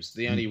times,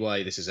 the only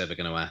way this is ever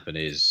going to happen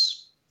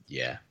is,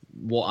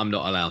 what I'm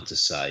not allowed to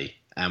say.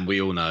 And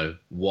we all know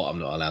what I'm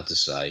not allowed to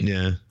say.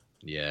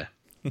 Yeah.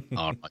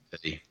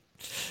 R.I.P.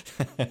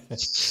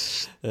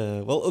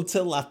 Well,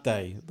 until that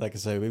day, like I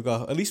say, we've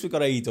got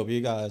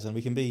AEW guys, and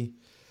we can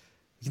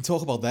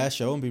talk about their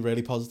show and be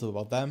really positive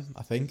about them,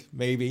 I think,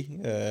 maybe.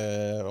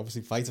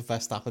 Obviously, Fyter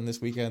Fest happened this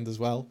weekend as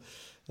well.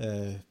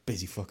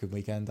 Busy fucking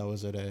weekend. I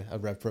was at a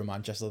Rev Pro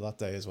Manchester that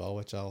day as well,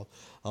 which I'll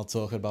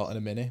talk about in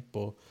a minute.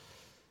 But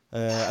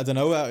I don't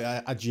know.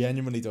 I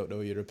genuinely don't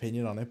know your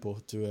opinion on it.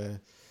 But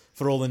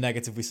for all the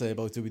negative we say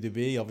about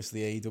WWE,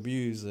 obviously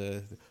AEW is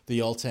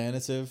the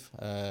alternative.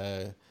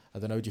 I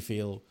don't know. Do you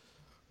feel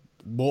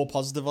more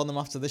positive on them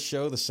after this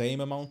show? The same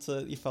amount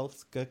you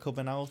felt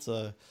coming out?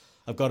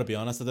 I've got to be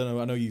honest, I don't know.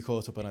 I know you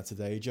caught up on it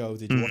today, Joe.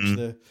 Did you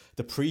watch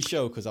the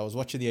pre-show? Because I was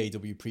watching the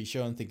AEW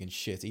pre-show and thinking,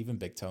 shit, even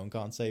Big Tone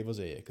can't save us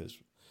here. Because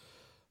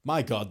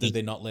My God, did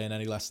they not learn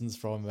any lessons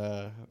from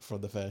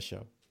the first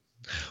show?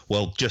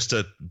 Well,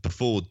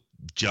 before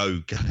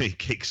Joe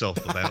kicks off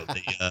about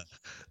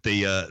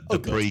the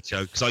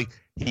pre-show, because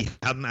he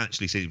hadn't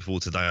actually seen it before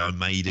today. I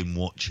made him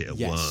watch it at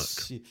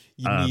work.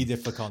 You need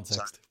it for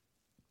context.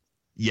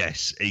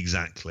 Yes,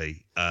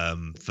 exactly.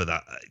 For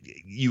that,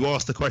 you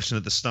asked the question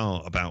at the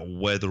start about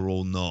whether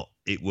or not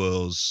it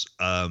was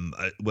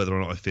whether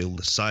or not I feel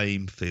the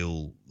same,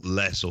 feel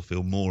less, or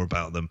feel more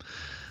about them.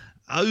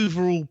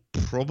 Overall,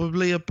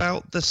 probably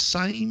about the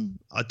same.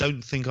 I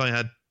don't think I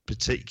had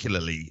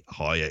particularly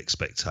high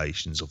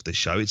expectations of this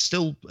show. It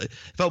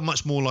felt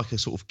much more like a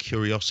sort of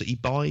curiosity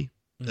buy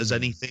as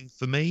anything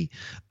for me.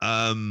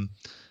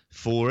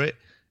 For it,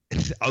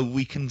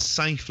 we can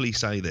safely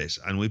say this,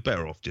 and we're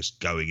better off just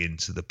going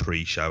into the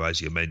pre-show, as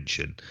you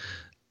mentioned.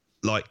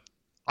 Like,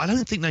 I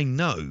don't think they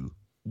know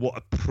what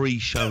a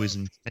pre-show is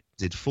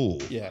intended for.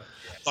 Yeah.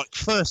 Like,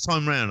 first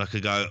time round, I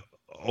could go,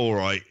 all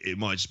right, it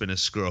might have just been a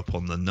screw up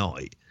on the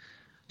night.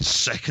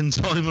 Second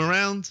time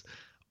around,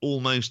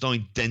 almost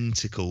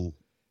identical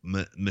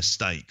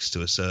mistakes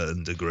to a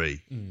certain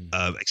degree.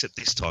 Except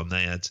this time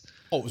they had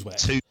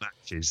two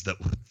matches that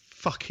were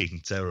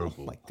fucking terrible.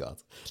 Oh my God.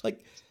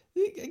 Like,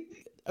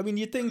 I mean,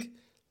 you'd think,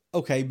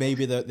 okay,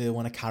 maybe they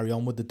want to carry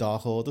on with the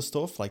Dark Order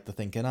stuff. Like, they're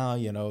thinking,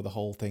 the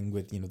whole thing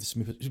with, the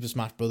Super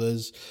Smash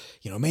Brothers,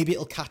 maybe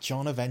it'll catch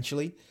on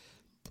eventually.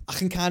 I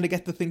can kind of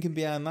get the thinking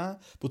behind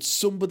that. But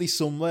somebody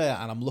somewhere,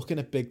 and I'm looking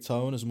at Big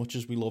Tone as much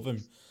as we love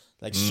him,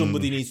 like,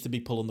 somebody needs to be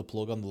pulling the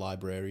plug on the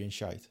librarian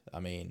shite. I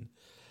mean,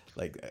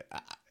 like,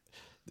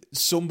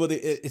 somebody,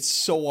 it's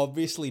so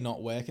obviously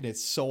not working. It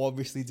so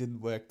obviously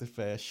didn't work the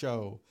first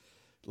show.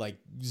 Like,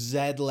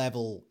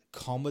 Z-level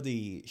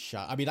comedy shit.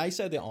 I mean, I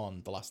said it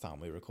on the last time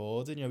we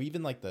recorded,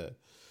 even like the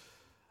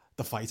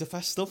Fyter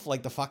Fest stuff,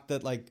 like the fact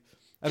that, like,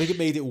 I think it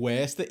made it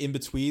worse that in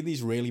between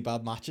these really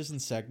bad matches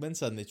and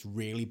segments and it's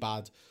really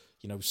bad,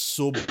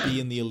 sub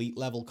being the elite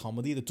level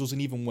comedy that doesn't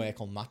even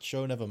work on that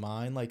show, never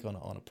mind, like on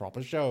a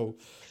proper show.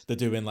 They're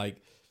doing,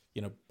 like,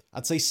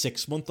 I'd say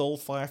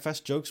 6-month-old Fyre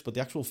Fest jokes, but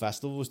the actual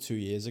festival was 2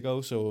 years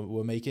ago, so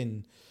we're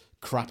making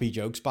crappy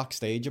jokes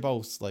backstage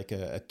about, like,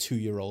 a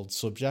 2-year-old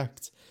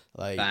subject.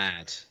 Like,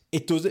 bad.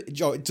 It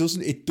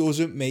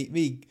doesn't make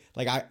me,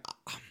 like,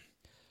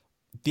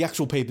 the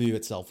actual pay-per-view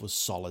itself was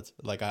solid.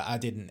 Like, I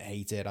didn't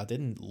hate it. I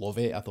didn't love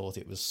it. I thought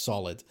it was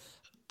solid.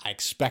 I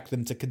expect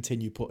them to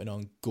continue putting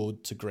on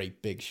good to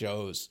great big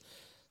shows.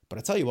 But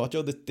I tell you what,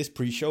 Joe, this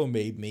pre-show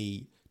made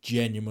me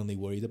genuinely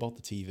worried about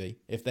the TV.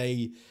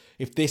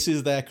 If this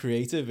is their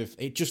creative, if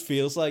it just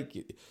feels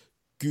like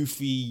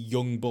goofy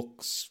Young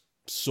Bucks,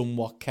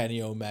 somewhat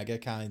Kenny Omega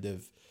kind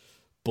of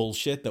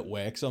bullshit that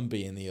works on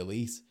being the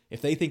elite,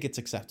 if they think it's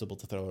acceptable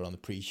to throw it on the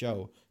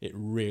pre-show, it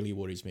really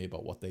worries me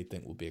about what they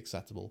think will be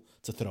acceptable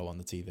to throw on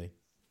the TV.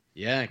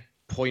 Yeah,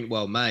 point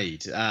well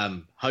made.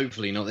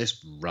 Hopefully not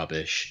this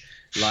rubbish.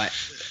 Like,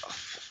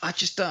 I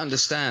just don't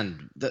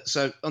understand that.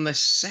 So on their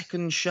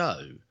second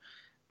show,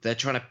 they're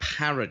trying to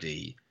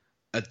parody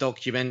a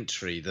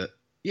documentary that,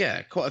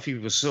 quite a few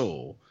people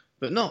saw,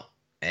 but not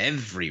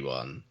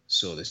everyone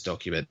saw this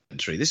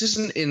documentary. This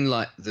isn't in,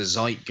 like, the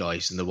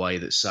zeitgeist in the way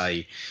that,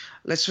 say,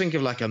 let's think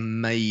of, like, a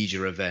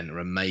major event or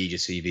a major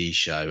TV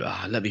show.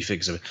 Let me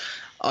think of it.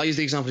 I used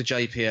the example of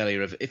JP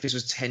earlier of if this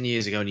was 10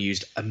 years ago and you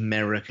used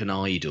American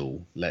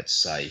Idol, let's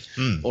say,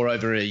 or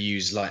over here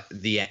used, like,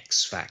 The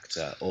X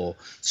Factor or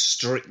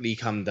Strictly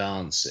Come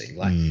Dancing,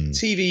 like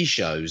TV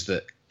shows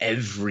that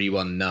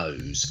everyone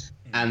knows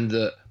and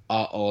that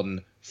are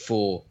on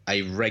for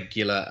a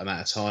regular amount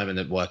of time and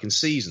that work in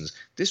seasons.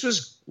 This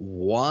was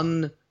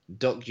one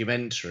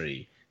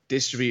documentary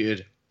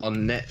distributed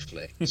on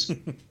Netflix.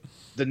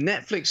 The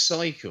Netflix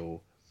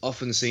cycle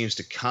often seems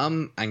to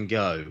come and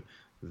go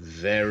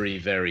very,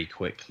 very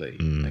quickly,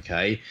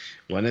 okay?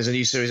 When there's a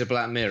new series of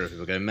Black Mirror,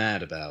 people go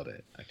mad about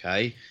it,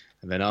 okay?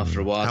 And then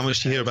after a while... How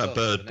much do you hear about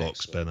Bird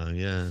Box, Benno?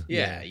 Yeah,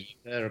 you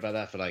hear about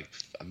that for, like,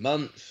 a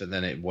month, and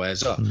then it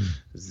wears off.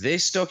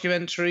 This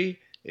documentary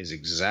is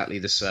exactly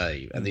the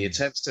same. And the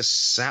attempts to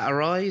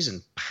satirize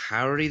and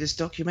parody this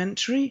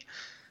documentary,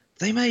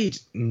 they made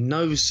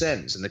no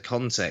sense in the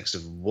context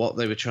of what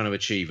they were trying to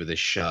achieve with this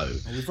show.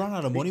 Well, we've run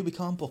out of money. We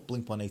can't book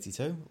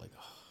Blink-182. Like,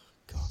 oh,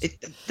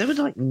 God. There were,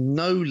 like,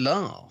 no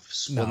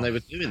laughs when they were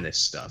doing this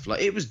stuff.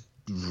 Like, it was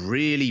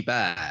really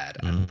bad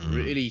and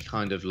really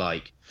kind of,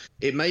 like...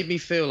 It made me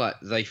feel like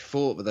they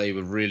thought that they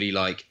were really,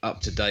 like,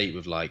 up to date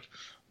with, like,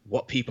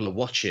 what people are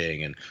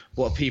watching and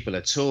what people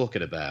are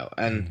talking about.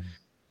 And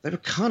they were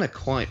kind of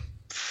quite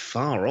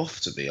far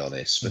off, to be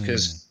honest,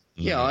 because...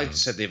 I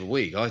said the other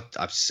week,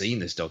 I've seen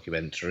this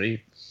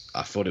documentary.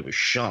 I thought it was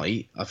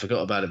shite. I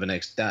forgot about it the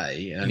next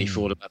day and only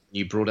thought about it when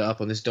you brought it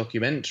up on this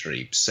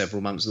documentary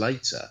several months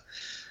later.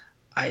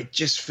 I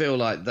just feel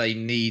like they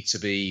need to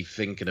be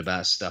thinking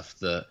about stuff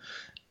that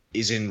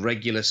is in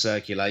regular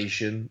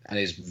circulation and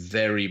is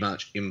very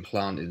much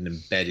implanted and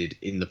embedded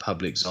in the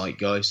public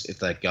zeitgeist if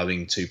they're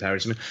going to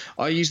parody something.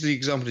 I use the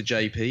example of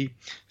JP.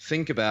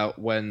 Think about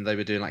when they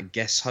were doing like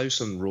guest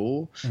hosts on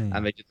Raw,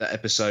 and they did that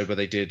episode where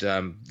they did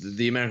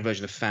the American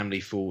version of Family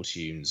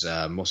Fortunes.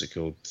 What's it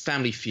called?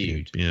 Family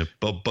Feud. Yeah,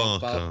 Bob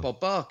Barker. Bob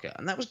Barker.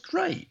 And that was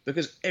great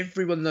because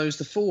everyone knows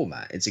the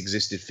format. It's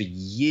existed for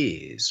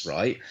years,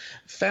 right?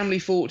 Family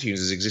Fortunes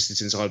has existed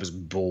since I was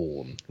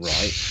born,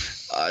 right?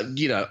 I don't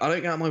get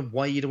out of my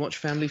way to watch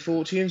Family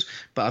Fortunes,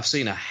 but I've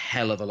seen a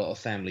hell of a lot of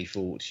Family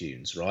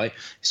Fortunes, right?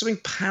 If something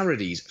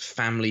parodies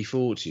Family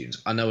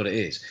Fortunes, I know what it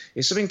is.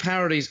 If something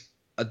parodies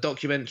a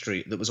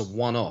documentary that was a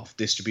one-off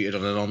distributed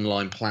on an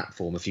online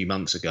platform a few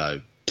months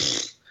ago,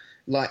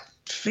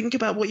 think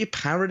about what you're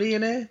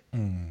parodying here.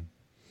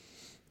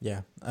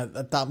 Yeah,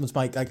 that was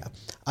my.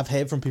 I've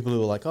heard from people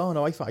who are like, "Oh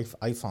no, I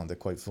found it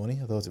quite funny.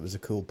 I thought it was a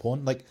cool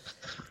pun." Like,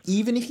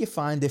 even if you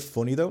find it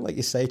funny though, like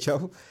you say,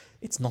 Joe,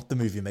 it's not the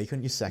movie maker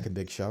on your second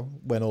big show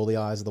when all the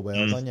eyes of the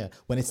world on you.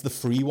 When it's the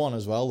free one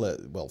as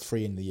well,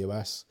 free in the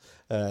US,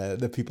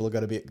 that people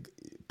are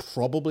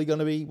probably going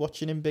to be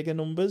watching in bigger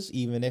numbers,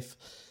 even if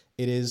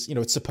it is,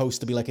 it's supposed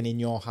to be like an in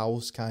your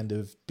house kind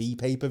of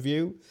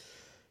pay-per-view.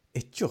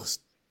 It just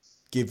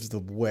gives the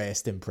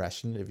worst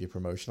impression of your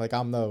promotion. Like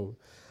I'm no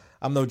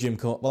Jim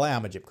Cornette. Well, I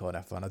am a Jim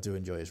Cornette fan. I do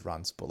enjoy his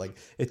rants, but like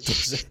it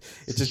just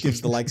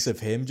gives the likes of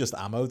him just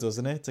ammo,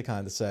 doesn't it? To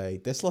kind of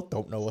say this lot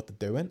don't know what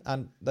they're doing,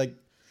 and like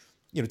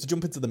to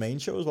jump into the main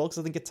show as well, because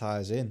I think it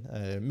ties in.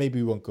 Maybe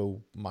we won't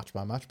go match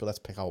by match, but let's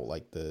pick out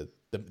like the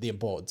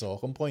important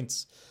talking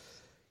points.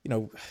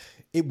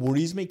 It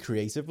worries me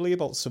creatively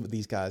about some of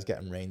these guys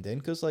getting reined in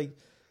because like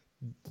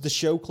the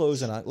show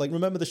closing, like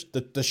remember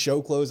the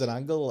show closing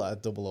angle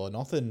at Double or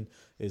Nothing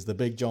is the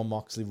big John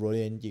Moxley run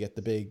in. You get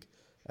the big.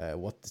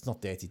 It's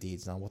not Dirty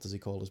Deeds now. What does he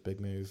call his big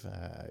move?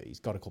 He's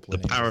got a couple of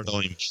names.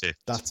 Paradigm shift.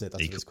 That's it.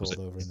 That's what it's called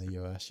over in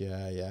the US.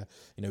 Yeah.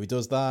 He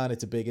does that. And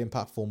it's a big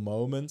impactful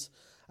moment.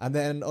 And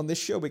then on this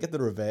show, we get the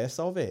reverse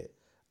of it.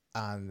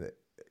 And,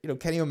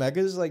 Kenny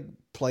Omega's like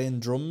playing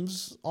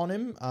drums on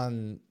him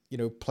and,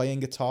 playing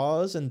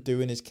guitars and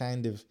doing his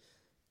kind of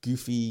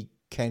goofy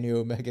Kenny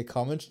Omega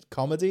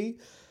comedy.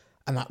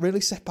 And that really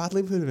set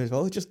badly with him as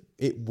well.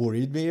 It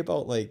worried me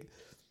about like,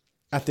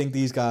 I think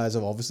these guys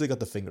have obviously got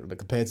the finger,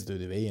 compared to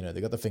WWE,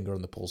 they got the finger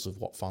on the pulse of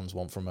what fans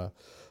want from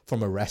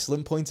a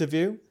wrestling point of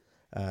view.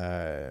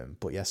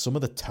 But yeah, some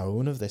of the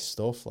tone of this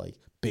stuff, like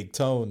Big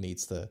Tone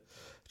needs to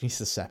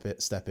step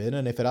in,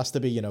 and if it has to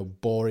be,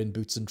 boring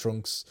boots and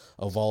trunks,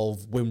 Evolve,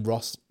 Wim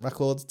Ross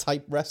records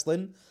type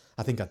wrestling,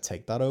 I think I'd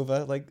take that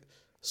over like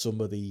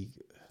some of the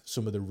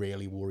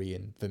really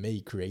worrying, for me,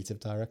 creative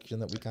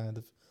direction that we kind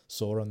of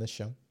saw on this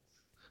show.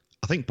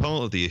 I think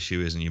part of the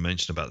issue is, and you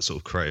mentioned about the sort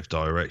of creative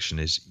direction,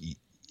 is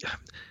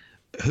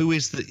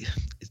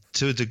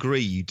to a degree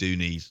you do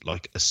need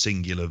like a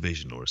singular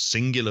vision or a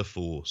singular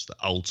force that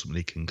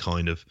ultimately can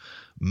kind of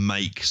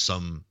make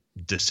some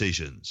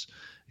decisions,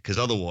 because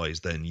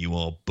otherwise then you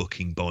are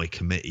booking by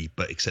committee,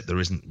 but except there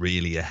isn't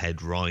really a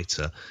head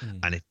writer.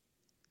 And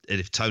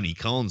if Tony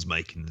Khan's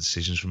making the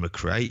decisions from a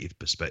creative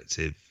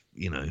perspective,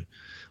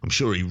 I'm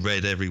sure he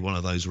read every one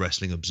of those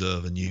Wrestling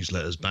Observer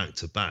newsletters back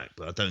to back,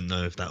 but I don't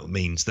know if that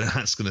means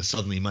that's going to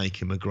suddenly make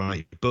him a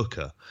great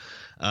booker.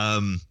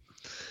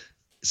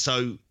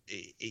 So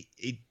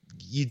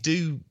you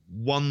do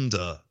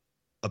wonder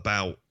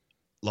about,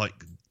 like,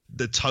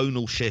 the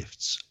tonal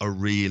shifts are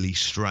really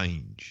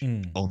strange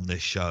on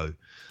this show.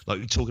 Like,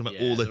 you're talking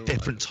about all the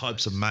different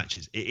types of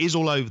matches. It is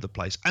all over the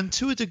place. And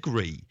to a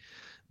degree,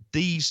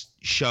 these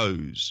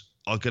shows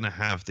are going to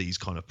have these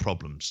kind of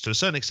problems. To a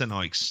certain extent,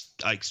 I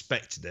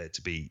expected there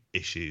to be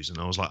issues. And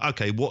I was like,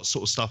 okay, what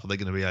sort of stuff are they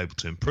going to be able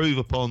to improve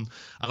upon?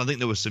 And I think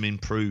there were some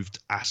improved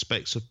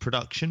aspects of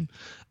production.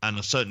 And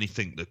I certainly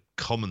think the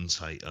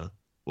commentator,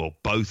 well,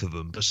 both of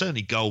them, but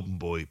certainly Golden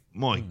Boy,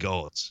 my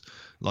God,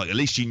 like, at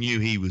least you knew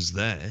he was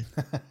there,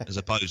 as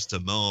opposed to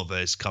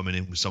Marvez coming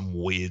in with some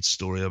weird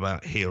story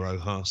about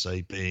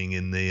Hirohase being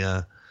in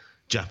the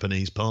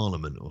Japanese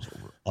parliament or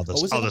other.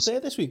 Was it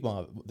there this week,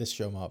 this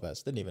show,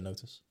 Marvez? Didn't even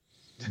notice.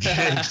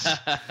 Yes.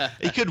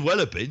 He could well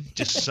have been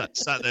just sat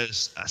there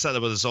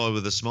by the side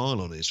with a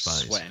smile on his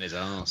face, sweating his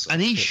arse.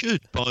 And he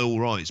should, by all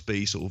rights,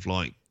 be sort of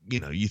like,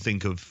 you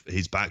think of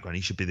his background,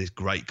 he should be this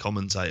great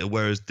commentator.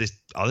 Whereas this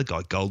other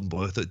guy, Golden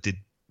Boy, I thought did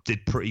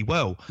pretty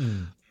well.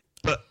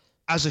 But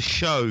as a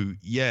show,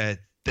 there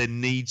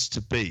needs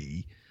to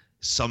be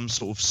some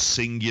sort of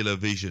singular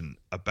vision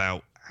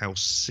about how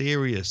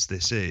serious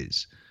this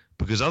is.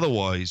 Because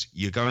otherwise,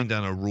 you're going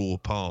down a raw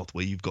path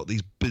where you've got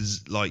these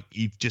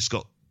you've just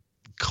got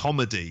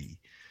comedy,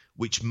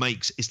 which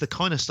it's the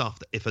kind of stuff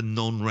that if a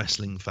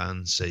non-wrestling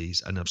fan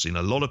sees, and I've seen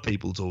a lot of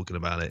people talking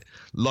about it,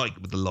 like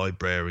with the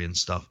librarian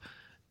stuff,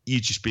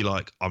 you'd just be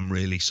like, I'm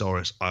really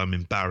sorry, I'm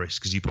embarrassed,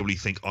 because you probably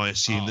think I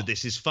assume that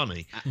this is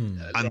funny.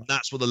 And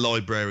that's what the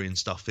librarian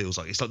stuff feels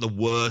like. It's like the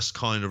worst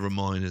kind of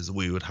reminders that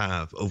we would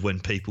have of when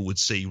people would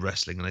see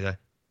wrestling and they go,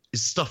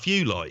 it's stuff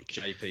you like.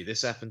 JP,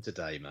 this happened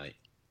today, mate.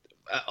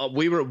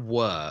 We were at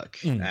work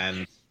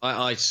and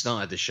I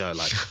started the show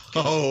like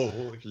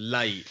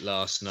late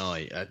last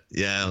night. I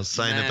was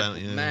saying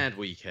about you. Mad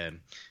weekend.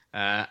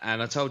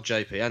 And I told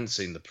JP, I hadn't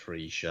seen the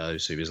pre-show,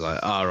 so he was like,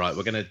 all right,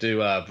 we're going to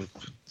do a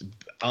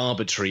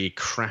arbitrary,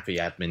 crappy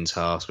admin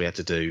task we had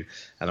to do,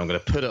 and I'm going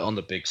to put it on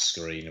the big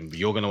screen, and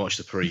you're going to watch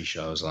the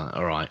pre-show. I was like,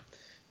 all right.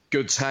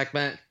 Good tag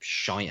match,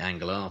 shite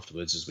angle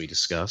afterwards, as we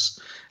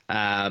discussed.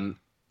 And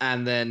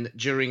then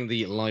during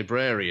the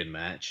Librarian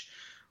match,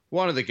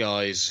 one of the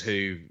guys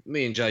who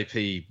me and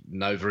JP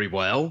know very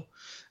well,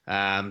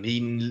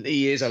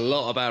 he is a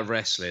lot about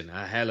wrestling,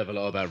 a hell of a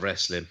lot about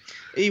wrestling.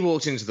 He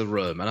walked into the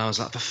room, and I was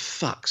like, for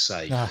fuck's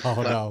sake.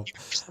 No. You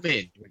come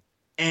in,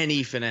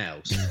 anything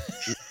else.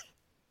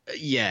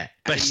 Yeah.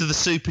 Best of the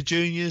Super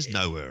Juniors?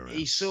 Nowhere around.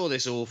 He saw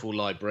this awful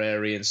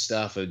Librarian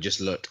stuff and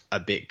just looked a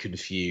bit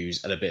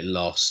confused and a bit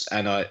lost.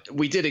 And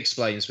we did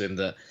explain to him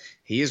that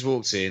he has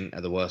walked in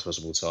at the worst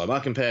possible time. I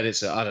compared it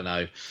to, I don't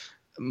know,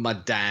 my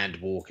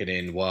dad walking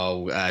in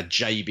while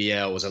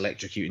JBL was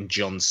electrocuting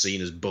John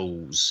Cena's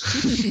balls.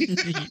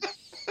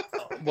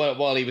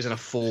 While he was in a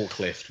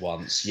forklift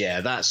once.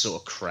 Yeah, that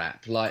sort of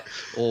crap.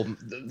 Or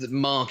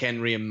Mark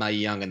Henry and Mae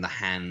Young in the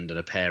hand and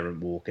a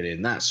parent walking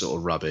in. That sort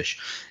of rubbish.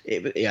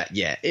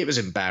 It was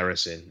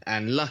embarrassing.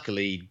 And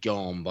luckily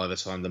gone by the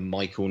time the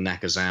Michael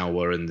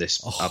Nakazawa and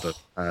this other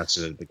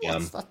person had begun.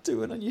 What's that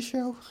doing on your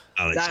show?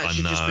 Alex, That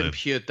should just been a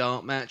pure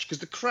dark match, because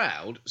the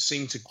crowd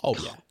seemed to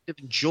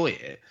enjoy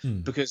it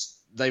because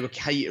they were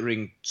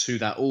catering to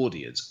that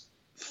audience.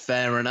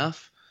 Fair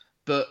enough.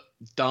 But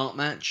dark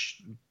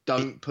match,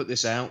 don't put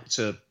this out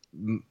to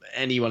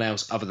anyone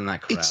else other than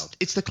that crowd.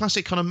 It's the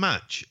classic kind of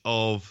match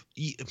of,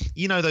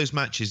 you know, those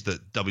matches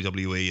that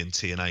WWE and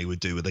TNA would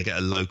do where they get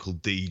a local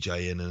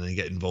DJ in and they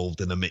get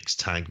involved in a mixed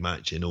tag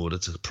match in order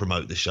to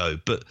promote the show,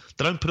 but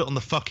they don't put it on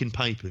the fucking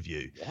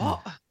pay-per-view.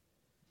 What?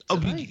 Oh,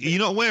 you're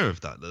not aware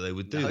of that they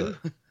would do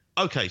that?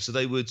 Okay, so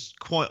they would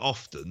quite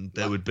often,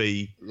 there would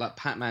be... Like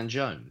Pat-Man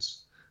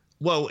Jones?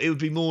 Well, it would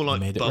be more like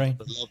Bubba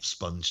the Love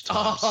Sponge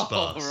type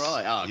stuff.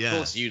 Right. Of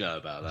course you know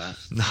about that.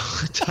 No,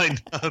 I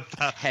don't know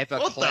about Heather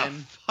what Clem.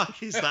 the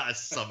fuck is that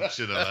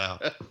assumption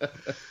about?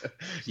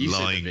 You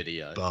Lying seen the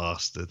video.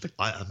 bastard.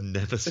 I have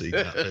never seen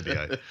that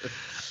video.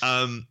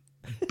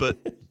 But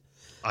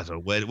I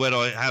don't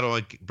know, how do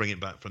I bring it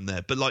back from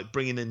there? But like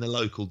bringing in the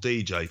local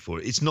DJ for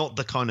it, it's not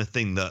the kind of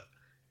thing that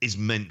is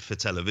meant for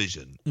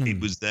television. It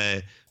was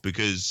there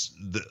because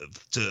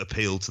to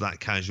appeal to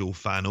that casual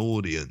fan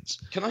audience.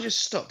 Can I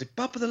just stop? Did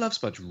Bubba the Love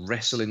Sponge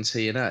wrestle in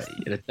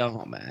TNA in a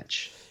dark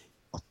match?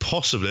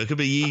 Possibly. I could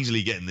be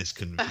easily getting this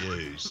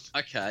confused.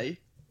 Okay.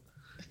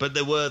 But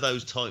there were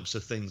those types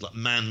of things like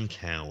Man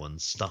Cow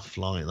and stuff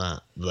like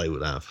that they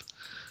would have.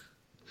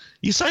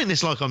 You're saying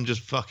this like I'm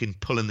just fucking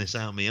pulling this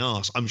out of my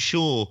arse. I'm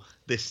sure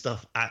this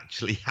stuff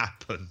actually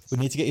happens. We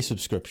need to get your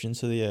subscription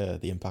to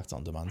the Impact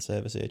On Demand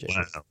service here,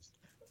 Jason. Wow.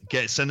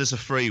 Send us a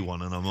free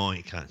one and I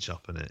might catch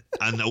up in it.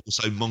 And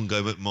also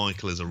Mongo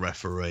McMichael is a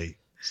referee.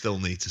 Still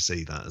need to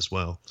see that as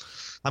well.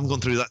 I haven't gone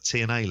through that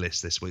TNA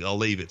list this week. I'll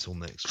leave it till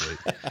next week.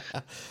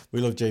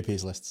 We love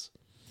JP's lists.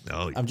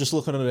 Oh, I'm just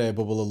looking at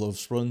Bubble of Love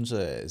Sponge,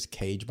 his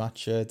cage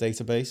match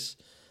database.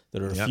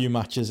 There are a few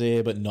matches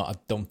here, but I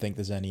don't think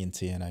there's any in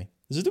TNA.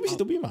 There's a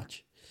WCW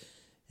match.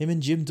 Him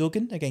and Jim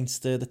Duggan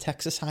against the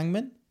Texas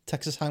Hangman.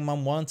 Texas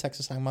Hangman 1,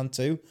 Texas Hangman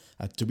 2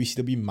 at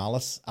WCW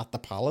Malice at the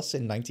Palace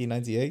in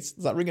 1998.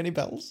 Does that ring any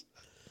bells?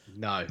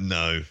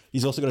 No.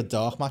 He's also got a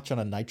dark match on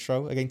a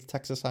Nitro against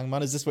Texas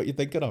Hangman. Is this what you're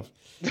thinking of?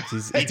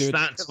 It's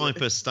that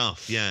type of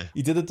stuff, yeah.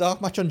 He did a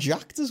dark match on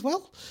Jacked as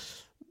well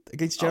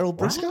against Gerald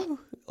Briscoe.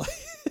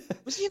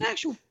 Was he an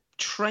actual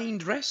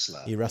trained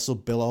wrestler? He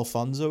wrestled Bill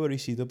Alfonso at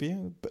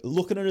ECW. But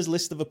looking at his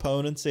list of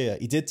opponents here,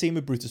 he did team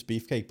with Brutus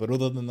Beefcake, but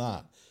other than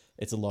that,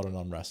 it's a lot of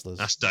non-wrestlers.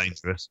 That's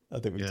dangerous. I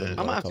think we've done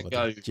I might have to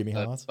go Jimmy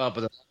Hart.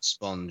 Bubba the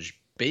Sponge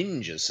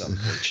binge or something.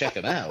 Check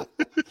them out.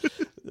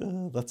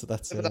 That's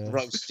that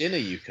roast dinner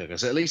you cook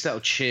us. At least that'll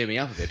cheer me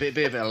up a bit. Be a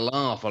bit of a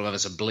laugh while I have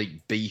some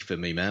bleak beef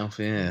in me mouth.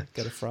 Yeah.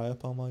 Get a fry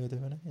up on while you're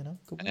doing it. You know.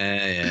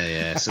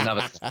 Yeah. It's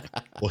another.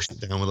 Wash it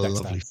down with a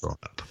lovely fry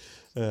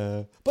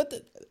up. But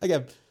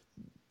again,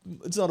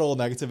 it's not all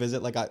negative, is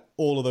it? Like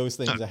all of those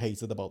things I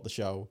hated about the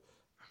show.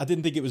 I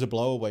didn't think it was a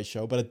blowaway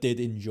show, but I did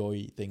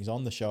enjoy things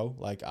on the show.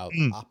 Like,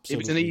 absolutely. It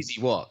was an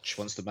easy watch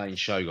once the main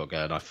show got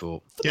going, I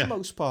thought. For the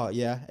most part,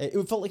 yeah. It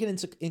felt like an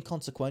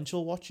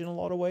inconsequential watch in a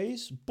lot of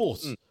ways,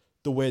 but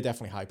there were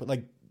definitely hype. But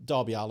like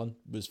Darby Allin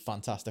was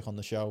fantastic on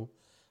the show.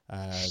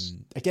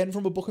 Again,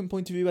 from a booking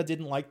point of view, I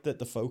didn't like that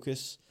the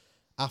focus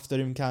after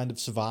him kind of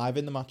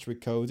surviving the match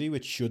with Cody,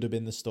 which should have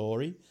been the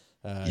story.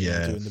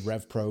 Doing the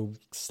Rev Pro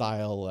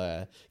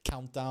style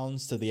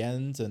countdowns to the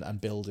end and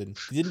building.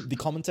 The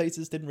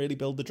commentators didn't really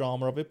build the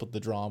drama of it, but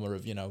the drama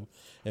of,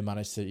 it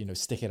managed to,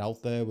 stick it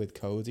out there with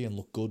Cody and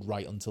look good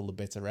right until the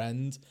bitter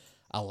end.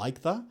 I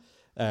like that.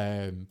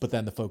 But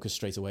then the focus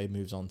straight away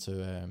moves on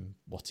to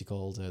what's he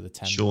called? The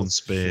 10 Sean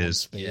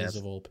Spears.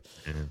 Of all.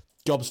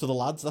 Jobs for the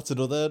lads. That's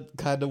another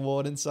kind of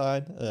warning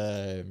sign.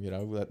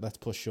 Let's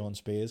push Sean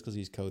Spears because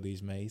he's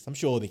Cody's mate. I'm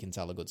sure they can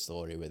tell a good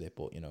story with it,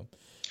 but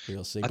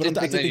we'll see. But I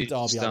did think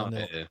Darby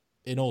Allin.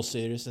 in all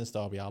seriousness,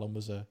 Darby Allin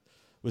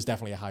was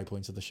definitely a high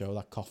point of the show.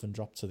 That coffin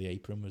drop to the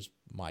apron was,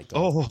 my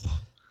God.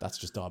 That's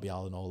just Darby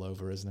Allin all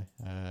over, isn't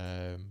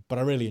it? But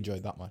I really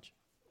enjoyed that match.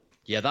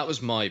 Yeah, that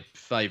was my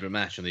favourite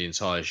match on the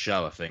entire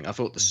show, I think. I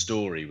thought the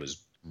story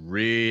was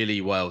really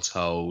well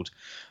told.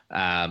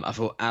 I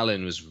thought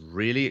Allin was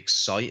really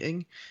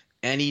exciting.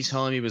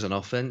 Anytime he was on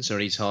offense or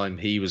anytime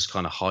he was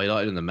kind of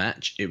highlighted in the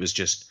match, it was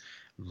just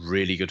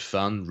really good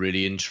fun,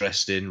 really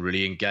interesting,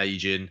 really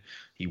engaging.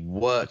 He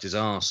worked his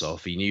ass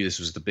off. He knew this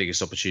was the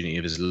biggest opportunity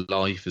of his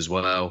life as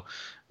well.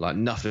 Like,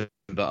 nothing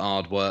but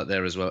hard work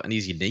there as well. And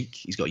he's unique.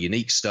 He's got a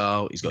unique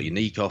style. He's got a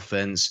unique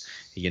offense,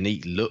 a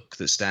unique look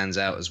that stands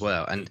out as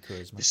well. And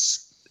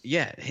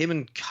him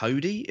and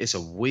Cody, it's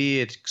a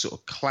weird sort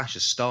of clash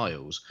of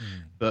styles,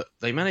 but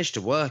they managed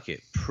to work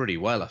it pretty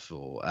well, I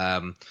thought.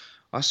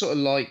 I sort of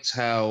liked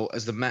how,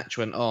 as the match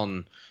went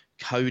on,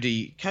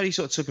 Cody sort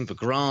of took him for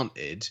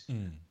granted.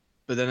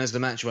 But then as the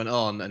match went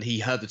on and he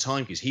heard the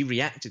time cues, he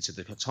reacted to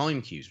the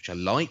time cues, which I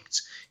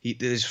liked.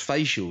 His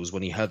facials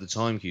when he heard the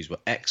time cues were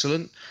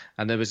excellent.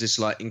 And there was this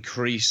like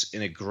increase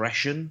in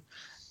aggression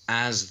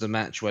as the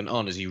match went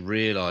on, as he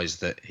realised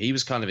that he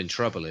was kind of in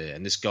trouble here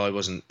and this guy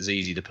wasn't as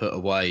easy to put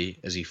away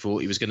as he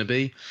thought he was going to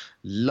be.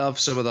 Love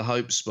some of the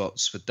hope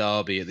spots for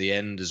Darby at the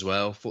end as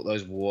well. Thought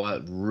those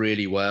worked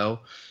really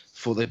well.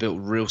 Thought they built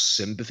real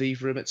sympathy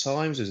for him at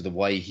times, as the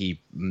way he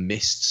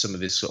missed some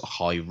of his sort of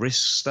high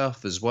risk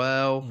stuff as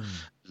well.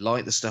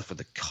 Like the stuff with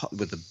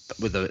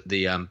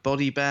the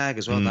body bag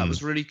as well. That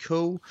was really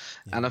cool.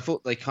 And I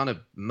thought they kind of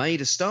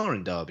made a star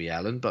in Darby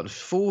Allin, but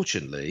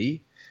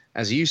unfortunately,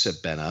 as you said,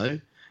 Benno,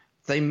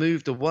 they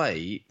moved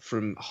away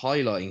from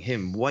highlighting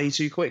him way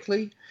too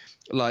quickly.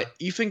 Like,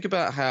 you think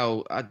about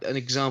how, an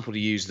example to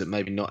use that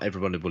maybe not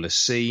everyone will have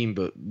seen,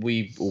 but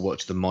we all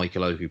watched the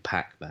Michael Oku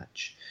Pac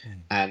match.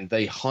 And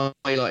they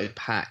highlighted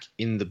Pac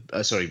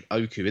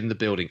Oku in the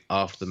building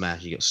after the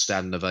match. He got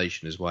standing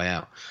ovation his way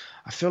out.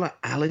 I feel like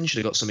Allin should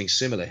have got something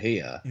similar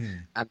here.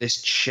 And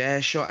this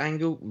chair shot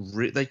angle,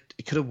 they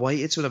could have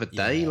waited till another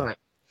day. Like,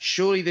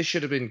 surely this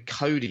should have been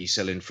Cody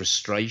selling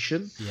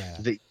frustration.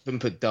 That you couldn't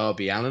put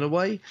Darby Allin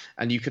away,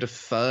 and you could have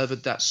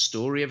furthered that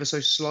story ever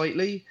so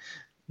slightly.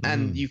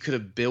 And you could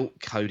have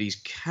built Cody's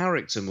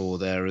character more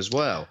there as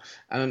well.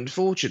 And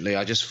unfortunately,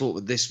 I just thought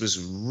that this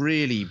was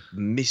really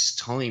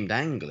mistimed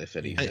angle, if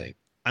anything.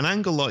 An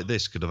angle like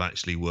this could have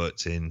actually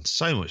worked in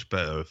so much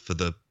better for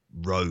the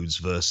Rhodes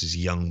versus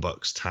Young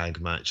Bucks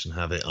tag match and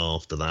have it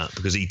after that,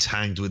 because he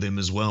tagged with him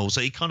as well. So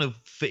he kind of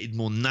fitted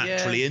more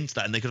naturally into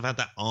that, and they could have had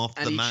that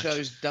after the match. And he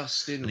chose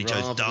Dustin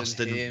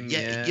than him.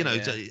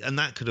 And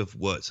that could have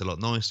worked a lot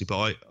nicely.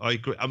 But I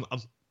agree. I'm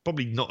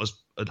probably not as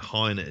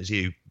high in it as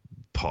you.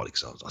 Partly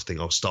because I think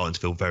I was starting to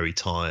feel very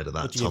tired at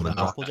that time.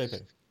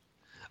 JP?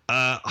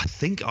 I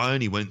think I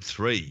only went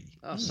 3.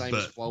 Oh, same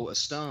as Walter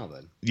Starr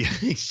then. Yeah,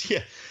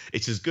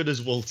 it's as good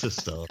as Walter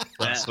Starr.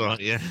 That's right.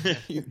 Yeah,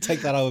 you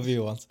take that however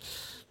you want.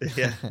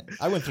 Yeah,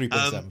 I went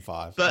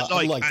 3.75. But I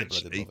like, liked actually,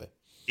 it, but I didn't love it.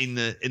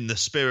 in the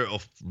spirit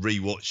of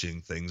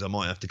rewatching things, I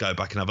might have to go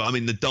back and have. I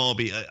mean, the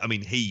Derby. I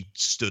mean, he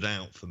stood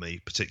out for me,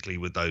 particularly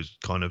with those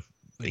kind of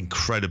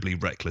incredibly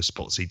reckless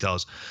spots he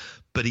does.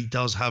 But he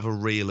does have a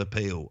real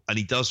appeal, and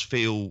he does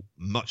feel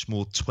much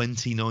more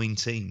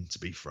 2019, to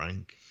be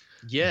frank,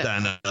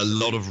 than a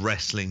lot of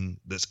wrestling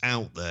that's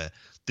out there.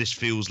 This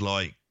feels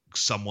like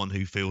someone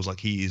who feels like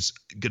he is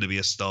going to be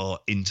a star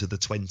into the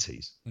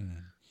 20s.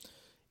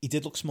 He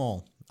did look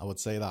small. I would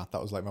say that.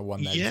 That was like my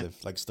one negative,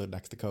 like stood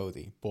next to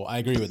Cody. But I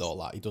agree with all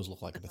that. He does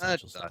look like a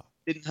potential star.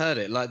 Didn't hurt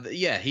it. Like,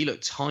 he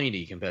looked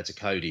tiny compared to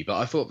Cody, but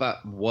I thought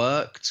that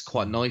worked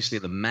quite nicely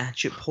in the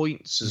match at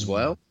points as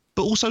well.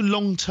 But also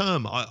long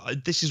term,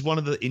 this is one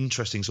of the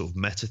interesting sort of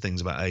meta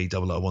things about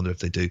AEW. I wonder if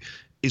they do,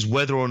 is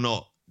whether or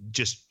not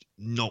just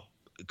not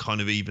kind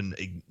of even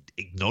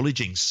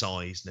acknowledging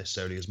size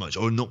necessarily as much,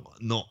 or not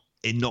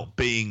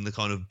being the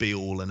kind of be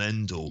all and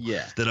end all.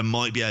 That I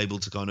might be able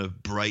to kind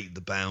of break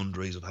the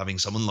boundaries of having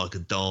someone like a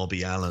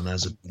Darby Allin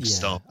as a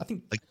star. I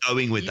think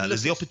going with that,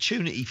 there's the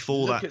opportunity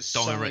for that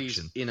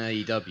direction in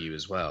AEW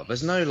as well.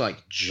 There's no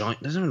like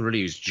there's no one really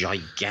who's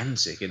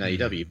gigantic in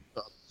AEW.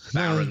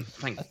 Baron,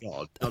 thank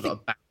God, I've got a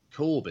Baron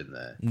Corbin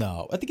there.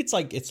 No, I think it's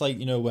like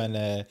when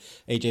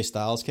AJ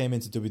Styles came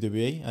into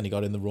WWE and he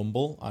got in the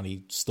Rumble and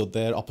he stood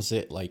there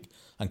opposite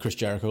and Chris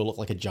Jericho looked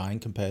like a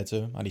giant compared to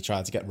him, and he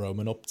tried to get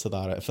Roman up to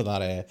that for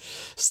that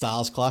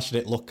Styles clash,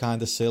 and it looked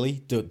kind of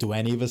silly. Do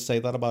any of us say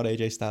that about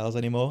AJ Styles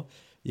anymore?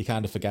 You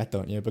kind of forget,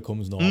 don't you? It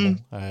becomes normal.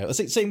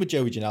 Same with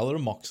Joey Janela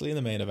and Moxley in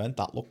the main event.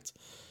 That looked,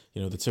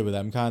 the two of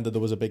them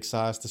there was a big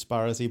size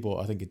disparity, but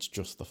I think it's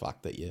just the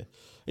fact that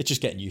it's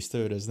just getting used to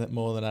it, isn't it,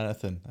 more than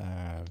anything?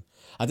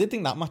 I did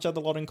think that match had a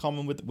lot in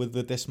common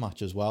with this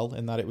match as well,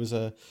 in that it was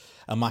a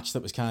match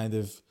that was kind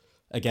of,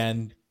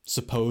 again,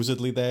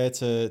 supposedly there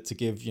to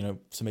give,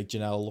 to make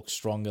Janelle look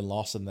strong and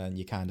loss, and then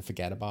you kind of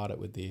forget about it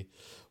with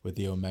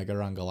the Omega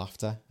angle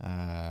after.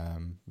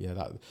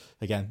 That,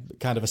 again,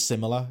 kind of a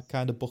similar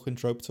kind of booking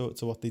trope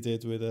to what they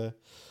did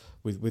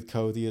with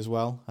Cody as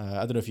well.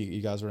 I don't know if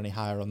you guys were any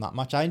higher on that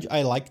match.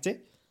 I liked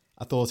it.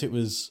 I thought it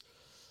was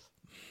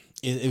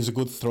it was a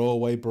good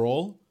throwaway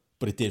brawl,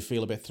 but it did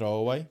feel a bit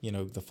throwaway. You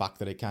know, the fact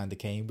that it kind of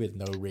came with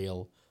no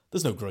real...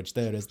 There's no grudge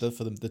there, is there,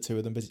 for the two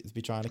of them to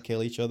be trying to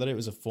kill each other? It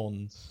was a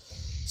fun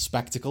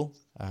spectacle,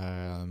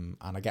 and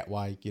I get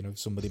why, you know,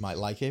 somebody might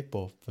like it,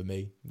 but for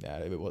me,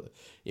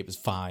 it was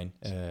fine,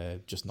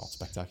 just not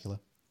spectacular.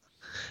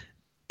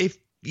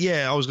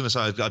 I was going to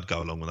say I'd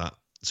go along with that.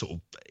 Sort of,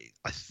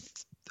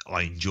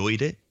 I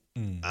enjoyed it.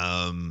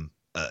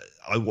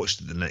 I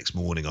watched it the next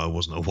morning. I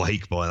wasn't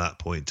awake by that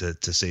point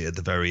to see it at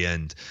the very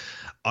end.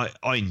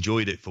 I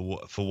enjoyed it for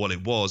what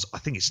it was. I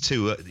think it's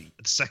the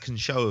second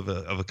show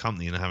of a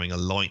company and having a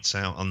lights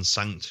out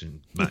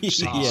unsanctioned match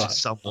seems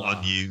somewhat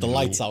unusual. The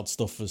lights out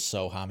stuff was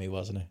so hammy,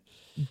 wasn't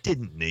it?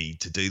 Didn't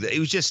need to do that. It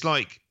was just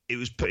like it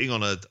was putting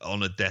on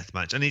a death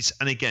match, and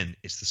again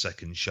it's the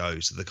second show,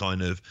 so the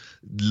kind of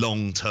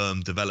long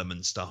term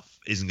development stuff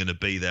isn't going to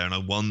be there. And I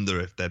wonder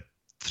if they're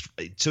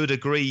to a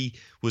degree,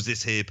 was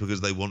this here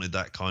because they wanted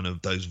that kind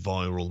of those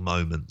viral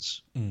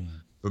moments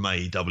from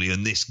AEW,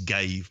 and this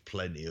gave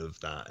plenty of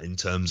that in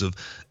terms of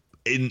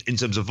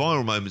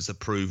viral moments that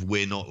prove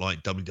we're not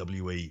like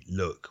WWE.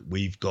 Look,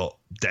 we've got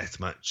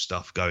deathmatch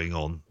stuff going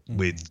on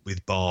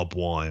with barbed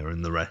wire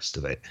and the rest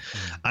of it.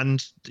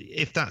 And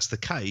if that's the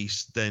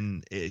case,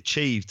 then it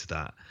achieved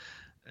that.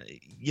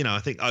 You know, I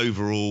think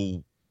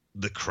overall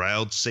the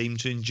crowd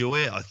seemed to enjoy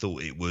it. I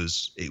thought it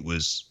was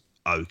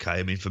okay.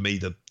 I mean, for me,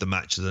 the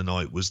match of the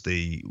night was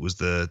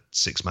the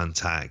 6-man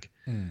tag,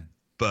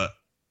 but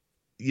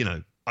you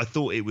know, I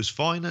thought it was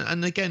fine.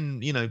 And again,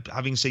 you know,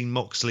 having seen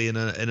Moxley in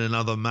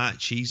another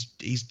match, he's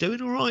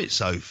doing all right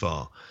so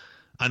far.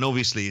 And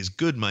obviously, his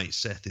good mate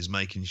Seth is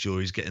making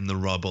sure he's getting the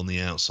rub on the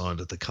outside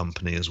of the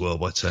company as well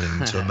by turning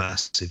him into a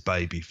massive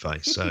baby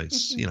face. So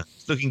it's, you know,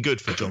 looking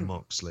good for Jon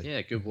Moxley.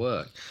 Yeah, good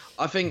work.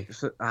 I think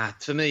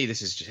for me,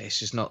 it's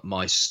just not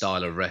my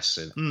style of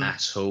wrestling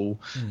at all.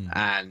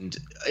 And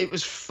it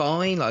was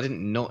fine. I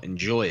didn't not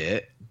enjoy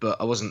it,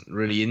 but I wasn't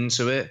really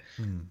into it.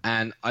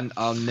 And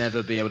I'll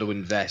never be able to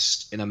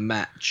invest in a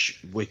match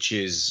which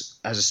has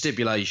a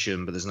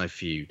stipulation, but there's no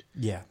feud.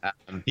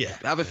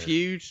 Have a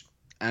feud.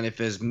 And if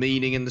there's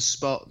meaning in the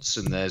spots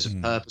and there's a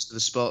purpose to the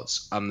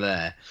spots, I'm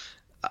there.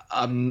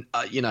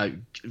 You know,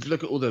 if you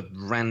look at all the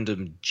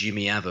random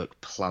Jimmy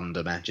Havoc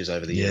plunder matches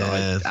over the year,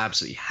 I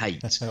absolutely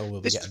hate. We'll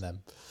be getting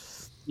them.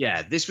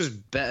 Yeah, this was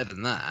better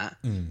than that.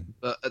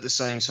 But at the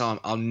same time,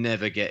 I'll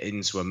never get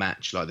into a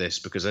match like this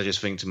because I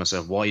just think to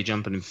myself, why are you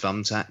jumping in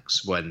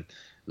thumbtacks when...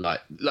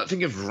 Like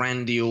think of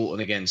Randy Orton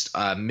against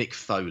Mick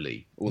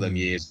Foley all them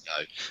years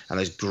ago, and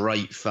those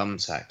great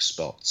thumbtack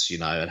spots, you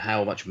know, and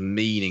how much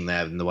meaning they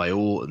have in the way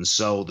Orton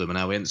sold them, and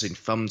how we hadn't seen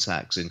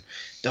thumbtacks in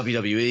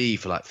WWE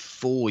for like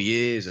 4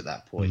 years at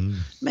that point.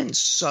 Meant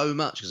so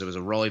much because there was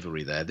a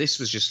rivalry there. This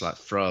was just like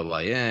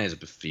throwaway. Yeah, there's a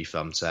few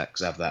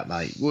thumbtacks. Have that,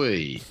 mate.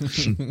 Wee.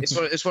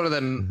 It's one of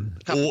them.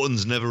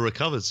 Orton's never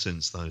recovered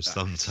since those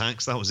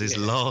thumbtacks. That was his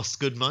last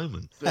good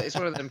moment. But it's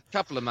one of them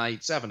couple of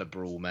mates having a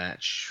brawl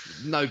match.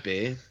 No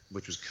beer,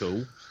 which was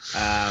cool.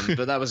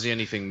 But that was the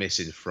only thing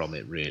missing from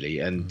it, really.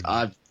 And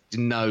I've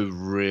no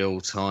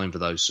real time for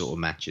those sort of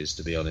matches,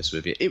 to be honest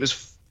with you. It was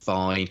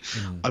fine.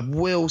 I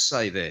will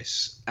say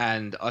this,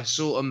 and I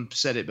sort of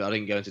said it, but I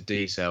didn't go into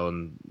detail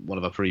on one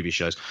of our previous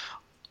shows.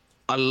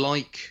 I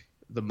like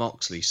the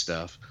Moxley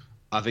stuff.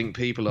 I think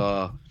people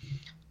are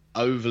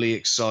overly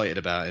excited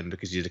about him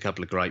because he did a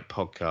couple of great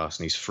podcasts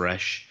and he's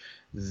fresh.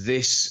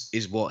 This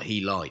is what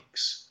he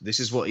likes. This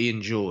is what he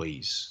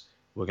enjoys.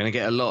 We're going to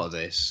get a lot of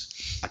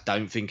this. I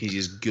don't think he's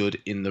as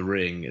good in the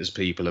ring as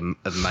people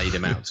have made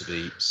him out to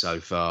be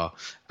so far.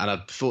 And I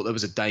thought there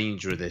was a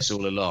danger of this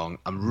all along.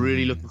 I'm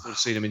really looking forward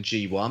to seeing him in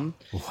G1.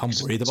 Well, I'm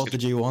worried about the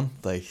G1.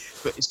 But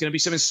it's going to be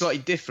something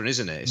slightly different,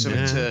 isn't it? It's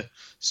something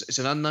it's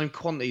an unknown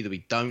quantity that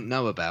we don't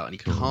know about, and he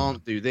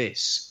can't do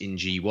this in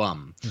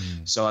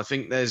G1. So I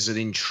think there's an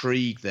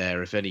intrigue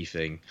there, if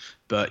anything.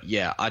 But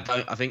yeah,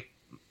 I think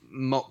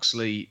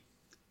Moxley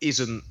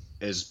isn't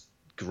as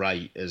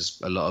great as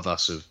a lot of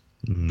us have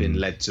been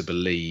led to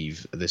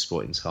believe at this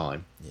point in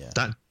time. Yeah.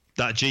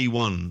 That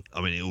G1,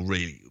 I mean, it'll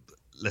really,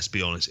 let's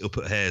be honest, it'll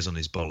put hairs on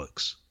his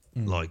bollocks.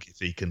 Like if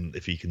he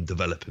can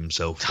develop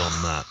himself on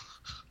that.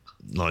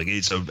 Like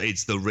it's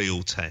the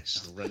real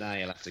test.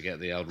 Renee will have to get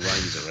the old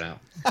razor out.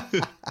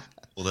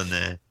 Well, then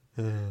there.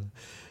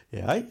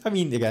 Yeah, I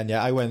mean, again,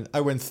 yeah, I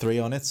went 3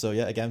 on it. So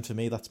yeah, again, for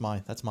me, that's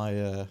my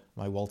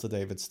Walter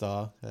David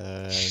star.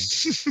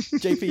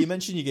 JP, you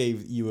mentioned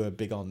you were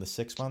big on the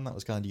 6-man. That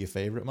was kind of your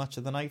favorite match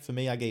of the night. For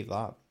me, I gave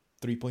that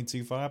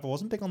 3.25. I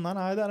wasn't big on that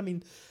either. I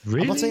mean,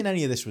 really? I'm not saying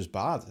any of this was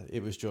bad.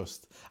 It was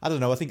just, I don't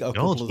know. I think a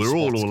couple of the we're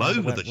all spots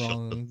over went the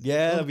wrong. shop.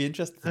 Yeah, I'd be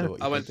interested to know what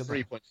you I went think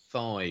of that.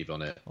 3.5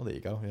 on it. Oh, there you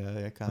go.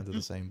 Yeah, kind of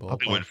the same I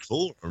ballpark. went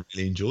 4. I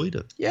really enjoyed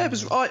it. Yeah, it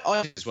was.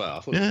 I as well.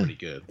 I thought it was pretty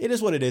good. It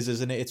is what it is,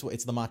 isn't it?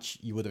 It's the match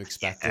you would have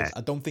expected. Yeah. I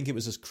don't think it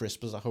was as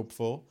crisp as I hoped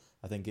for.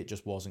 I think it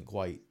just wasn't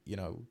quite, you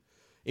know,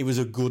 it was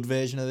a good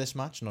version of this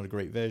match, not a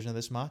great version of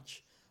this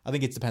match. I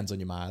think it depends on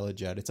your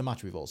mileage, yeah. It's a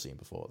match we've all seen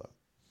before, though.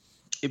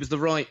 It was the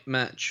right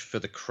match for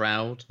the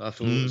crowd, I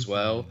thought, as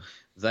well.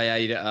 They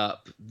ate it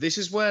up. This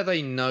is where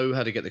they know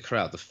how to get the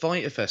crowd. The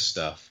Fyter Fest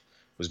stuff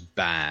was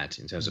bad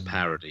in terms of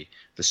parody.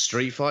 The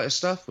Street Fighter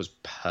stuff was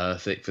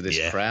perfect for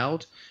this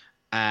crowd.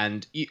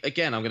 And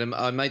again,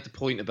 I made the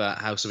point about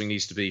how something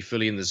needs to be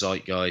fully in the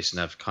zeitgeist and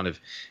have kind of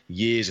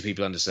years of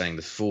people understanding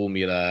the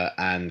formula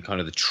and kind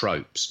of the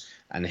tropes.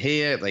 And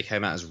here they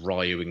came out as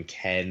Ryu and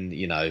Ken.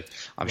 You know,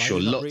 I'm Ryu,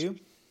 sure lots. Ryu?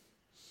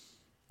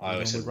 I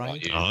always said Ryu?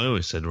 Ryu. I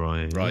always said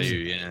Ryu.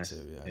 Ryu,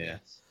 yeah.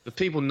 But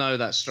people know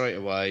that straight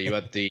away. You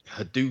had the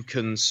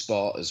Hadouken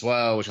spot as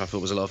well, which I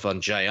thought was a lot of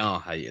fun. JR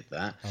hated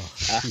that.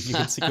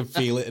 You can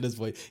feel it in his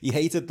voice. He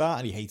hated that,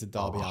 and he hated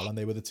Darby Allin.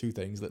 They were the two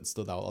things that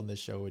stood out on this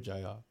show with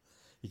JR.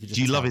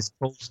 Do you love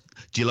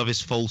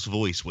his false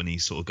voice when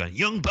he's sort of going,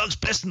 "Young Buck's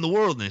best in the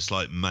world," and it's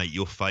like, mate,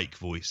 your fake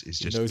voice is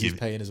just. He knows he's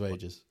paying his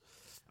wages.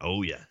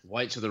 Oh yeah.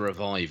 Wait till the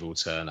revival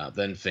turn up,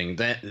 then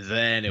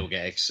he'll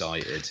get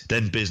excited.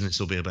 Then business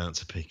will be about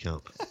to pick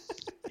up.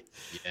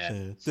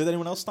 Yeah. Did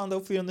anyone else stand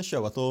out for you on the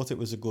show? I thought it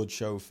was a good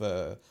show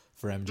for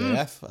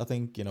MJF. I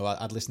think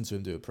I'd listened to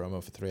him do a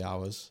promo for 3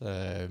 hours.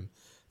 Thought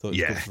it was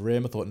good for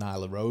him. I thought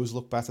Nyla Rose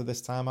looked better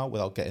this time out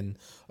without getting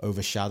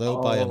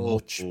overshadowed by a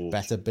much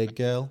better big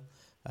girl.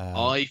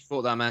 I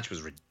thought that match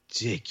was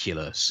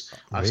ridiculous.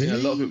 I've seen a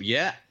lot of people.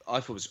 Yeah, I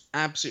thought it was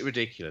absolutely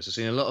ridiculous. I've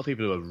seen a lot of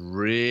people who are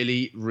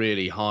really,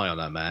 really high on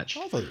that match.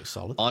 I thought it was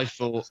solid. I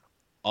thought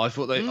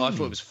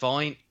it was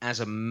fine as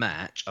a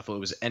match. I thought it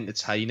was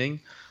entertaining.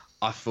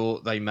 I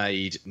thought they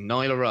made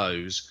Nyla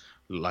Rose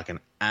look like an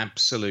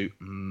absolute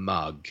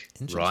mug.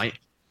 Right?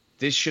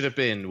 This should have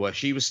been where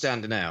she was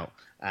standing out,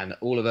 and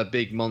all of her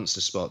big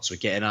monster spots were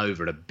getting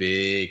over in a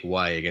big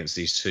way against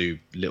these two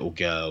little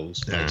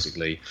girls,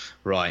 basically.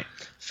 Right.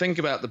 Think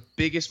about the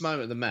biggest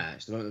moment of the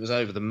match, the moment that was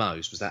over the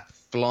most, was that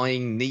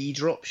flying knee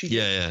drop she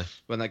did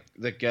when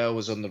the girl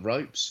was on the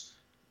ropes.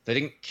 They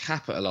didn't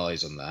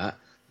capitalise on that.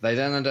 They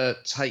then had to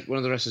take one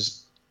of the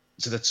wrestlers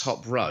to the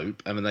top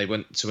rope, and then they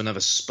went to another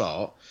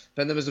spot.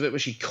 Then there was the bit where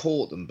she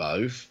caught them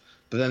both,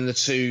 but then the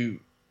two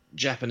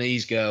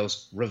Japanese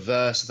girls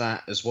reversed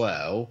that as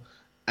well,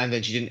 and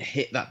then she didn't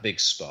hit that big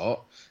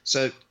spot.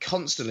 So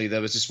constantly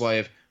there was this way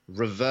of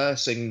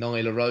reversing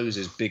Nyla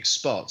Rose's big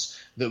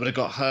spots that would have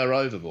got her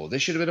overboard.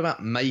 This should have been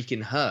about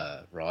making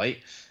her, right?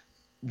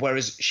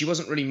 Whereas she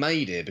wasn't really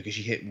made here because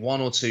she hit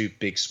one or two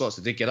big spots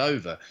that did get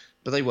over,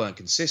 but they weren't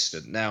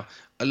consistent. Now,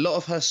 a lot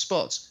of her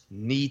spots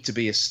need to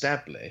be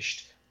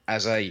established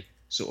as a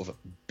sort of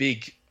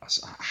big, I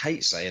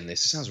hate saying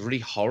this, it sounds really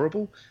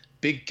horrible,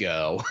 big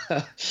girl.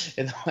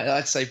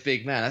 I'd say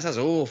big man. That sounds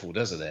awful,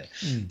 doesn't it?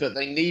 But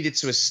they needed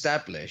to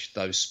establish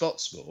those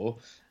spots more.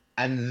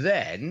 And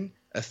then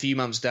a few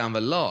months down the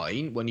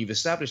line, when you've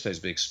established those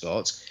big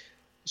spots,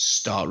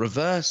 start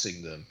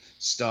reversing them.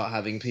 Start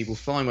having people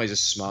find ways of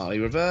smartly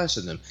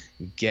reversing them,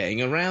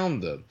 getting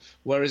around them.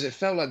 Whereas it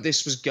felt like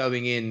this was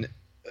going in...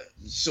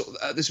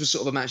 this was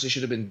sort of a match they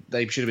should have been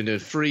doing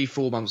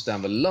 3-4 months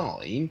down the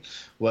line,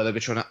 where they were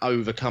trying to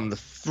overcome the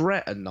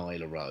threat of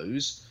Nyla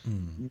Rose,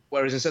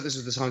 whereas instead this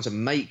was the time to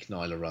make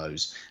Nyla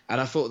Rose. And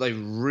I thought they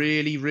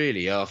really,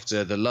 really,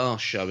 after the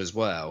last show as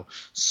well,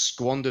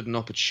 squandered an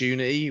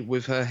opportunity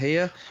with her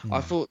here.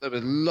 I thought there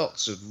were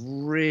lots of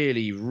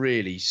really,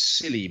 really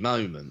silly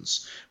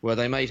moments where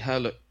they made her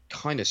look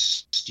kind of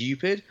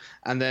stupid,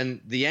 and then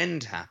the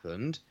end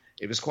happened.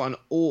 It was quite an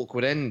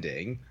awkward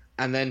ending,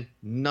 and then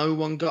no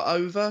one got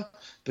over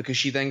because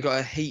she then got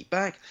her heat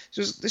back.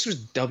 So this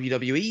was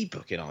WWE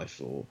booking, I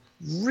thought.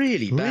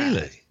 Really bad.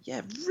 Really?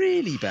 Yeah,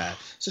 really bad.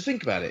 So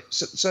think about it.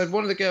 So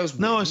one of the girls...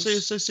 No, wins,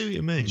 I see what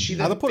you mean.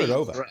 How they put it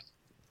over.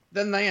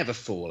 Then they have a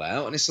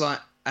fallout, and it's like,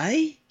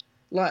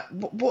 Like,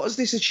 what has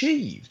this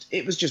achieved?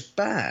 It was just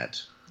bad.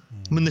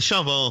 I mean, the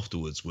shove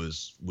afterwards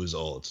was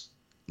odd.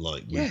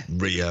 Like, with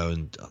Rio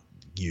and...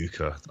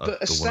 Yuka,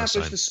 but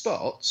establish the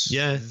spots,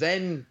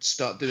 then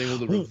start doing all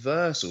the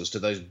reversals to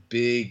those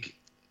big,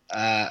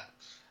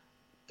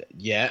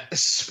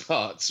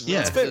 spots.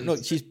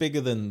 Look, she's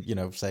bigger than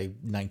say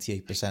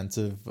 98%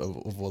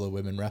 of other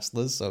women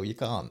wrestlers, so you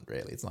can't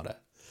really. It's not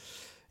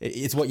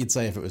it's what you'd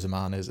say if it was a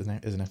man, isn't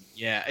it?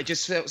 Yeah, it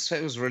just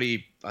feels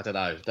really. I don't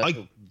know. That's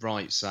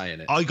right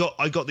saying it. I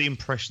got the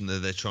impression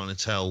that they're trying to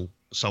tell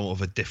somewhat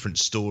of a different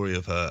story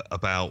of her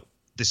about.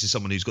 This is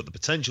someone who's got the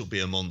potential to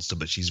be a monster,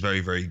 but she's very,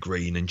 very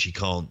green and she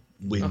can't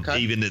win,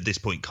 even at this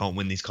point, can't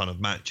win these kind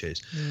of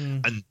matches.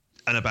 And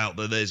about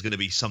that there's going to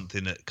be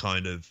something that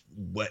kind of,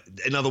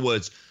 in other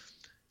words,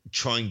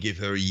 try and give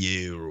her a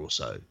year or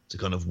so to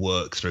kind of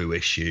work through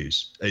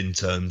issues in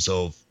terms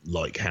of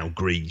like how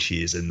green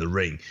she is in the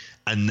ring.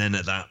 And then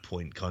at that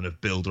point kind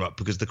of build her up,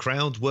 because the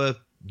crowd were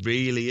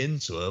really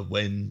into her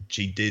when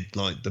she did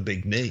like the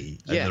big knee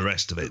and the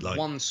rest of it. Like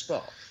one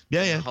spot.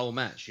 Yeah. The whole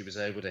match she was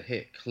able to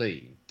hit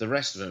clean. The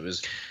rest of it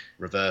was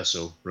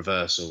reversal,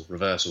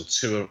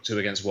 2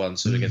 against 1,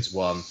 2 against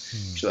 1.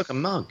 She's like a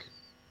mug.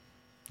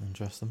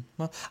 Interesting.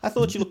 Well, I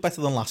thought she looked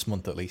better than last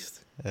month, at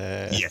least.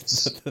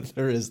 Yes.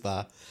 There is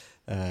that.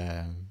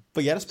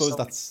 But yeah, I suppose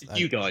that's...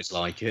 You guys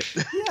like it.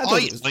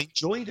 I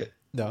enjoyed it.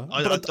 No,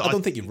 but I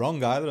don't think you're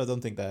wrong either. I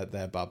don't think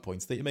they're bad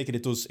points that you're making.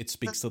 It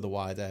speaks to the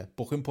wider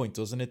booking point,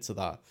 doesn't it? To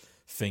that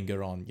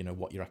finger on,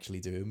 what you're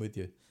actually doing with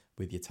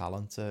your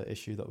talent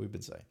issue that we've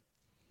been saying.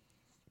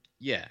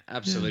 Yeah,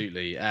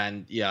 absolutely.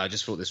 And I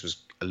just thought this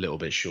was a little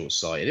bit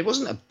short-sighted. It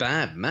wasn't a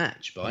bad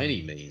match by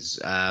any means,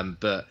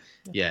 but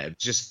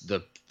just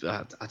the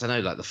I don't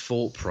know, like the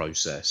thought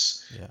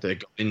process that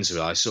got into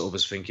it. I sort of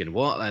was thinking,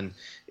 what? And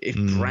if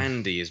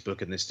Brandy is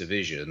booking this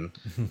division,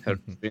 her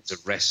experience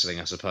of wrestling,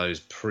 I suppose,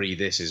 pre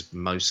this is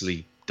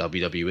mostly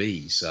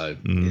WWE. So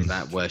is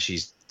that where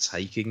she's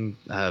taking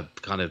her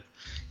kind of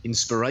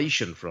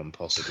inspiration from,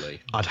 possibly?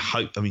 I'd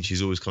hope. I mean,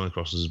 she's always come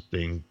across as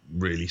being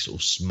really sort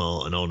of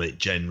smart and on it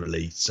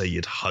generally, so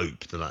you'd hope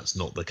that that's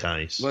not the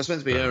case. Well, it's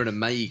meant to be her and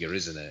Omega,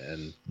 isn't it?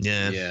 And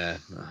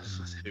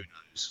who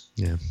knows?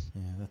 Yeah,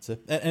 that's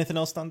it. Anything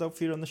else stand out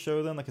for you on the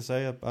show then? Like I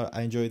say,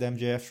 I enjoyed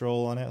MJF's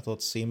role on it. I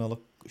thought Shima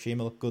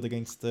looked good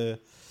against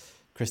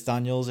Chris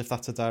Daniels. If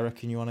that's a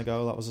direction you want to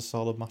go, that was a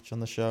solid match on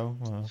the show.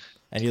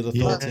 Any other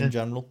thoughts in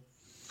general?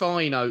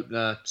 Fine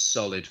opener,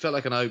 solid. Felt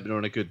like an opener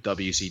on a good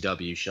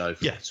WCW show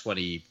from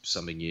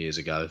 20-something years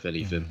ago, if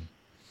anything.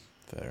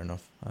 Fair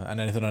enough. And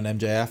anything on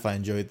MJF? I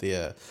enjoyed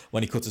the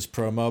when he cut his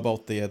promo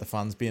about the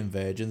fans being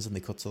virgins, and they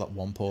cut to that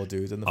one poor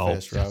dude in the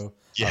first row.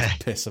 I was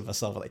pissing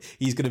myself. Like,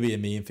 he's going to be a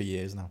meme for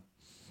years now.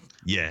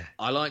 Yeah.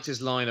 I liked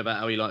his line about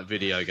how he liked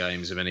video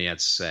games and then he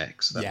had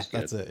sex.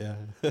 That's it,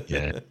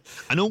 yeah.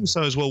 And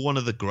also as well, one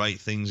of the great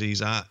things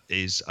he's at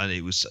is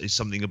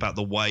something about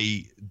the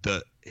way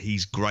that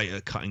he's great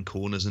at cutting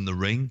corners in the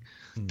ring.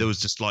 There was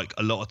just like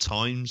a lot of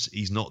times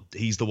he's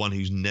the one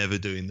who's never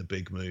doing the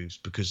big moves,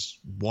 because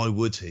why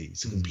would he?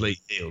 He's a complete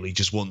heel. He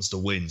just wants to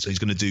win. So he's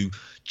going to do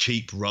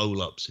cheap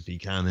roll-ups if he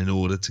can in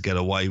order to get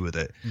away with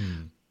it.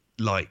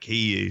 Like,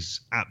 he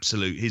is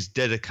absolute. His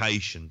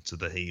dedication to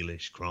the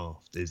heelish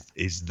craft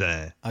is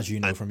there, as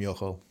you know, from your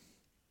hole.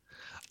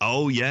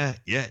 Oh yeah.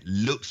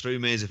 Looked through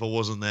me as if I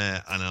wasn't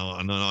there, and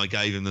I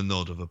gave him the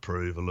nod of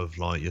approval of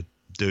like, you're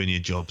doing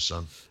your job,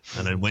 son,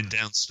 and then went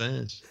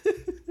downstairs.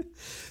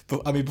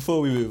 But I mean,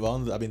 before we move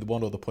on, I mean, the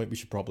one other point we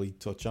should probably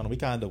touch on. We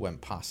kind of went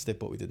past it,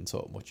 but we didn't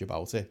talk much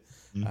about it.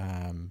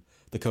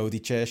 The Cody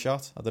chair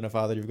shot. I don't know if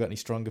either of you have got any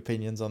strong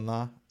opinions on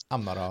that.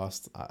 I'm not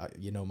asked.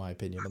 You know my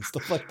opinion on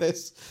stuff like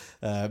this.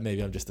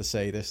 Maybe I'm just a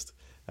sadist.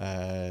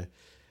 That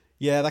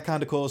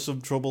kind of caused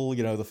some trouble.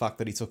 The fact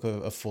that he took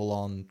a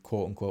full-on,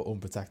 quote-unquote,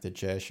 unprotected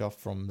chair shot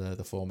from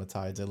the former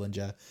Ty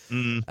Dillinger.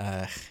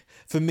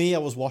 For me, I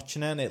was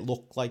watching it, and it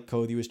looked like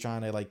Cody was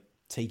trying to, like,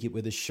 take it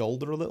with his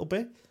shoulder a little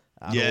bit.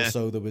 And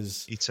also there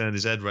was... He turned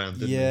his head round,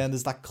 didn't he? Yeah, and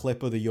there's that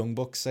clip of the Young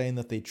Bucks saying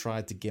that they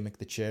tried to gimmick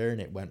the chair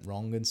and it went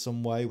wrong in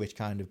some way, which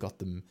kind of got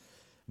them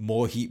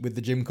more heat with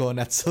the Jim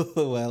Cornettes of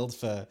the world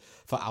for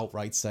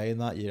outright saying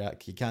that. You're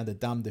kind of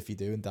damned if you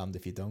do and damned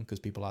if you don't, because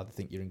people either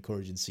think you're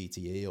encouraging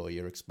CTE or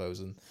you're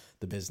exposing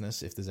the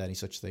business, if there's any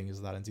such thing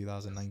as that in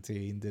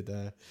 2019. Did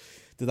either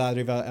of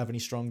you have any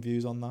strong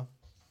views on that?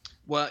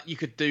 Well, you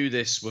could do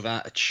this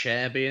without a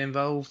chair being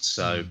involved,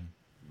 so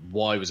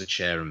why was a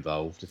chair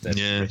involved if there's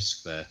a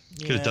risk there?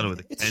 Could have done it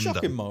with it's a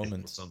shocking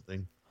moment or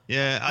something.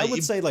 Yeah, I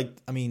would say, like,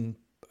 I mean,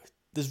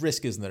 there's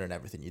risk, isn't there, in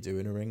everything you do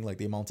in a ring? Like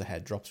the amount of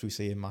head drops we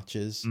see in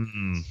matches.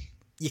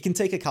 You can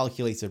take a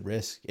calculated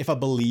risk. If I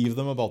believe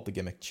them about the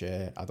gimmick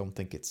chair, I don't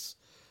think it's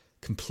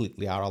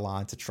completely out of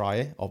line to try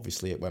it.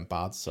 Obviously, it went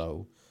bad,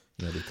 so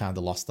they've kind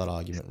of lost that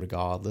argument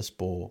regardless.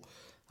 But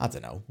I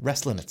don't know,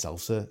 wrestling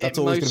itself. So that's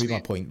always going to be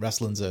my point.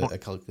 Wrestling's a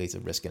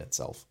calculated risk in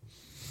itself.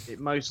 It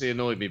mostly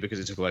annoyed me because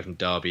it took away from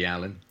Darby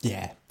Allin.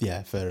 Yeah,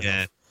 fair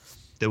enough.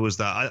 There was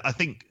that. I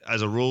think,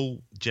 as a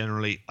rule,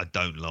 generally, I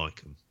don't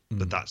like them.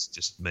 But that's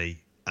just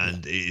me,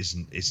 and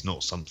it's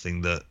not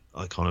something that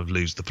I kind of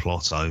lose the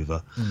plot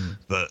over.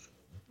 But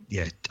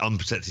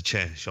unprotected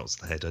chair shots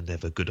to the head are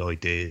never good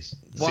ideas.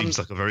 Seems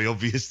like a very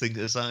obvious thing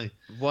to say.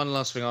 One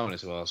last thing I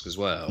wanted to ask as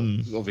well. We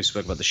obviously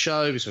spoke about the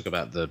show, we spoke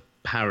about the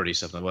parody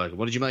stuff and the work.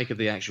 What did you make of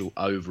the actual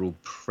overall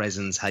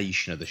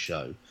presentation of the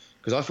show?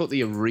 Because I thought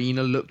the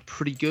arena looked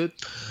pretty good.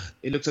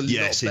 It looked a lot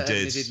better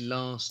than it did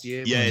last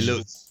year. Yeah, it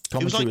looked.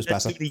 Commentary was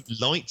better.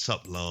 Lights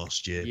up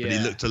last year, but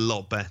it looked a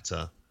lot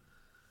better.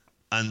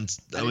 And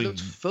it looked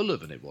fuller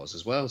than it was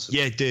as well. So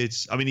it did.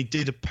 I mean, he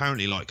did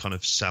apparently like kind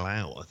of sell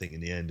out. I think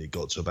in the end it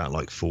got to about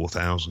like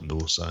 4,000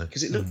 or so.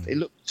 Because it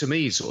looked to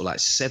me sort of like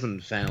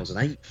 7,000,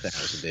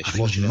 8,000-ish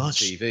watching it on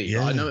TV.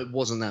 Yeah. I know it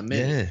wasn't that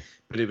many,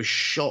 but it was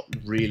shot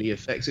really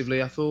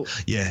effectively, I thought.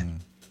 Yeah.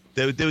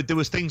 There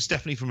was things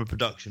definitely from a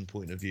production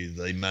point of view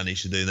that they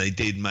managed to do. They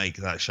did make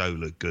that show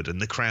look good,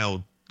 and the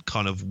crowd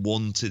kind of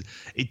wanted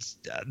it's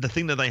the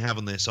thing that they have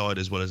on their side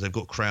as well, as they've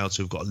got crowds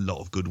who've got a lot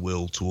of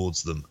goodwill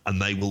towards them, and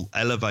they will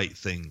elevate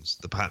things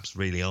that perhaps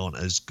really aren't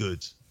as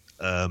good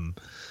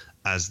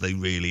as they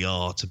really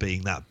are to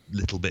being that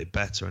little bit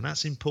better, and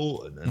that's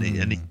important.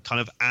 And it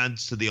kind of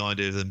adds to the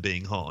idea of them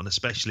being hot, and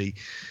especially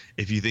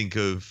if you think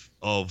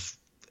of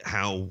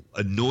how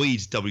annoyed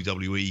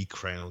WWE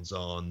crowds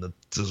are and the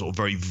sort of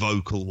very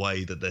vocal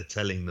way that they're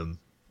telling them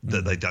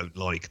that they don't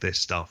like this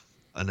stuff.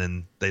 And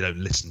then they don't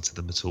listen to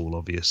them at all,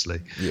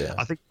 obviously. Yeah.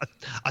 I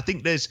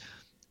think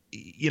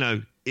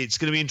it's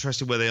going to be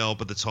interesting where they are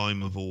by the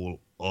time of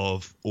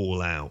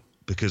All Out,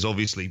 because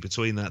obviously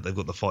between that they've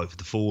got the Fight for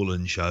the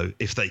Fallen show,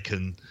 if they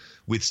can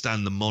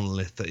withstand the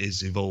monolith that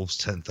is Evolve's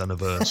 10th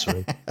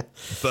anniversary.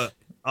 But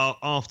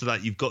after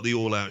that, you've got the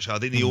All Out show. I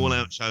think the All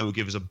Out show will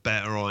give us a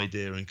better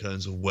idea in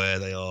terms of where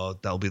they are.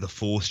 That'll be the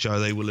fourth show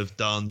they will have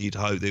done. You'd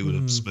hope they would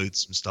have smoothed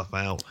some stuff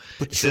out.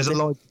 But if there's a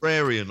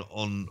librarian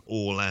on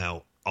All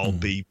Out, I'll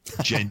be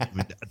genuine.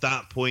 At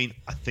that point,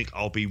 I think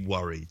I'll be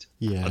worried.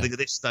 Yeah. I think at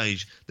this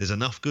stage, there's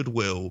enough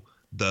goodwill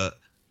that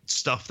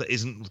stuff that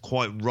isn't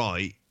quite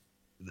right,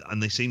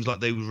 and it seems like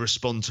they would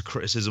respond to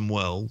criticism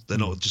well. They're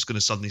not just going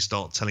to suddenly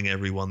start telling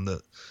everyone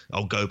that,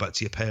 I'll go back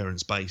to your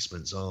parents'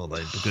 basements, are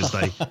they? Because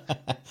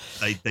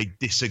they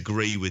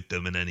disagree with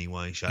them in any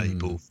way,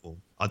 shape or form.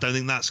 I don't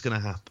think that's going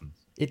to happen.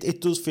 It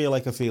does feel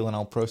like a feeling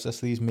I'll process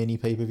these mini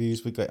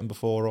pay-per-views we're getting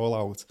before All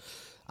Out.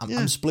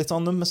 I'm split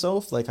on them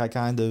myself. Like, I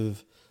kind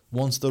of,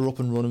 once they're up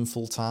and running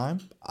full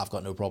time, I've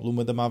got no problem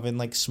with them having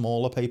like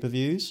smaller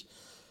pay-per-views.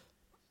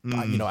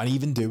 And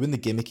even doing the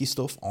gimmicky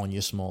stuff on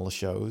your smaller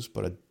shows.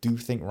 But I do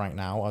think right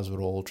now, as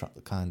we're all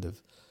kind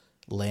of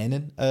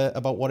learning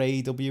about what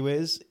AEW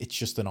is, it's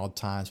just an odd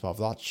time to have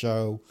that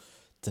show,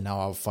 to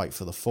now have Fight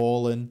for the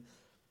Fallen.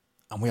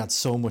 And we had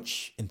so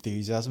much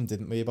enthusiasm,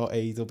 didn't we, about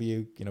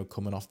AEW,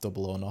 coming off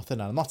Double or Nothing.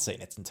 And I'm not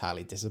saying it's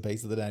entirely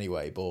dissipated in any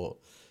way, but,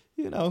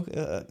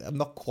 I'm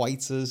not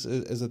quite as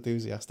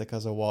enthusiastic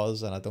as I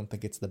was. And I don't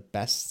think it's the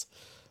best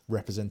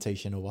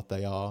representation of what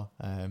they are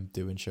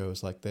doing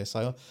shows like this.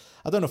 I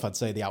don't know if I'd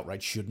say they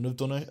outright shouldn't have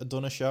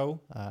done a show,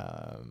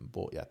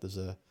 but yeah,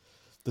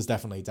 there's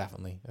definitely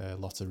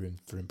lots of room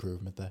for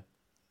improvement there.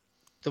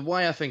 The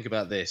way I think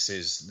about this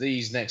is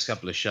these next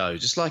couple of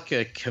shows, it's like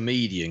a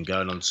comedian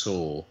going on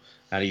tour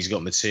and he's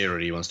got material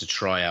he wants to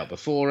try out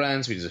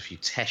beforehand, so he does a few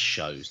test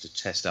shows to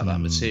test out that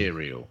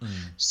material,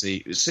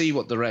 see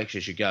what direction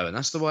it should go. And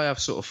that's the way I've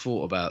sort of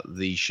thought about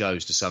these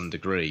shows to some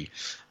degree.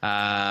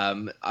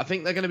 I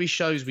think they're going to be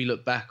shows we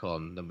look back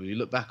on, and we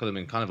look back on them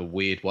in kind of a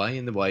weird way,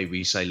 in the way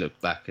we say look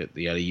back at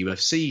the early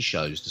UFC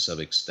shows to some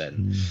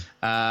extent.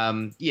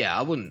 I'm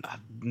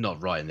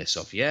not writing this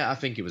off yet. I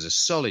think it was a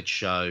solid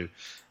show.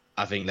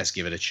 I think let's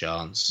give it a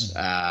chance.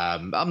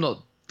 I'm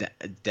not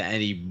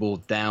any more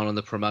down on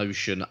the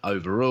promotion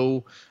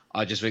overall.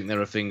 I just think there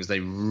are things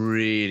they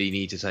really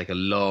need to take a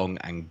long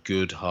and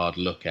good hard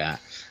look at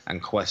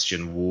and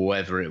question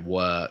whether it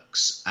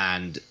works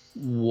and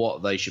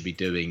what they should be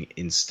doing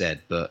instead.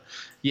 But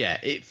yeah,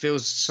 it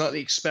feels slightly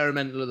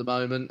experimental at the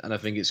moment, and I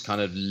think it's kind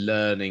of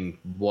learning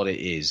what it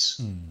is.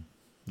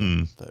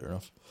 Fair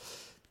enough.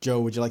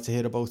 Joe, would you like to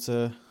hear about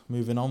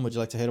moving on? Would you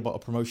like to hear about a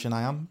promotion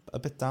I am a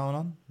bit down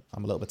on?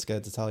 I'm a little bit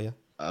scared to tell you.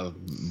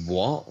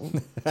 What?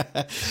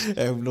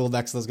 Well,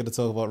 next I was going to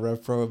talk about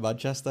Rev Pro in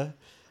Manchester.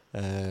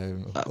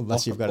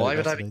 Unless you've got. Why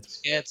would I be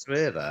scared to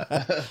hear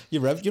that?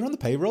 You're on the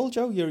payroll,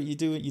 Joe. You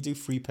do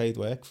free paid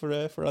work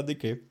for Andy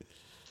Coop.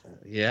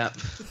 Yeah.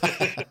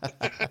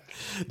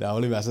 No,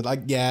 only messing.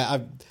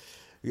 I'm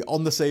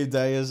on the same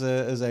day as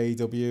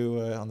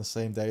AEW, on the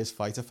same day as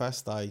Fyter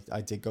Fest. I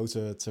did go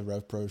to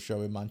Rev Pro's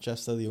show in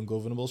Manchester, the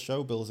Ungovernable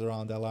show, builds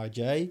around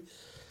LIJ.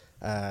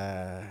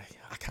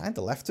 I kind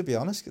of left, to be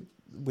honest,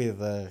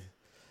 with a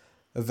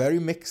very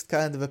mixed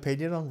kind of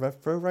opinion on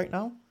Rev Pro right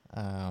now.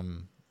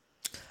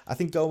 I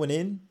think going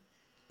in,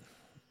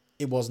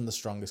 it wasn't the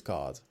strongest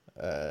card.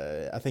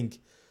 I think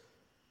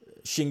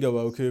Shingo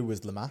Oku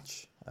was the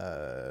match,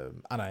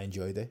 and I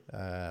enjoyed it.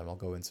 I'll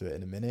go into it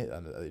in a minute,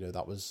 and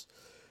that was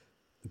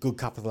good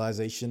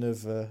capitalization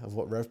of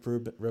what Rev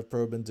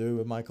Pro been doing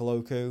with Michael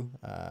Oku.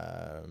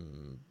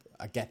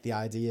 I get the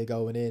idea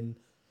going in,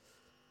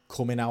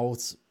 coming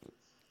out.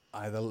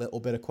 I had a little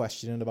bit of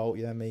questioning about,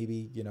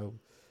 maybe,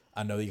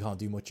 I know you can't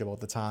do much about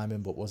the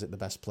timing, but was it the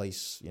best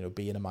place,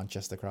 being a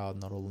Manchester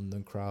crowd, not a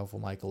London crowd for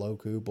Michael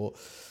Oku? But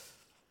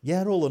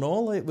yeah, all in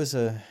all, it was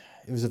a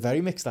very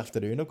mixed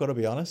afternoon, I've got to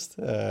be honest.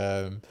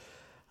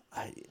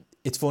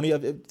 It's funny,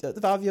 have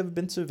you ever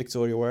been to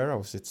Victoria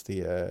Warehouse? It's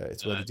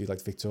it's where they do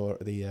like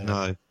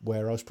the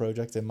Warehouse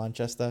project in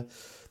Manchester.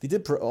 They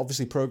did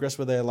obviously Progress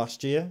were there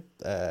last year.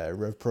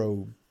 Rev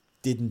Pro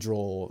didn't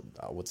draw,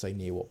 I would say,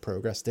 near what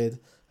Progress did.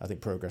 I think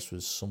Progress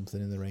was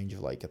something in the range of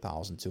like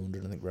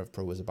 1,200. I think Rev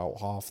Pro was about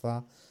half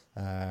that.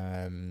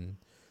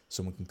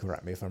 Someone can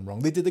correct me if I'm wrong.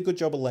 They did a good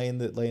job of laying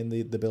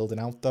the building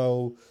out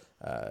though.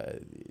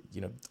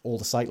 All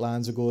the sight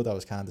lines are good. I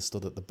was kind of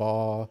stood at the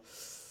bar.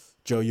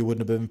 Joe, you wouldn't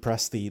have been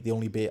impressed. The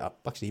only beer,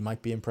 actually, you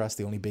might be impressed.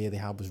 The only beer they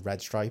had was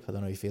Red Stripe. I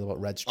don't know how you feel about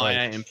Red Stripe.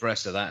 I ain't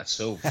impressed with that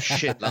at all.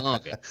 Shit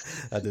lager.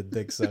 I didn't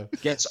think so.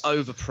 Gets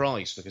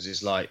overpriced because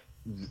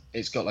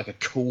it's got like a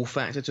cool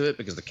factor to it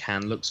because the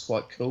can looks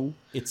quite cool.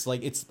 It's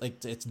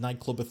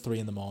nightclub at 3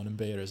 a.m.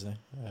 beer, isn't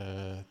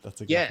it? That's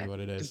exactly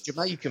what it is.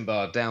 Jamaican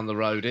bar down the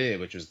road here,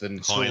 which was the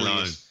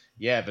notorious.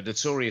 Yeah, but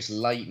notorious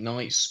late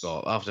night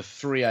spot after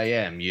 3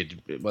 a.m.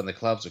 When the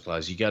clubs are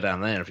closed, you go down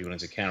there if you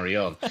wanted to carry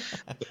on.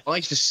 I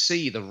used to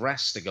see the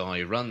Rasta guy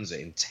who runs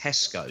it in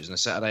Tesco's on a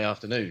Saturday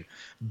afternoon,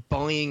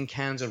 buying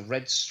cans of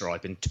Red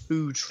Stripe in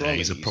 2 trolleys. Yeah,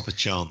 he's a proper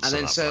chance, and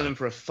then selling them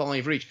for a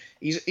 $5 each.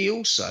 He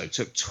also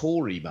took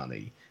Tory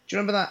money. Do you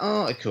remember that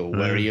article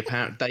where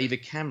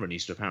David Cameron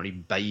used to apparently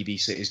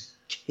babysit his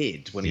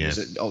kid when he was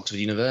at Oxford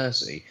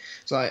University?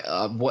 It's like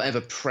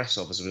whatever press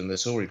officer in the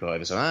Tory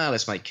party said,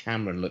 let's make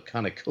Cameron look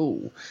kind of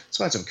cool. Let's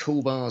find some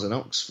cool bars in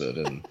Oxford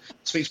and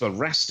speak to a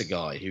Rasta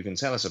guy who can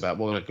tell us about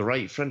what a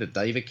great friend of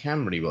David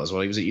Cameron he was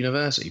while he was at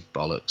university.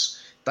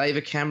 Bollocks.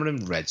 David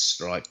Cameron, Red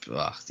Stripe.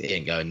 He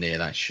ain't going near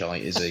that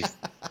shite, is he?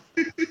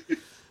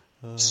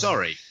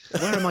 Sorry,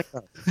 where am I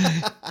going?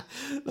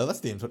 No,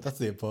 that's the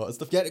important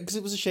stuff. Yeah, because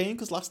it was a shame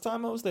because last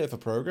time I was there for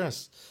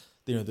Progress,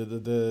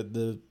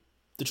 the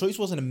choice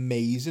wasn't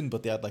amazing,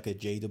 but they had like a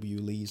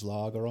JW Lee's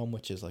lager on,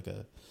 which is like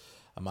a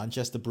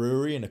Manchester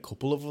brewery, and a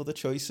couple of other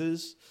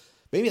choices.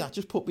 Maybe that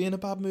just put me in a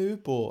bad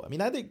mood, but I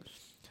mean, I think,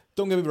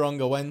 don't get me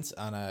wrong, I went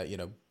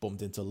and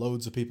bumped into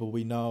loads of people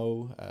we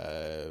know.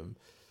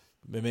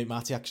 My mate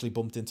Matty actually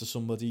bumped into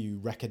somebody who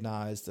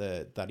recognised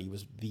that he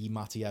was the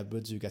Matty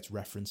Edwards who gets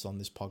referenced on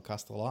this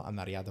podcast a lot, and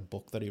that he had a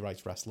book that he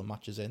writes wrestling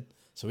matches in.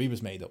 So he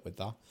was made up with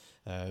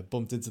that.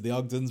 Bumped into the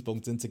Ogdens,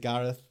 bumped into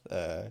Gareth.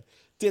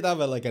 Did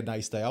have a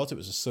nice day out. It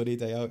was a sunny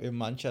day out in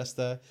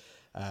Manchester.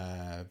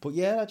 But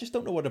yeah, I just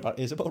don't know what it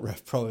is about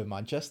Rev Pro in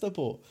Manchester,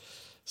 but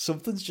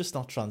something's just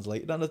not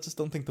translated, and I just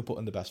don't think they're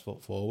putting the best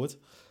foot forward.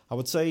 I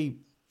would say,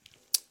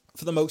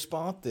 for the most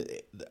part,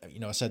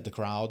 I said the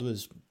crowd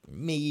was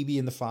maybe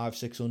in the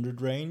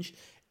 500-600 range.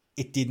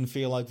 It didn't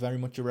feel like very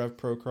much a Rev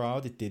Pro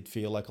crowd. It did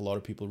feel like a lot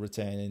of people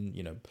returning,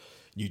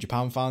 New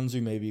Japan fans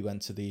who maybe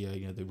went to the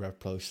the Rev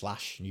Pro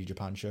 / New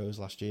Japan shows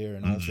last year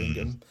in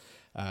Altrincham.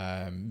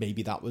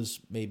 Maybe that was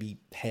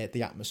hurt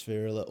the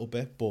atmosphere a little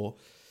bit, but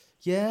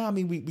yeah, I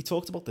mean, we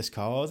talked about this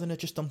card, and I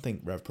just don't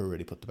think Rev Pro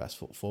really put the best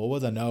foot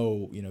forward. I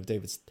know,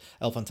 David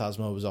El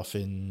Fantasma was off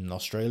in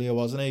Australia,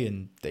 wasn't he?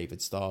 And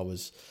David Starr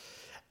was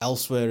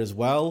elsewhere as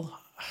well.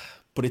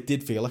 But it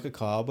did feel like a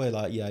card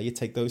where, you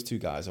take those two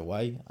guys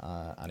away,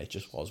 and it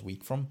just was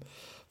weak from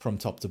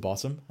top to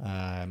bottom.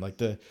 You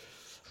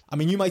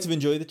might have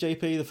enjoyed it,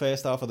 JP. The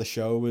first half of the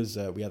show was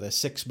we had a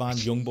 6-man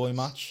young boy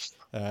match.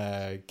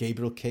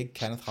 Gabriel Kidd,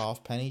 Kenneth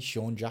Halfpenny,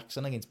 Sean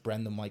Jackson against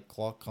Brendan Mike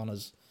Clark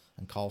Connors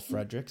and Carl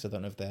Fredericks. I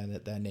don't know if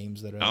they're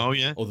names that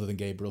are other than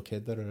Gabriel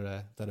Kidd that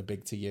are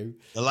big to you.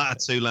 The latter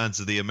two lads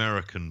are the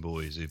American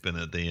boys who've been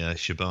at the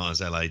Shibata's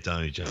LA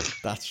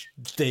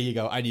dojo. There you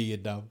go. I knew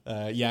you'd know.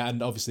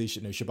 And obviously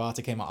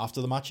Shibata came out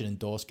after the match and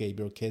endorsed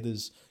Gabriel Kidd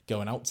as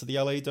going out to the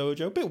LA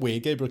dojo. A bit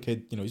weird. Gabriel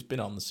Kidd, he's been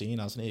on the scene,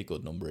 hasn't he? A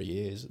good number of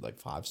years,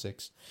 like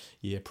 5-6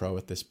 year pro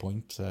at this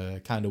point.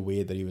 Kind of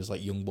weird that he was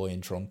like young boy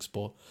in trunks,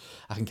 but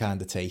I can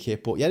kind of take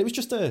it. But yeah, it was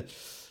just I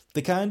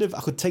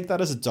could take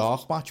that as a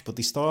dark match, but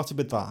they started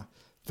with that.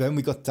 Then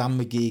we got Dan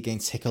McGee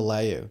against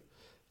Hikuleo.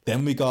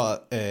 Then we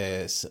got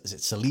is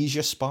it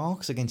Silesia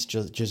Sparks against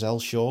Giselle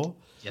Shaw.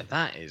 Yeah,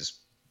 that is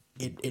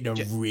in a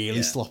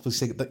really sloppy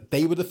thing.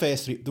 They were the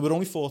first 3. There were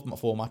only four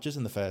matches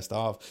in the first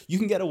half. You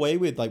can get away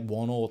with like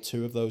 1 or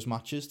 2 of those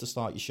matches to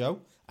start your show,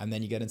 and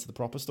then you get into the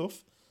proper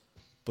stuff.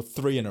 But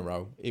 3 in a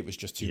row, it was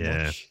just too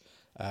much.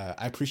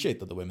 I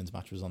appreciate that the women's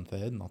match was on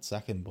 3rd, not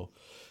 2nd, but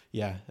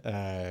yeah,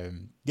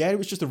 it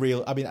was just a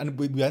real. I mean, and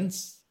we went.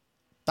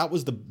 That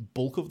was the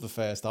bulk of the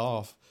first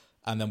half,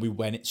 and then we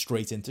went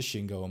straight into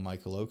Shingo and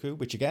Michael Oku,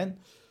 which again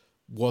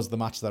was the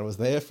match that I was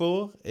there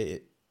for.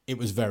 It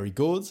was very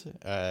good.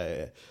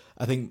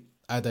 I think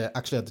I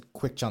actually had a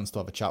quick chance to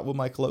have a chat with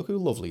Michael Oku,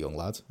 lovely young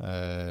lad.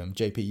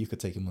 JP, you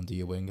could take him under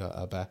your wing,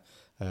 I bet.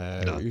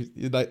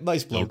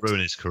 Nice bloke. Don't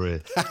ruin his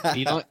career.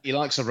 He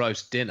likes a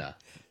roast dinner.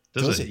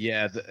 Does he?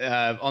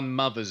 Yeah. On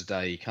Mother's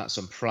Day, he cut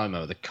some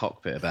promo at the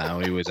cockpit about how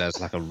he was as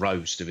like a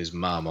roast of his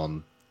mum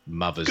on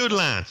Mother's Day. Good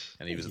lad.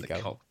 And he was at the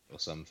cockpit or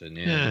something.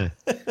 Yeah.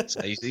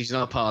 So he's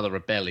not part of the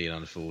rebellion,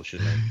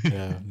 unfortunately.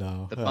 Yeah,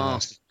 no. The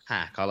bastard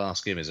hack. I'll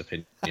ask him his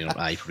opinion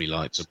on April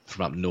likes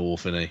from up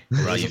north, isn't he?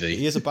 Gravy.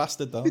 He is a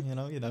bastard, though.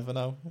 You never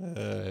know.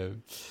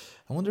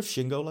 I wonder if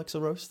Shingo likes a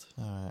roast.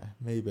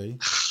 Maybe.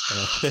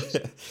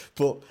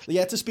 But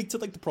yeah, to speak to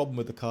like the problem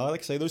with the card,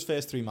 like I say, those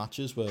first 3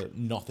 matches were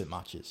nothing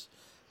matches.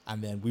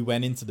 And then we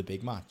went into the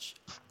big match,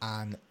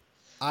 and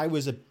I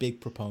was a big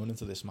proponent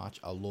of this match.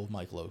 I love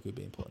Michael Oku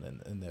being put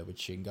in there with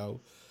Shingo.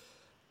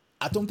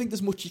 I don't think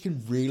there's much you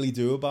can really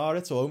do about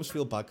it, so I almost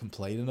feel bad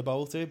complaining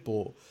about it.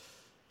 But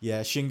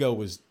yeah, Shingo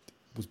was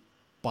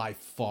by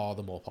far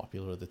the more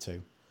popular of the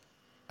two.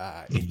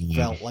 It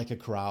felt like a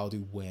crowd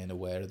who weren't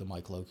aware of the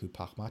Michael Oku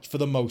Pac match for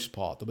the most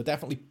part. There were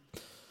definitely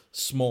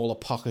smaller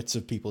pockets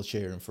of people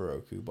cheering for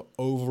Oku, but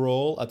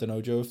overall, I don't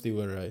know, Joe, if they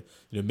were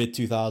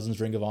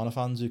mid-2000s Ring of Honor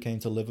fans who came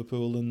to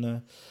Liverpool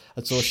and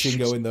saw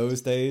Shingo in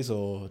those days,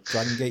 or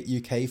Dragon Gate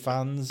UK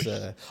fans.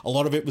 A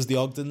lot of it was the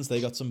Ogdens.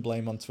 They got some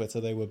blame on Twitter.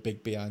 They were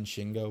big behind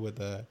Shingo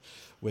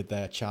with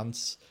their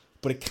chants.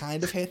 But it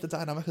kind of hurt the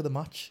dynamic of the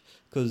match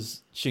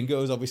because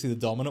Shingo is obviously the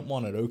dominant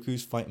one and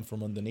Oku's fighting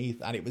from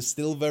underneath, and it was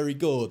still very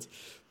good,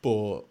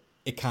 but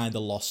it kind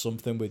of lost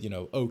something with,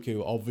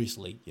 Oku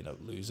obviously,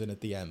 losing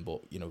at the end,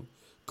 but,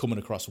 coming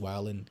across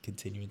well and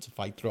continuing to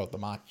fight throughout the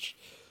match.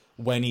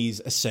 When he's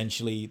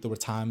essentially, there were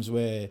times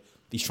where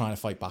he's trying to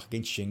fight back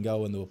against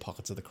Shingo and there were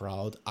pockets of the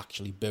crowd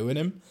actually booing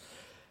him.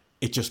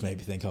 It just made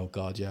me think, oh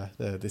God, yeah,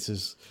 this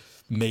is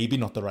maybe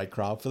not the right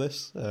crowd for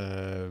this.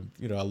 I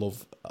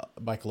love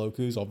Michael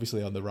Oku's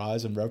obviously on the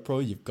rise in Rev Pro.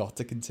 You've got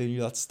to continue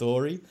that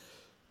story.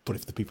 But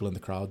if the people in the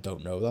crowd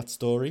don't know that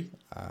story,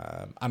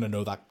 and I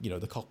know that,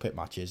 the cockpit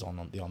match is on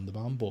the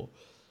underband, but,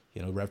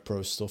 Rev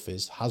Pro stuff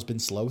has been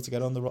slow to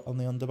get on the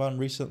underband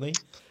recently.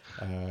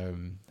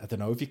 I don't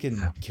know if you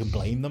can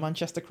blame the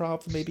Manchester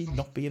crowd for maybe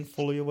not being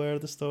fully aware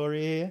of the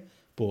story here.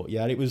 But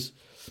yeah, it was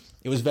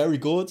very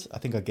good. I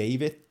think I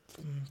gave it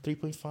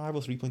 3.5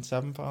 or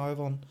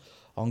 3.75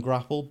 on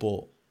Grapple,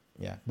 but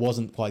yeah,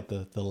 wasn't quite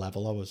the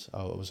level I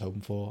was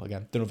hoping for.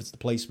 Again, don't know if it's the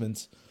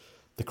placement,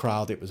 the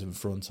crowd it was in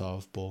front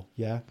of, but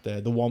yeah,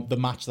 the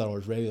match that I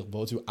was really looking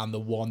forward to, and the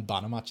one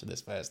banner match in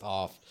this first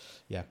half,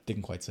 yeah,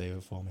 didn't quite save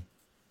it for me.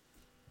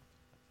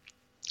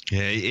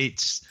 Yeah,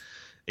 it's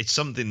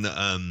something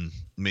that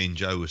me and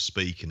Joe were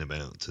speaking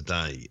about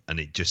today, and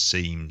it just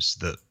seems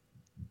that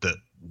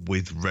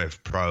with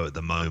Rev Pro at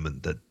the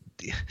moment, that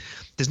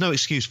there's no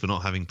excuse for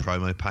not having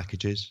promo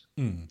packages,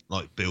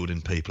 like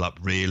building people up.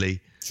 Really,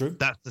 true.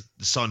 That's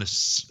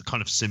the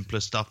kind of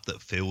simpler stuff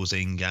that fills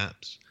in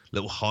gaps.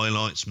 Little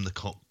highlights from the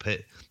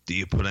cockpit that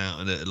you put out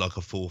in like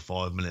a 4 or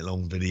 5 minute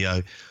long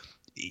video.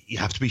 You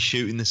have to be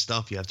shooting this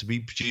stuff. You have to be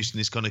producing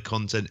this kind of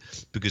content,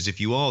 because if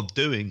you are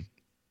doing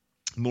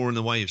more in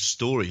the way of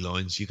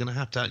storylines, you're going to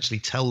have to actually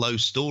tell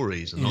those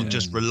stories and not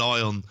just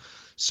rely on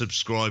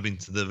subscribing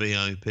to the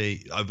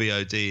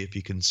VOD if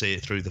you can see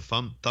it through the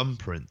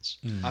thumbprints.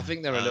 I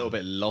think they're a little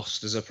bit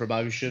lost as a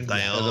promotion at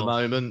are. the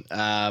moment.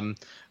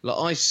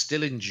 I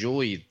still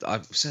enjoy,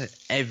 I've said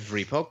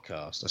every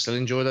podcast, I still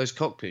enjoy those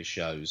cockpit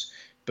shows,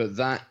 but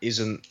that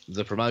isn't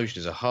the promotion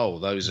as a whole.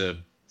 Those are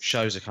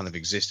shows that kind of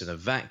exist in a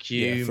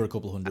vacuum. Yeah, for a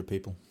couple of hundred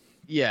people.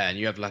 Yeah, and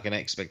you have like an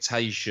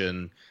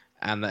expectation,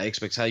 and that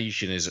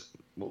expectation is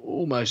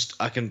almost,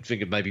 I can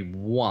think of maybe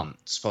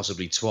once,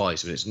 possibly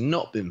twice, but it's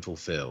not been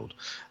fulfilled.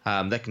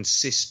 They're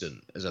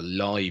consistent as a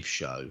live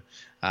show.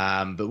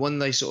 But when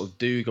they sort of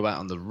do go out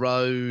on the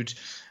road,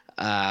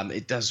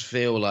 it does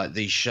feel like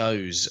these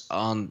shows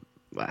aren't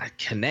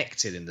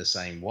connected in the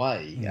same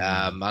way.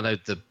 I know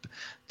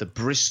the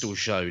Bristol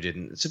show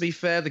didn't. To be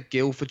fair, the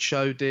Guildford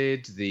show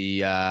did.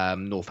 The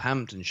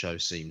Northampton show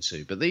seemed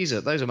to. But those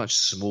are much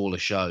smaller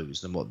shows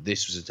than what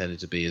this was intended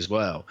to be as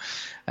well.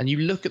 And you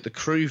look at the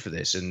crew for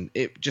this, and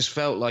it just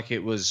felt like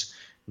it was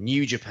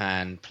New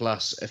Japan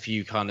plus a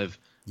few kind of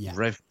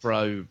Rev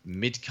Pro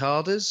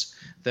mid-carders.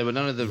 There were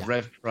none of the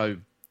Rev Pro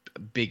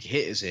big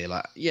hitters here.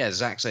 Like,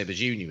 Zack Sabre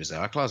Jr. was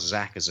there. I class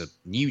Zack as a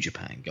New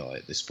Japan guy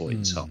at this point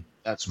in time.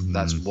 That's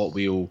what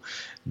we all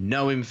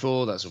know him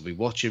for. That's what we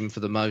watch him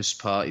for the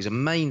most part. He's a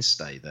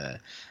mainstay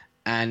there.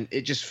 And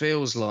it just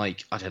feels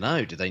like, I don't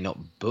know, did they not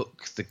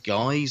book the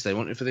guys they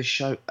wanted for this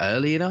show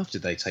early enough?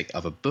 Did they take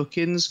other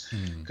bookings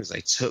because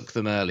they took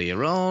them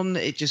earlier on?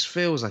 It just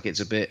feels like it's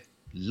a bit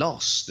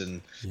lost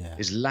and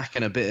is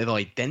lacking a bit of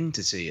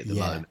identity at the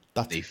moment.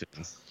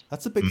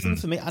 That's a big thing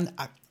for me. And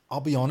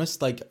I'll be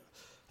honest, like,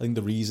 I think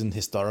the reason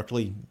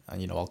historically,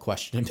 and I'll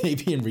question it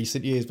maybe in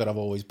recent years, but I've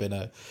always been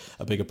a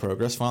bigger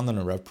Progress fan than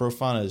a Rev Pro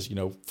fan, is,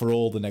 for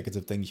all the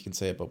negative things you can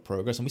say about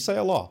Progress, and we say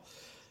a lot,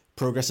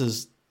 Progress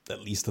has,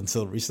 at least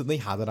until recently,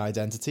 had an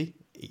identity.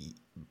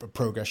 A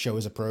Progress show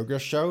is a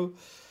Progress show.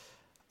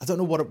 I don't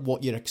know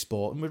what you're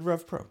exporting with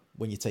Rev Pro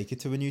when you take it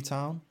to a new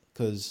town,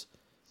 because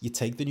you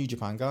take the New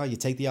Japan guy, you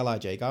take the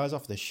LIJ guys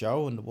off this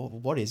show, and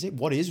what is it?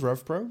 What is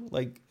Rev Pro?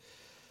 Like,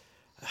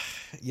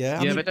 I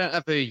mean, they don't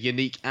have a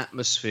unique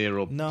atmosphere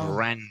or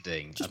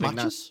branding. Just I think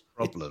matches. that's the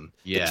problem.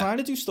 They're trying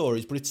to do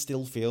stories, but it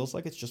still feels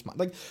like it's just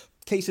like,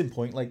 case in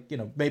point, like,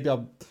 maybe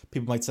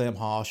people might say I'm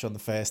harsh on the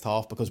first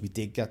half because we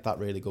did get that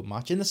really good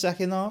match. In the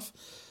second half,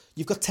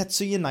 you've got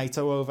Tetsuya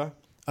Naito over,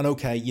 and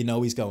okay,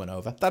 he's going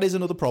over. That is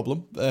another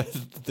problem.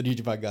 The New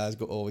Japan guys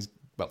always,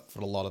 well, for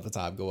a lot of the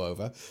time, go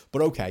over.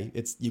 But okay,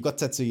 you've got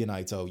Tetsuya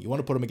Naito. You want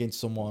to put him against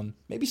someone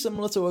maybe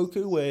similar to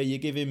Oku, where you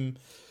give him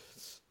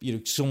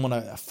someone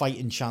a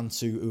fighting chance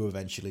who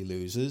eventually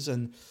loses.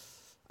 And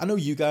I know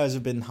you guys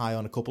have been high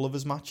on a couple of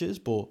his matches,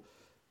 but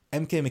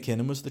MK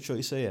McKinnon was the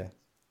choice here.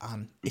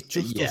 And it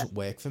just doesn't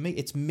work for me.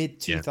 It's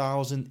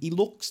mid-2000. He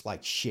looks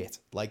like shit.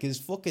 Like, his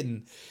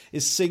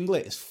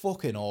singlet is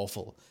fucking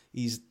awful.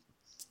 He's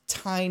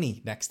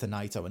tiny next to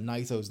Naito, and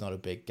Naito's not a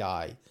big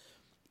guy.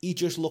 He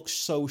just looks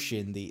so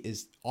shindy.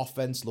 His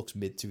offense looks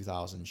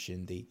mid-2000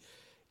 shindy.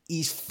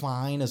 He's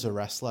fine as a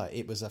wrestler.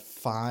 It was a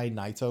fine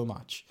Naito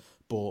match,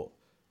 but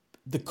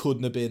there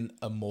couldn't have been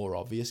a more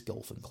obvious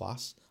gulf in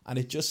class. And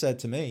it just said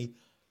to me,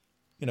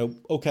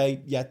 okay,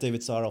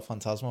 David Starr, El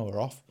Fantasma were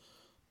off,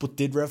 but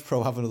did Rev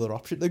Pro have another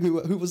option? Like,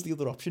 who was the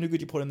other option? Who could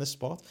you put in this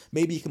spot?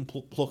 Maybe you can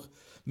pluck,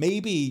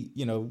 maybe,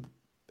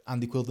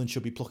 Andy Quildan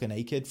should be plucking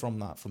A-Kid from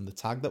the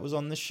tag that was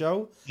on this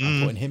show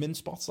and putting him in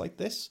spots like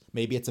this.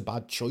 Maybe it's a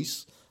bad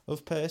choice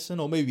of person,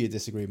 or maybe you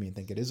disagree with me and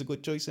think it is a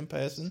good choice in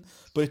person.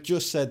 But it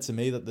just said to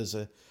me that there's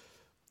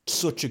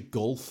such a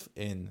gulf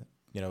in,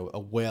 you know, a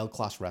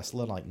world-class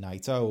wrestler like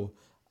Naito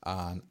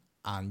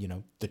and you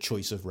know, the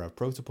choice of Rev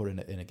Pro to put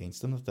in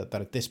against them, that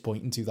at this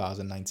point in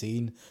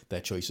 2019, their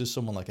choice is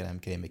someone like an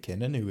MK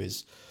McKinnon, who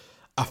is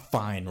a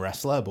fine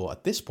wrestler, but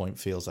at this point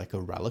feels like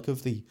a relic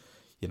of the,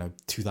 you know,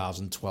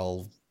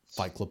 2012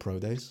 Fight Club Pro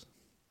days.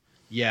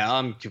 Yeah,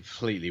 I'm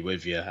completely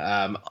with you.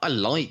 I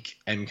like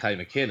MK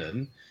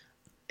McKinnon.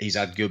 He's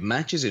had good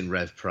matches in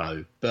Rev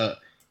Pro, but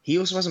he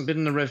also hasn't been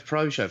in a Rev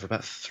Pro show for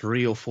about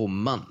 3 or 4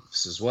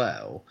 months as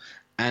well.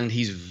 And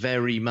he's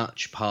very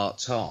much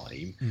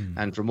part-time.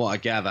 And from what I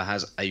gather,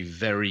 has a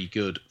very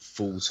good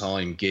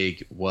full-time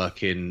gig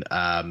working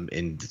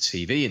in the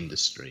TV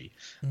industry.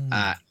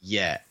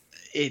 Yeah,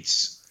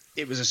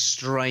 it was a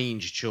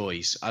strange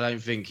choice. I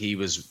don't think he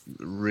was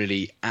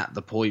really at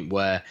the point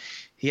where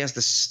he has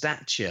the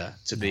stature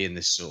to be in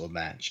this sort of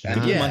match.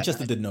 And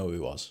Manchester didn't know who he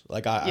was.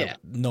 Like,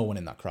 no one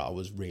in that crowd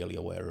was really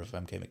aware of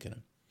MK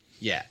McKinnon.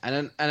 Yeah,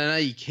 and an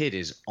A-Kid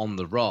is on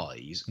the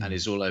rise and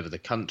is all over the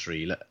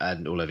country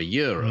and all over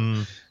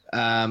Europe.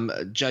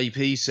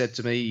 JP said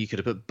to me, you could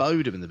have put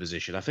Bodum in the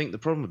position. I think the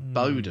problem with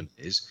Bodum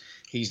is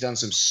he's done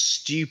some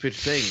stupid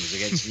things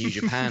against New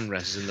Japan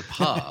wrestlers in the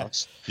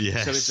past.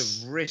 Yes. So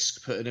it's a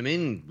risk putting him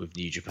in with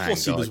New Japan.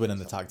 Plus, he was winning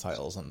the tag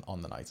titles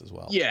on the night as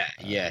well. Yeah,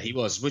 he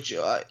was. Which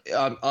I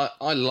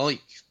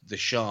like the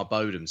Shah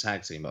Bodum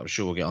tag team, but I'm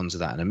sure we'll get onto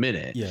that in a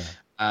minute. Yeah.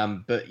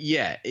 But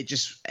yeah, it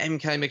just MK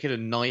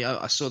McKinnon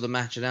Naito. I saw the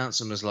match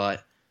announced and was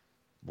like,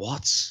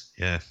 "What?"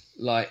 Yeah.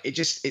 Like it's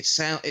just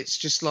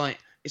like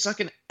it's like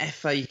an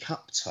FA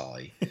Cup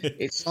tie.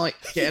 It's like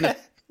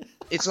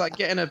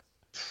getting a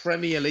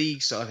Premier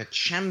League side, like a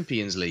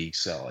Champions League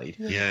side,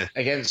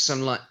 against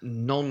some like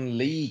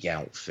non-league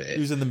outfit.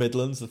 Who's in the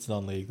Midlands that's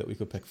non-league that we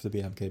could pick for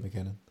the MK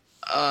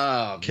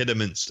McKinnon?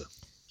 Kidderminster.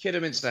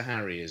 Kidderminster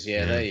Harriers,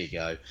 there you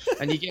go.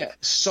 And you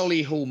get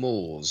Solihull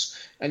Moors,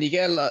 and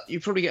you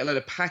probably get a load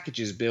of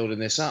packages building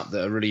this up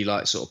that are really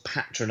like sort of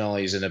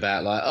patronising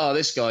about like, oh,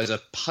 this guy's a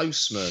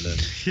postman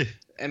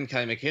and MK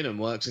McKinnon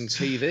works in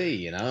TV.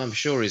 You know, I'm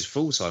sure his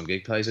full-time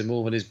gig pays him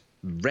more than his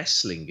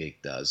wrestling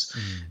gig does.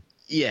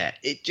 Yeah,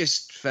 it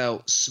just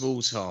felt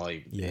small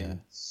time. Yeah,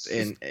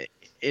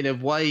 in a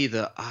way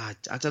that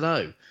I don't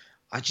know.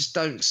 I just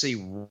don't see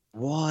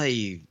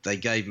why they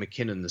gave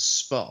McKinnon the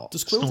spot.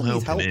 Does Quilton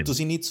need help? Does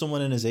he need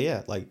someone in his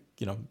ear? Like,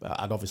 you know,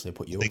 I'd obviously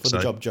put you up for the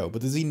job, Joe,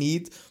 but does he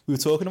need... We were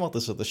talking about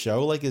this at the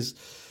show. Like, is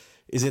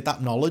it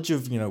that knowledge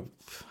of, you know...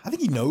 I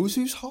think he knows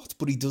who's hot,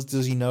 but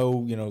does he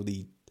know, you know,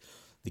 the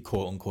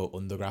quote-unquote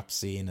underground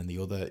scene and the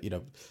other, you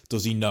know...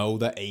 Does he know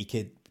that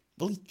A-Kid...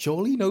 Well, he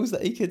surely knows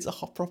that A-Kid's a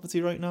hot property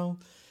right now.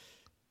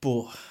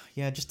 But,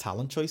 yeah, just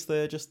talent choice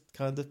there just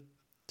kind of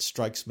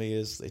strikes me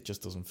as it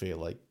just doesn't feel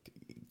like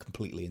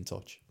completely in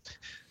touch.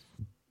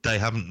 They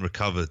haven't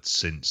recovered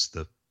since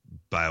the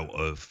bout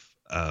of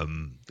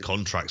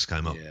contracts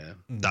came up. Yeah.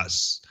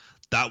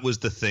 That was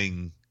the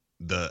thing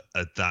that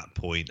at that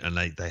point, and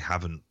they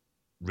haven't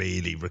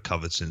really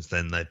recovered since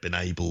then. They've been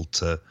able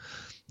to,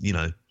 you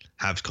know,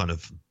 have kind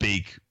of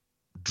big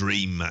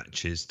dream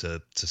matches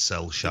to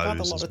sell shows. They've had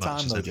a lot of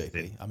time though,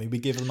 JP. I mean, we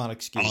give them that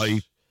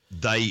excuse.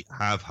 They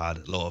have had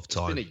a lot of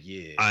time. It's been a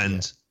year.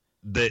 And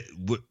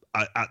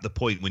at the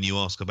point when you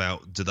ask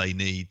about, do they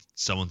need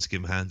someone to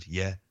give them a hand?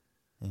 Yeah.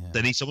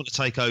 They need someone to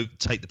take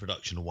the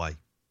production away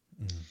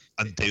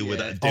and deal with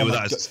that.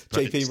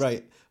 JP,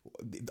 right?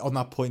 On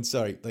that point,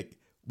 sorry. Like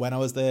when I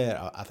was there,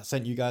 I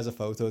sent you guys a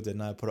photo, didn't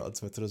I? Put it on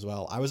Twitter as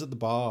well. I was at the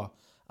bar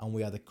and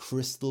we had a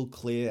crystal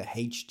clear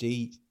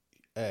HD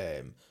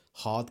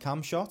hard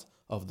cam shot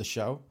of the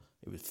show.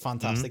 It was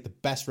fantastic. The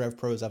best Rev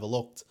Pro's ever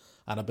looked.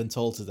 And I've been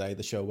told today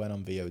the show went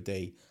on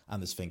VOD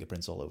and there's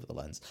fingerprints all over the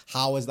lens.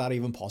 How is that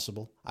even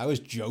possible? I was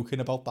joking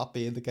about that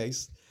being the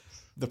case.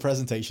 The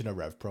presentation of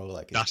Rev Pro,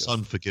 like, that's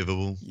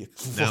unforgivable. You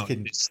now fucking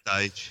at this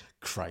stage.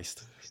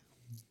 Christ.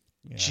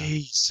 Yeah.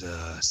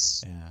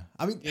 Jesus. Yeah.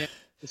 I mean,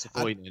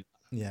 disappointing.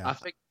 I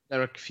think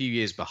they're a few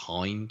years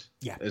behind.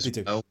 Yeah, as they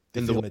do. well.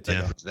 In the way they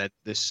present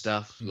this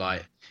stuff,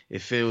 like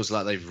it feels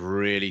like they've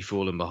really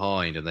fallen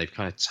behind and they've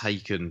kind of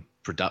taken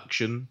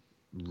production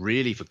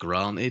really for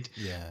granted.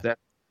 Yeah. They're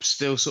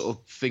still sort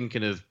of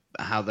thinking of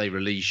how they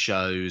release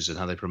shows and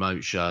how they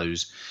promote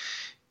shows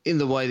in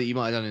the way that you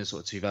might have done in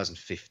sort of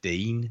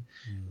 2015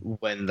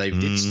 when they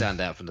did stand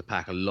out from the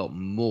pack a lot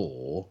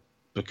more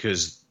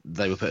because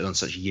they were putting on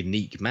such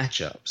unique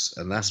matchups,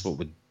 and that's what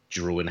would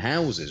draw in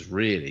houses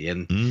really.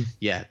 And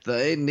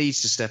it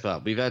needs to step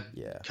up. We've had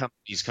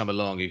companies come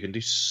along who can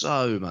do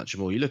so much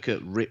more. You look at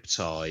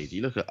Riptide,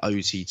 you look at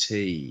OTT,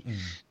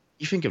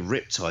 you think of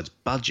Riptide's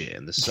budget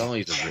and the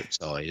size of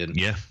Riptide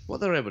and what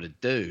they're able to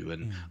do.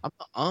 And I'm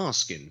not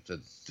asking for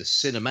the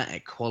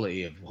cinematic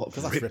quality of what...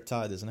 Because that's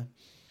Riptide, isn't it?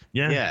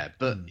 Yeah,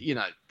 but, you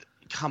know,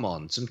 come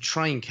on, some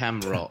train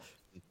camera,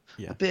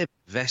 a bit of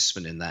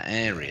investment in that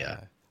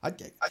area.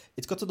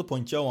 It's got to the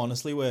point, Joe,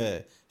 honestly,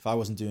 where if I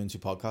wasn't doing 2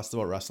 podcasts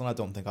about wrestling, I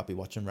don't think I'd be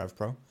watching Rev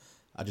Pro.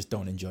 I just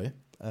don't enjoy it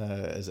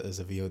as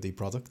a VOD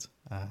product.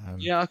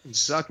 Yeah,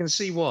 I can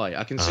see why.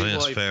 I can see why.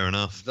 That's fair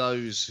enough.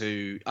 Those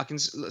who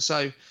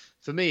so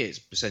for me, it's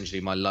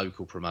essentially my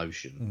local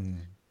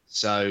promotion.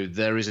 So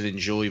there is an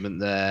enjoyment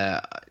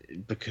there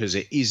because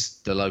it is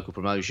the local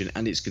promotion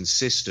and it's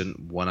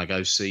consistent when I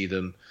go see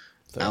them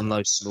on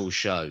those small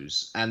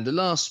shows. And the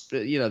last,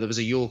 there was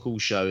a York Hall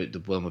show at the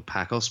one with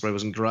Pac. Ospreay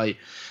wasn't great.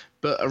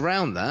 But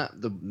around that,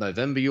 the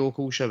November York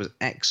Hall show was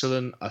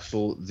excellent. I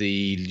thought the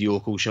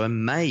York Hall show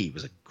in May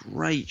was a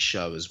great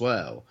show as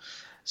well.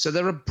 So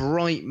there are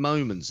bright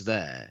moments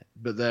there,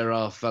 but there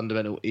are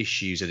fundamental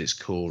issues at its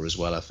core as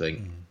well, I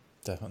think.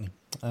 Definitely.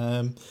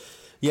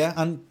 Yeah,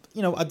 and,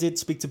 I did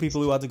speak to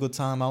people who had a good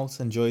time out,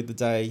 enjoyed the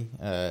day.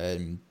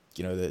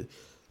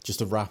 Just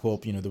to wrap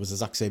up, there was a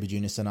Zack Sabre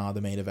Jr.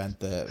 Sonata main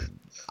event that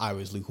I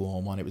was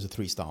lukewarm on. It was a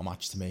 3-star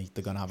match to me.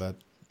 They're going to have a...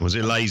 Was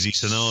it lazy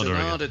Sonata?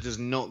 Sonata does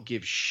not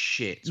give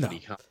shit when he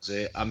comes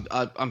here.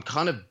 I'm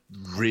kind of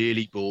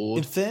really bored.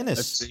 In fairness,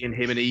 of seeing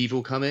him and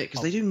Evil come here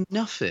because they do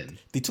nothing.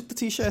 They took the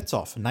t-shirts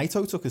off.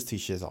 Naito took his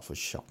t-shirts off, which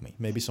shocked me.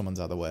 Maybe someone's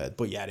had a word,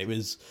 but yeah, it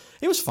was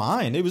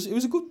fine. It was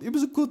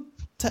a good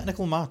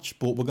technical match,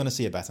 but we're going to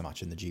see a better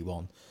match in the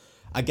G1.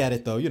 I get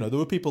it though. There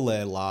were people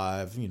there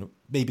live,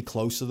 maybe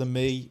closer than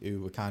me,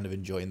 who were kind of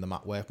enjoying the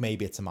mat work.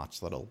 Maybe it's a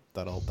match that'll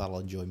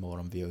enjoy more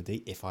on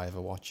VOD if I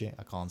ever watch it.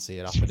 I can't see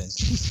it happening.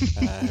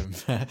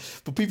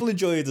 But people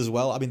enjoy it as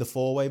well. I mean, the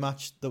 4-way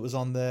match that was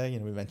on there,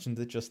 we mentioned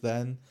it just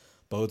then.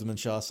 Bodum and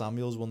Shah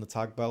Samuels won the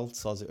tag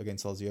belts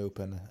against Aussie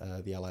Open,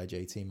 the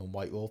LIJ team and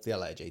White Wolf. The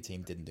LIJ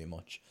team didn't do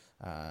much,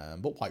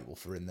 but White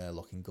Wolf were in there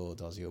looking good.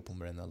 Aussie Open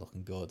were in there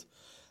looking good.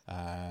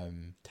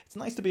 It's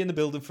nice to be in the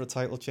building for a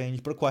title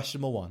change, but a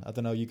questionable one. I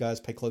don't know, you guys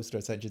pay closer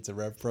attention to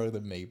Rev Pro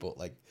than me, but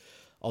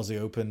Aussie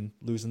Open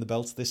losing the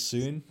belts this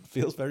soon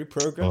feels very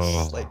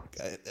progress.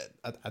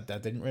 I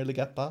didn't really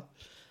get that.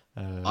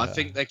 I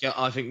think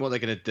what they're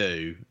going to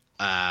do,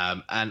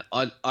 and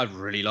I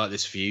really like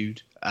this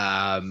feud.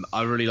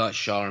 I really like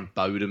Shah and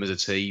Bodum as a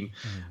team.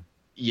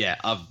 Yeah,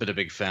 I've been a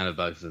big fan of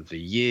both of them for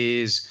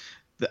years.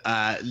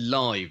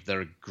 Live, they're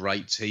a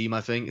great team,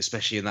 I think,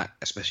 especially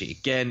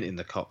again in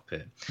the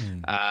cockpit.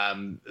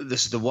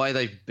 The way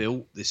they've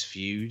built this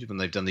feud when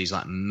they've done these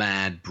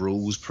mad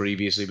brawls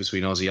previously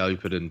between Aussie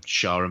Open and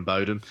Shah and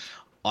Bodum,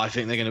 I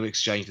think they're going to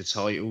exchange the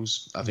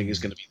titles. I think it's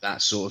going to be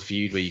that sort of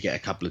feud where you get a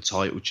couple of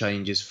title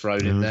changes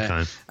thrown in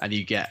there, and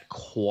you get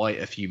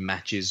quite a few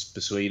matches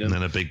between them. And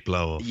then a big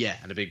blow off. Yeah,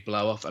 and a big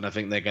blow off. And I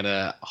think they're going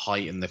to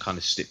heighten the kind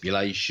of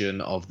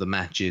stipulation of the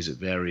matches at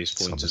various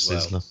points as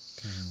well. Sizzler.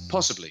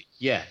 Possibly,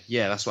 yeah,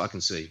 that's what I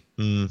can see.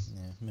 Yeah,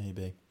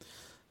 maybe.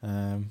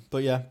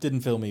 But yeah,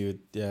 didn't fill me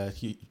with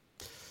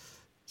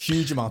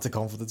huge amount of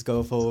confidence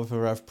going forward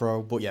for Rev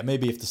Pro. But yeah,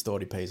 maybe if the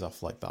story pays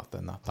off like that,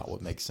 then that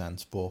would make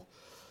sense. But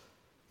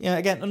yeah,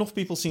 again, enough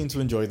people seem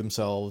to enjoy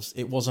themselves.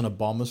 It wasn't a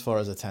bomb as far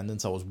as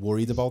attendance. I was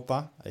worried about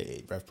that.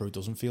 Rev Pro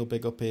doesn't feel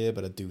big up here,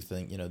 but I do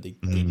think they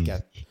did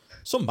get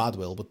some bad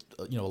will, but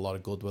a lot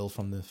of goodwill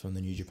from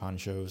the New Japan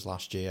shows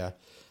last year.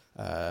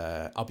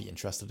 I'll be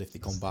interested if they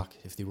come back,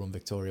 if they run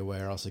Victoria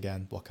Warehouse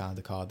again, what kind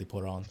of card they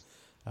put on.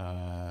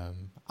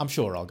 I'm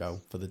sure I'll go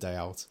for the day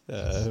out,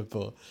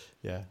 but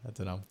yeah, I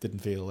don't know.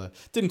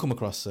 Didn't come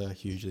across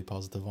hugely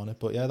positive on it,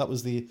 but yeah, that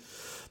was the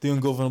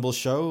Ungovernable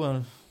show.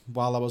 And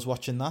while I was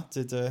watching that,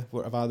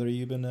 have either of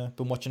you been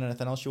watching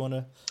anything else you want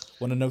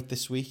to note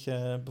this week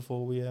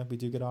before we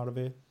do get out of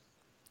here?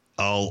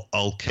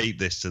 I'll keep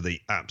this to the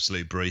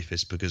absolute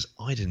briefest because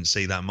I didn't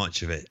see that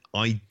much of it.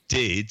 I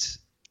did.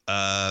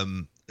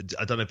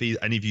 I don't know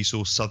if any of you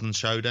saw Southern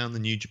Showdown, the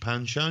New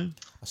Japan show.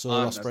 I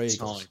saw Ospreay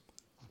Eagles.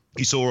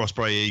 You saw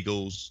Ospreay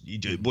Eagles.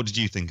 What did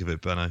you think of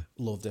it, Benno?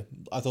 Loved it.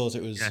 I thought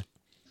it was. Yeah.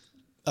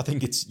 I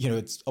think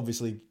it's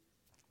obviously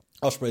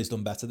Ospreay's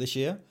done better this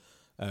year,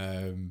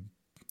 and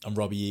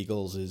Robbie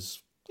Eagles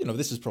is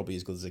this is probably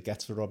as good as it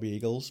gets for Robbie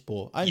Eagles.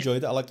 But I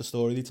enjoyed it. I liked the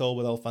story they told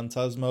with El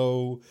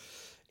Fantasmo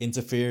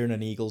interfering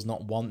and Eagles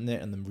not wanting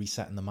it and then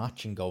resetting the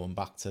match and going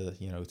back to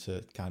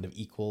to kind of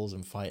equals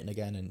and fighting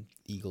again and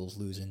Eagles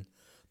losing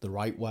the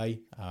right way.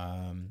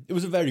 It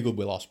was a very good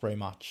Will Ospreay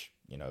match.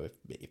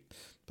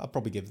 I'd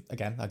probably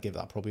I'd give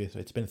that probably,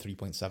 it's been a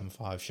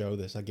 3.75 show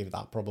this, I'd give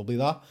that probably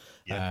that.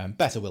 Yeah.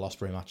 Better Will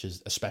Ospreay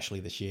matches, especially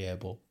this year,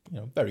 but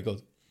very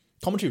good.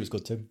 Commentary was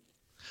good too.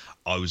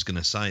 I was going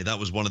to say that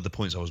was one of the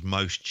points I was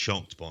most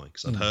shocked by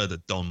because I'd heard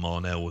that Don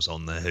Marnell was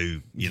on there who,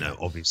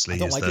 obviously I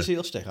don't like his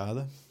heel stick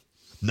either.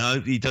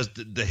 No, he does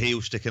the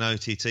heel stick in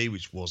OTT,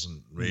 which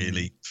wasn't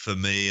really for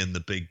me, and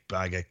the big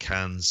bag of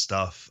canned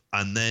stuff.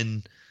 And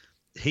then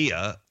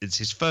here, it's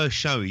his first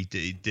show he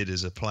did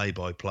as a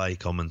play-by-play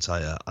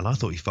commentator, and I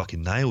thought he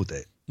fucking nailed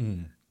it.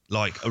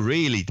 I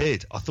really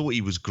did. I thought he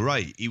was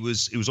great. It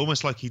was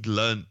almost like he'd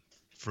learnt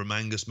from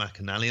Angus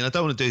McAnally, and I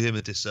don't want to do him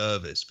a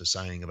disservice for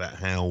saying about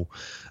how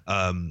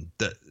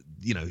that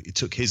it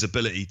took his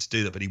ability to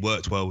do that, but he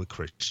worked well with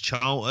Chris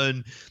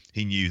Charlton.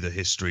 He knew the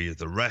history of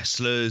the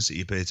wrestlers. He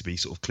appeared to be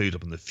sort of clued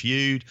up on the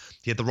feud.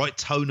 He had the right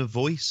tone of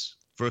voice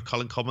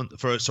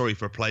for a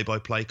for a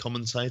play-by-play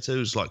commentator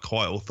who's like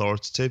quite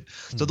authoritative.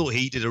 So I thought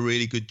he did a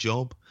really good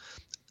job.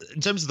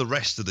 In terms of the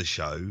rest of the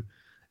show,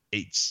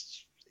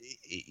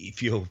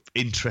 if you're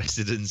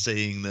interested in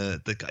seeing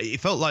it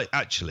felt like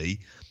actually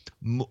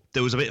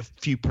there was a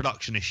few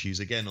production issues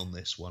again on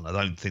this one. I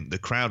don't think the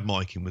crowd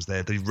miking was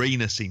there. The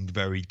arena seemed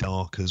very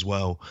dark as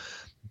well,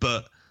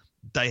 but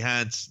they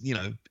had,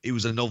 it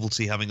was a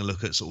novelty having a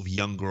look at sort of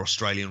younger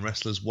Australian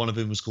wrestlers. One of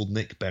them was called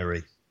Nick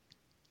Berry.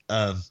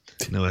 To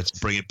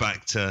bring it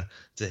back to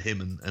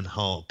him and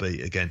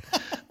Heartbeat again.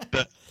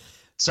 But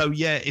so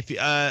yeah,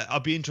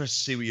 I'd be interested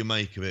to see what you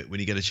make of it when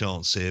you get a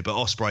chance here. But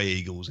Ospreay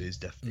Eagles is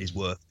definitely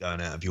worth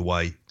going out of your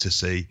way to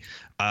see.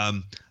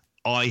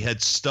 I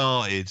had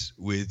started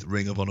with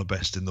Ring of Honor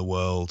Best in the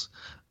World,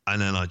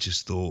 and then I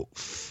just thought,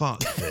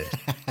 fuck this.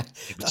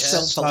 That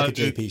sounds like a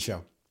GP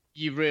show.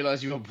 You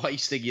realise you were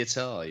wasting your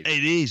time.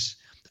 It is.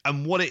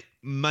 And what it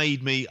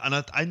made me, and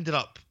I ended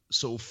up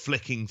sort of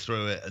flicking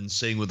through it and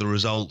seeing what the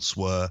results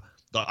were.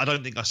 I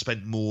don't think I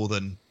spent more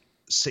than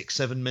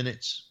 6-7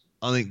 minutes,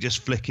 I think,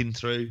 just flicking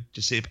through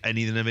to see if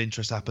anything of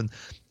interest happened.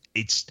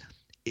 It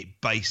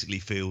basically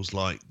feels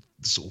like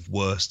the sort of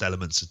worst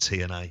elements of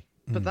TNA.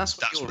 But that's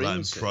what you're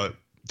into.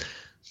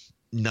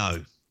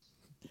 No.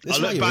 This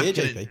is why you're here,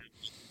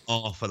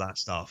 JP. For that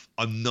stuff.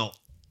 I'm not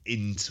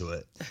into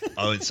it,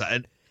 I would say.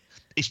 And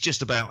it's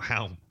just about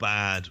how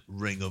bad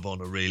Ring of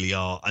Honor really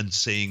are, and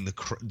seeing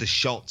the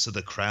shots of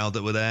the crowd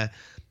that were there.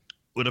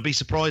 Would I be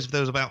surprised if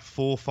there was about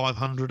 400 or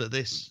 500 at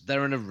this?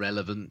 They're an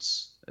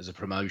irrelevance as a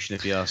promotion,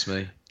 if you ask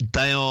me.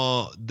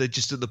 They're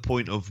just at the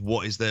point of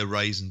what is their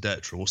raison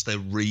d'etre? What's their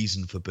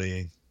reason for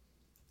being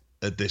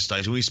at this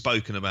stage? And we've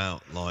spoken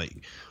about like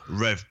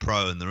Rev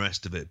Pro and the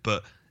rest of it,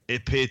 but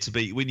it appeared to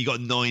be when you got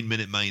a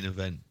 9-minute main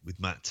event with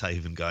Matt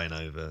Taven going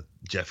over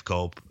Jeff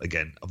Cobb.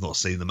 Again, I've not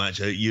seen the match.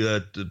 You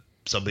heard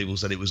some people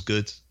said it was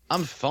good.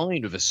 I'm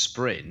fine with a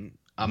sprint.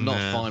 I'm not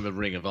fine with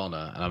Ring of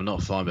Honor, and I'm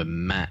not fine with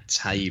Matt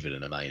Taven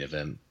in a main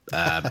event.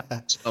 I'm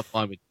not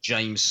fine with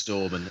James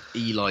Storm and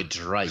Eli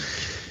Drake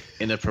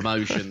in a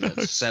promotion that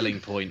selling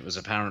point was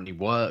apparently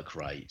work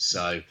rate.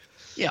 So,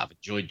 yeah, I've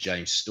enjoyed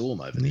James Storm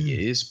over the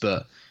years,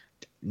 but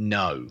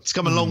no. It's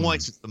come a long way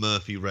since the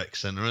Murphy Rec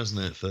Centre,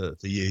 hasn't it, for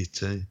you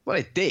too? Well,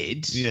 it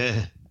did.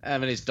 Yeah.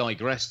 And it's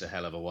digressed a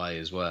hell of a way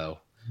as well.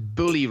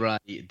 Bully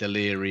Ray,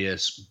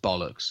 delirious,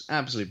 bollocks.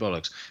 Absolute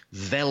bollocks.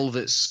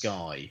 Velvet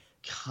Sky.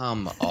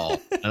 Come on.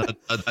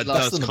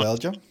 That's the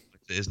Belgium.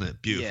 Isn't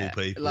it? Beautiful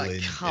people in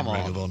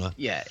Ring of Honor.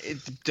 Yeah,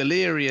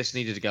 Delirious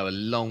needed to go a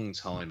long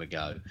time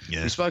ago.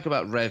 Yeah. We spoke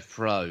about Rev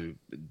Pro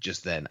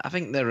just then. I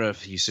think there are a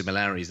few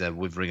similarities there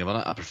with Ring of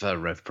Honor. I prefer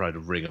Rev Pro to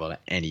Ring of Honor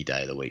any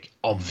day of the week,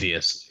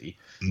 obviously.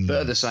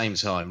 But at the same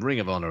time, Ring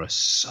of Honor are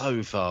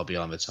so far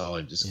behind the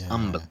times. It's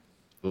unbelievable.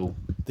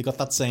 They got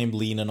that same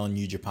leaning on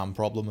New Japan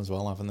problem as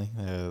well, haven't they?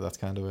 That's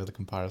kind of where the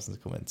comparisons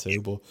come in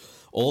too. But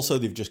also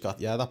they've just got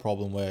that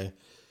problem where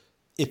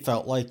it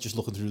felt like, just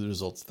looking through the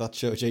results, that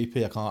show, JP,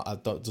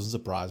 it doesn't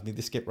surprise me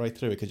they skipped right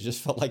through it, because it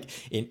just felt like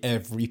in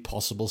every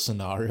possible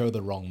scenario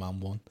the wrong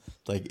man won.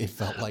 Like, it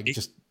felt like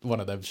just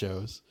one of them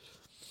shows.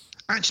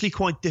 Actually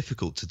quite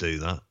difficult to do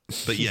that.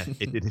 But yeah,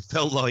 it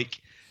felt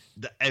like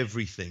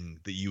everything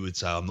that you would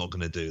say, I'm not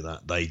going to do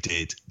that, they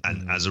did.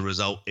 And as a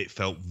result, it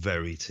felt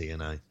very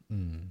TNA.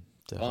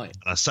 Right.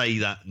 I say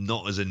that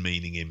not as in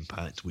meaning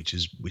Impact, which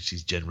is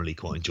generally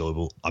quite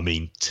enjoyable. I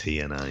mean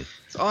TNA.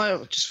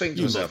 I just think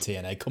to myself,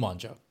 TNA. Come on,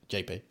 Joe.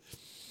 JP.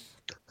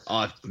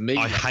 I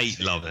hate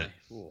TNA. Love it.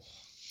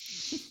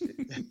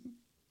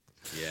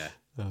 Yeah.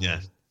 Yeah.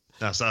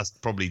 That's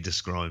probably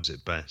describes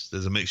it best.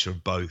 There's a mixture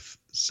of both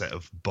set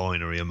of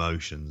binary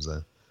emotions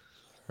there.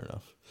 Fair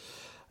enough.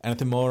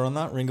 Anything more on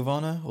that? Ring of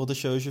Honor? Other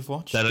shows you've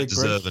watched? They don't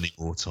deserve any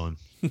more time.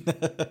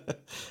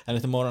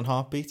 Anything more on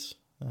Heartbeats?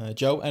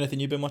 Joe, anything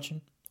you've been watching?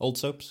 Old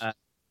soaps?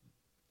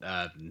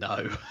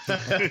 No.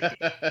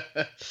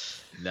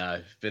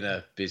 No, been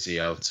a busy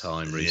old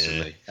time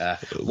recently. Yeah.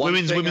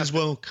 Women's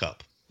World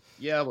Cup.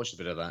 Yeah, I watched a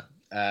bit of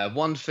that.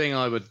 One thing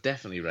I would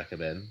definitely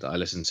recommend that I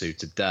listened to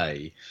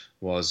today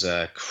was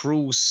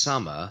Cruel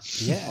Summer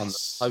on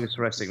the Post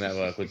Wrestling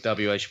Network with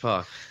WH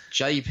Park.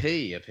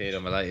 JP appeared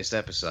on the latest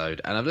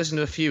episode, and I've listened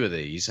to a few of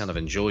these and I've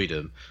enjoyed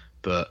them,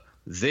 but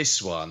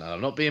this one, and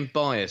I'm not being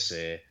biased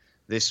here,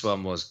 this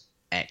one was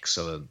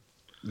excellent.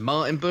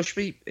 Martin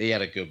Bushby, he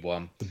had a good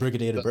one. The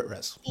Brigadier of Brit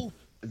Rest.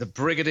 The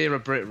Brigadier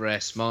of Brit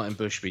Rest, Martin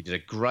Bushby, did a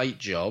great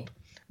job,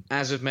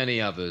 as have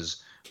many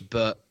others,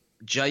 but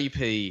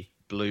JP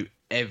blew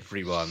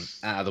everyone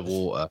out of the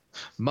water.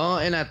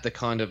 Martin had the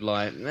kind of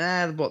like,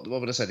 what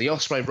would I say, the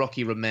Ospreay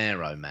Rocky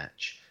Romero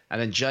match. And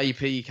then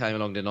JP came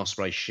along to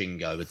Ospreay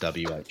Shingo with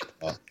WH.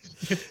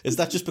 Is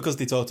that just because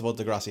they talked about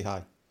Degrassi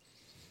High?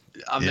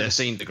 I've never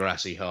seen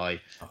Degrassi High.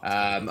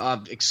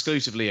 I'm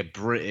exclusively a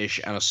British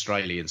and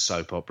Australian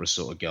soap opera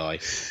sort of guy.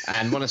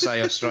 And when I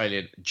say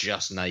Australian,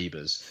 just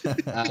neighbours.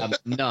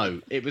 No,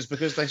 it was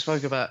because they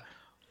spoke about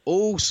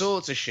all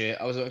sorts of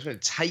shit. I was expecting,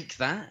 take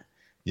that.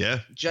 Yeah.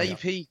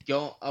 JP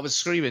got, I was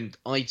screaming,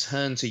 I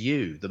Turn to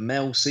You, the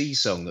Mel C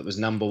song that was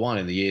number 1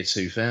 in the year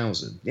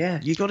 2000. Yeah,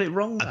 you got it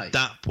wrong, mate. At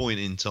that point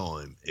in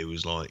time, it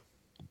was like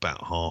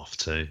about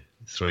 2:30,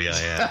 3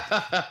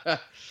 a.m.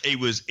 It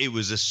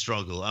was a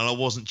struggle, and I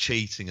wasn't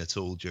cheating at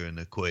all during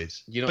the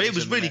quiz. But it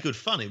was really good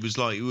fun. It was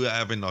like we were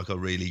having like a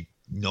really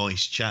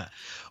nice chat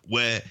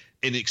where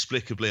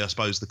inexplicably, I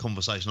suppose, the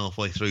conversation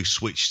halfway through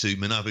switched to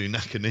Manabu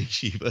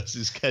Nakanishi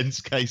versus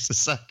Kensuke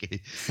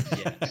Sasaki.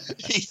 Yeah.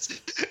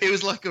 It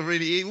was like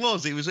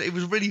it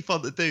was really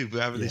fun to do.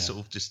 We're having this sort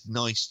of just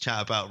nice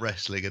chat about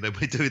wrestling, and then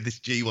we're doing this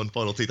G1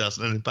 Final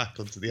 2000 and then back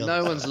onto the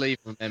other. No one's leaving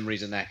with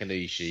memories of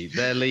Nakanishi.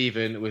 They're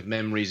leaving with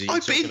memories of you.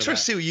 I'd be interested to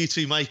see what you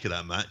two make of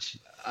that match.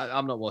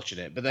 I'm not watching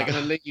it, but they're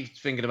going to leave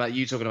thinking about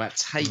you talking about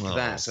Take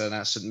That, so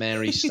that's St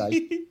Mary's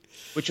State,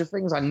 which are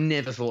things I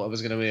never thought I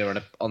was going to hear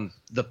on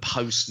the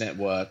Post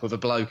Network with a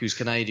bloke who's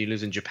Canadian,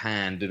 lives in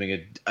Japan,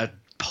 doing a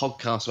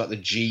podcast about the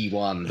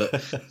G1,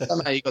 but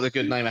somehow you got the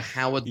good name of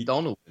Howard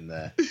Donald in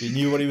there. He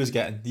knew what he was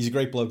getting. He's a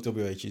great bloke,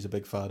 WH. He's a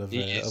big fan of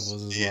us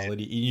as well,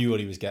 and he knew what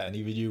he was getting.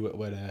 He knew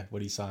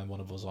when he signed one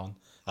of us on.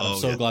 And I'm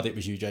so glad it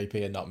was you,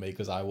 JP, and not me,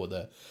 because I would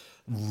have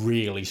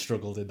really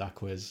struggled in that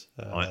quiz.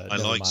 I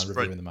like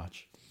reviewing the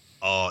match.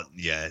 Oh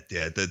yeah.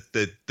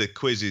 The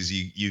quizzes,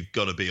 you've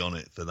got to be on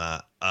it for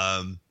that.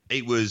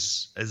 It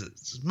was,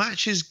 as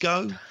matches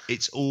go,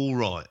 it's all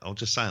right. I'll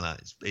just say that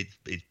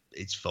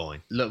it's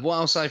fine. Look, what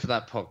I'll say for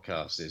that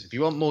podcast is, if you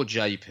want more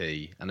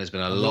JP, and there's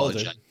been a lot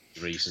of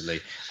JP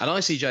recently, and I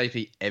see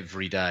JP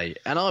every day,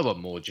 and I want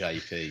more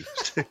JP.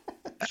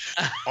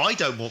 I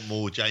don't want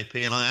more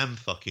JP, and I am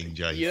fucking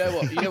JP. You know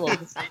what?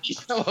 You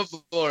don't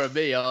want more of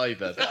me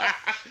either.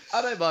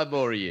 I don't mind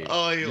more of you.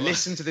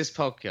 Listen to this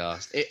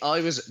podcast.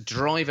 I was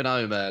driving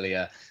home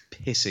earlier,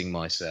 pissing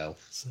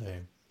myself.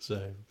 Same.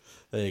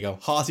 There you go.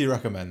 Hearty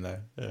recommend though.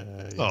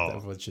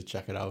 Everyone should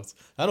check it out,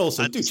 and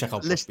also do check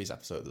out Busby's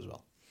episode as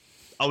well.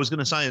 I was going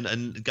to say,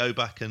 and go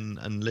back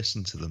and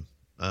listen to them.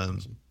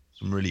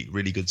 Some really,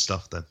 really good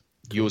stuff there.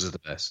 Yours are the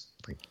best.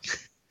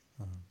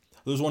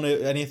 There was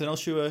anything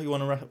else you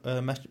want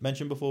to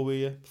mention before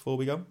we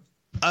go?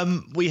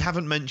 We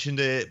haven't mentioned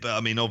it, but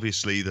I mean,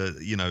 obviously,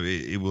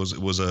 it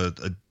was a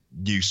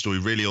news story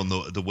really on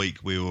the week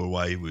we were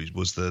away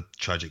was the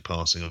tragic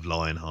passing of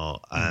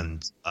Lionheart,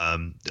 and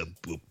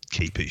we'll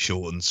keep it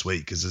short and sweet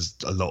because there's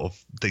a lot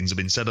of things have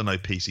been said. I know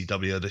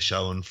PCW had a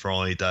show on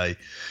Friday.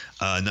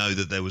 I know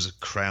that there was a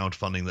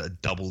crowdfunding that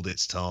had doubled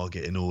its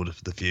target in order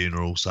for the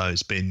funeral, so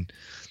it's been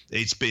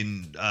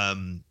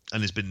and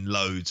there's been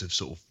loads of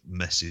sort of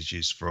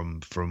messages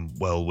from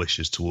well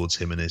wishers towards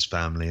him and his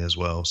family as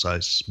well, so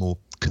it's more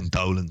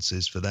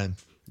condolences for them.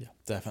 Yeah,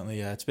 definitely.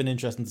 Yeah, it's been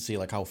interesting to see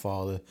like how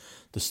far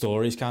the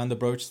story's kind of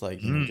broached. Like,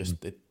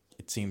 just it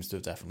seems to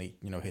have definitely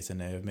hit a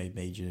nerve, made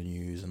major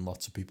news, and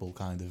lots of people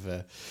kind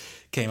of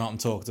came out and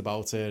talked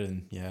about it.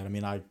 And yeah, I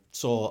mean, I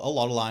saw a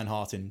lot of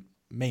Lionheart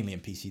mainly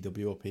in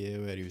PCW up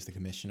here, where he was the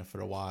commissioner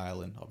for a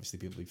while, and obviously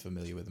people be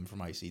familiar with him from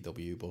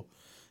ICW. But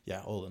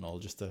yeah, all in all,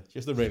 just a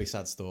really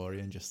sad story,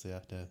 and just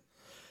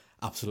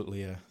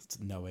absolutely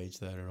no age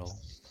there at all.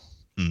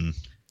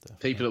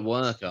 Definitely. People at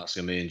work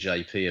asking me and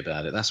JP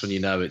about it. That's when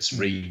you know it's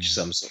reached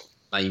some sort of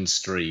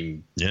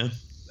mainstream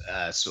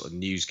sort of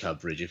news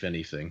coverage, if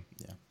anything.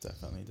 Yeah,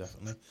 definitely.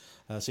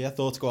 So yeah,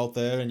 thought to go out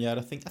there, and yeah,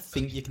 I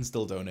think you can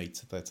still donate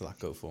to that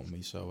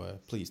GoFundMe. So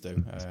please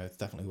do. It's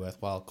definitely a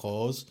worthwhile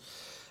cause.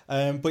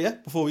 But yeah,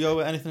 before we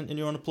go, anything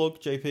you want to plug?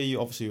 JP, you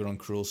obviously were on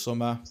Cruel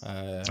Summer.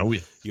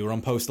 You were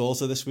on Post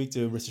also this week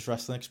doing British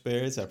Wrestling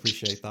Experience. I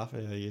appreciate that.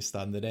 You're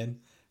standing in.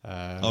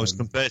 I was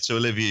compared to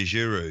Olivier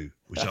Giroud,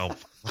 which I'll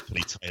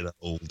happily take that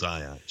all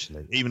day,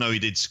 actually. Even though he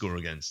did score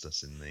against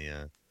us in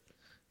the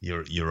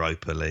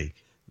Europa League.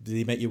 Did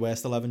he make you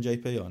worst 11,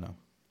 JP, or no?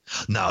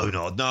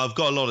 No. I've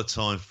got a lot of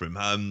time for him.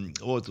 Have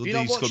you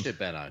not watched it,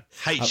 Benno?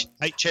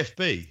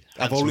 HFB.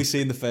 I've only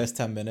seen the first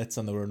 10 minutes,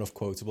 and there were enough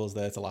quotables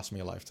there to last me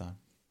a lifetime.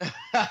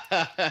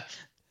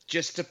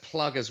 Just to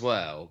plug as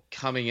well,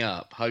 coming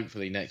up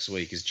hopefully next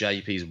week is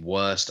JP's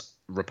worst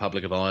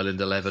Republic of Ireland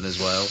 11 as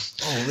well.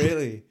 Oh,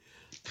 really?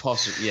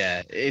 Possibly,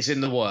 yeah. It's in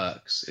the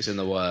works.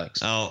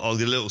 I'll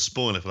get a little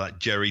spoiler for that.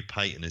 Jerry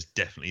Payton is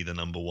definitely the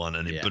number one,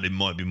 but it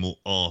might be more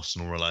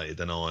Arsenal related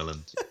than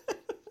Ireland.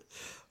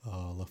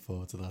 I look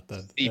forward to that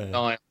then. Keep an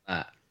eye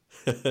on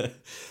that.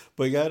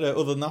 But yeah,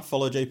 other than that,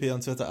 follow JP on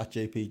Twitter at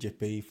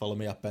JPJP. Follow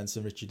me at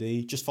Benson Richard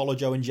D. Just follow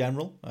Joe in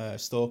general.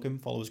 Stalk him.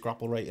 Follow his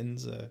grapple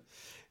ratings.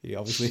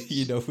 Obviously,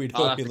 we know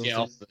I'll have to get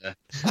off there.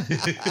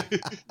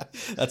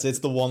 That's it. It's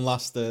the one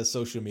last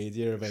social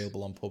media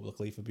available on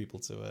publicly for people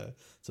to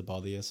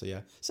bother you. So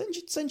yeah,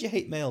 send your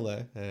hate mail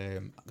there.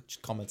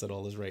 Just comment on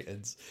all his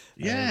ratings.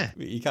 Yeah,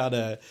 you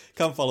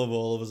can follow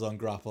all of us on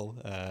Grapple.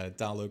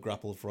 Download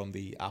Grapple from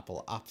the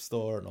Apple App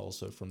Store and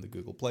also from the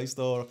Google Play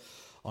Store.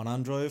 On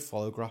Android,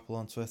 follow Grapple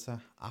on Twitter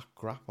at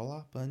Grapple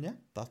App, and yeah,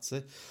 that's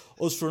it.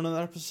 Us for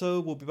another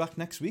episode. We'll be back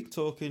next week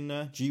talking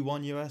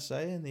G1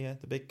 USA and the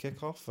big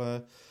kickoff.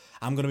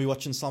 I'm going to be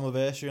watching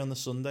Slammiversary on the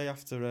Sunday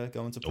after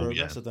going to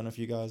Progress. I don't know if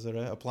you guys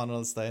are planning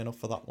on staying up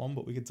for that one,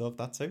 but we can talk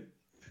that too.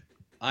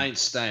 I ain't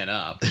staying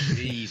up.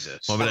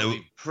 Jesus. Well, That'd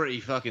be pretty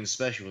fucking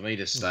special for me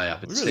to stay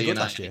up. We're really good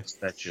last year.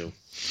 Special.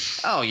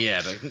 Oh,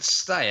 yeah, but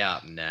stay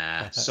up?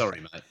 Nah.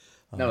 Sorry, mate.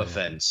 No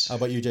offence. How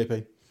about you,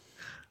 JP?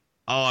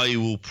 I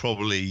will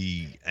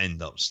probably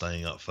end up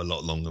staying up for a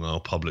lot longer than I'll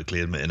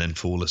publicly admit and then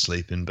fall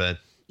asleep in bed.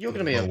 You're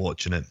going to be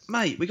watching it.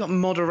 Mate, we got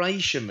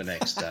moderation the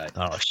next day.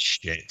 Oh,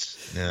 shit.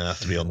 Yeah, I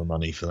have to be on the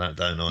money for that,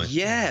 don't I?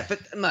 Yeah, but,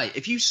 mate,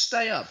 if you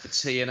stay up for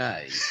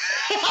TNA,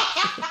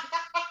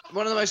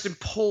 one of the most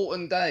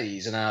important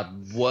days in our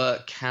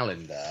work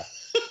calendar,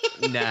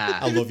 nah.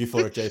 I'll love you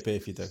for it, JP,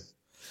 if you do.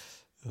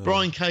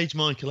 Brian Cage,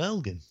 Michael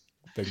Elgin.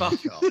 Fuck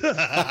off.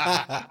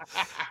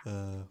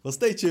 Well,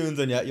 stay tuned,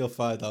 and you'll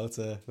find out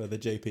whether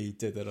JP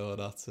did it or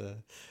not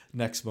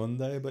next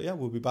Monday. But yeah,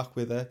 we'll be back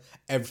with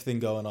everything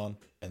going on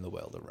in the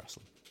world of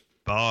wrestling.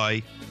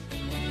 Bye.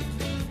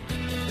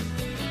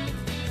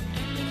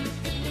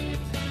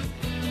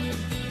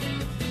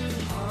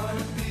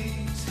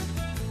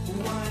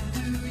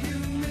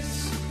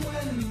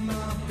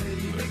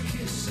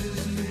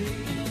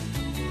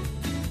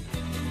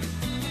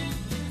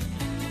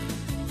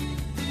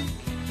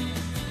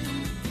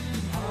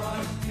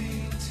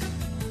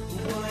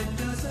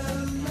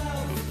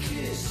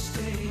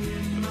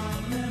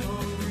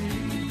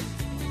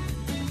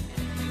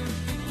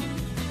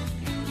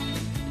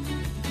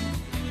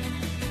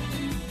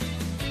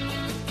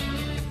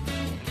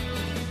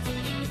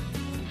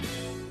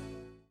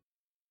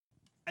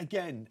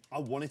 Again, I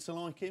wanted to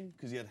like him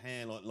because he had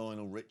hair like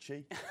Lionel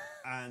Richie,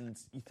 and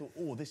you thought,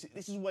 oh, this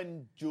is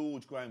when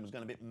George Graham was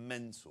going a bit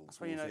mental. That's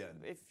when, you know,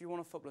 if you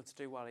want a footballer to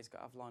do well, he's got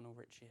to have Lionel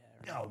Richie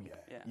hair. Oh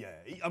yeah.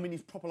 I mean,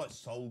 he's proper like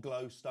Soul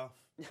Glow stuff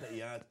that he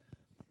had.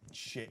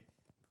 Shit,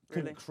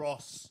 couldn't Really?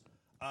 cross.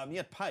 He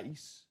had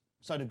pace.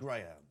 So do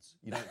greyhounds.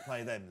 You don't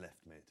play them left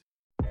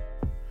mid.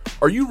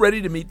 Are you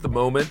ready to meet the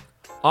moment?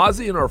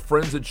 Ozzy and our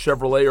friends at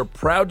Chevrolet are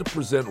proud to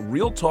present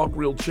Real Talk,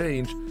 Real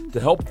Change to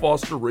help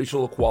foster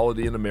racial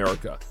equality in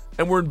America.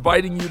 And we're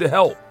inviting you to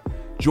help.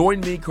 Join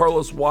me,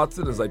 Carlos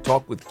Watson, as I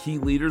talk with key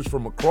leaders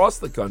from across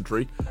the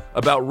country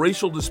about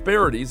racial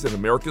disparities in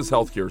America's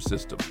healthcare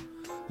system.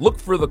 Look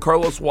for The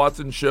Carlos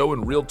Watson Show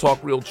and Real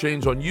Talk, Real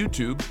Change on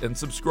YouTube and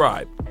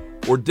subscribe.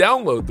 Or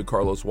download The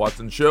Carlos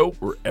Watson Show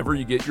wherever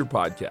you get your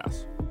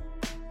podcasts.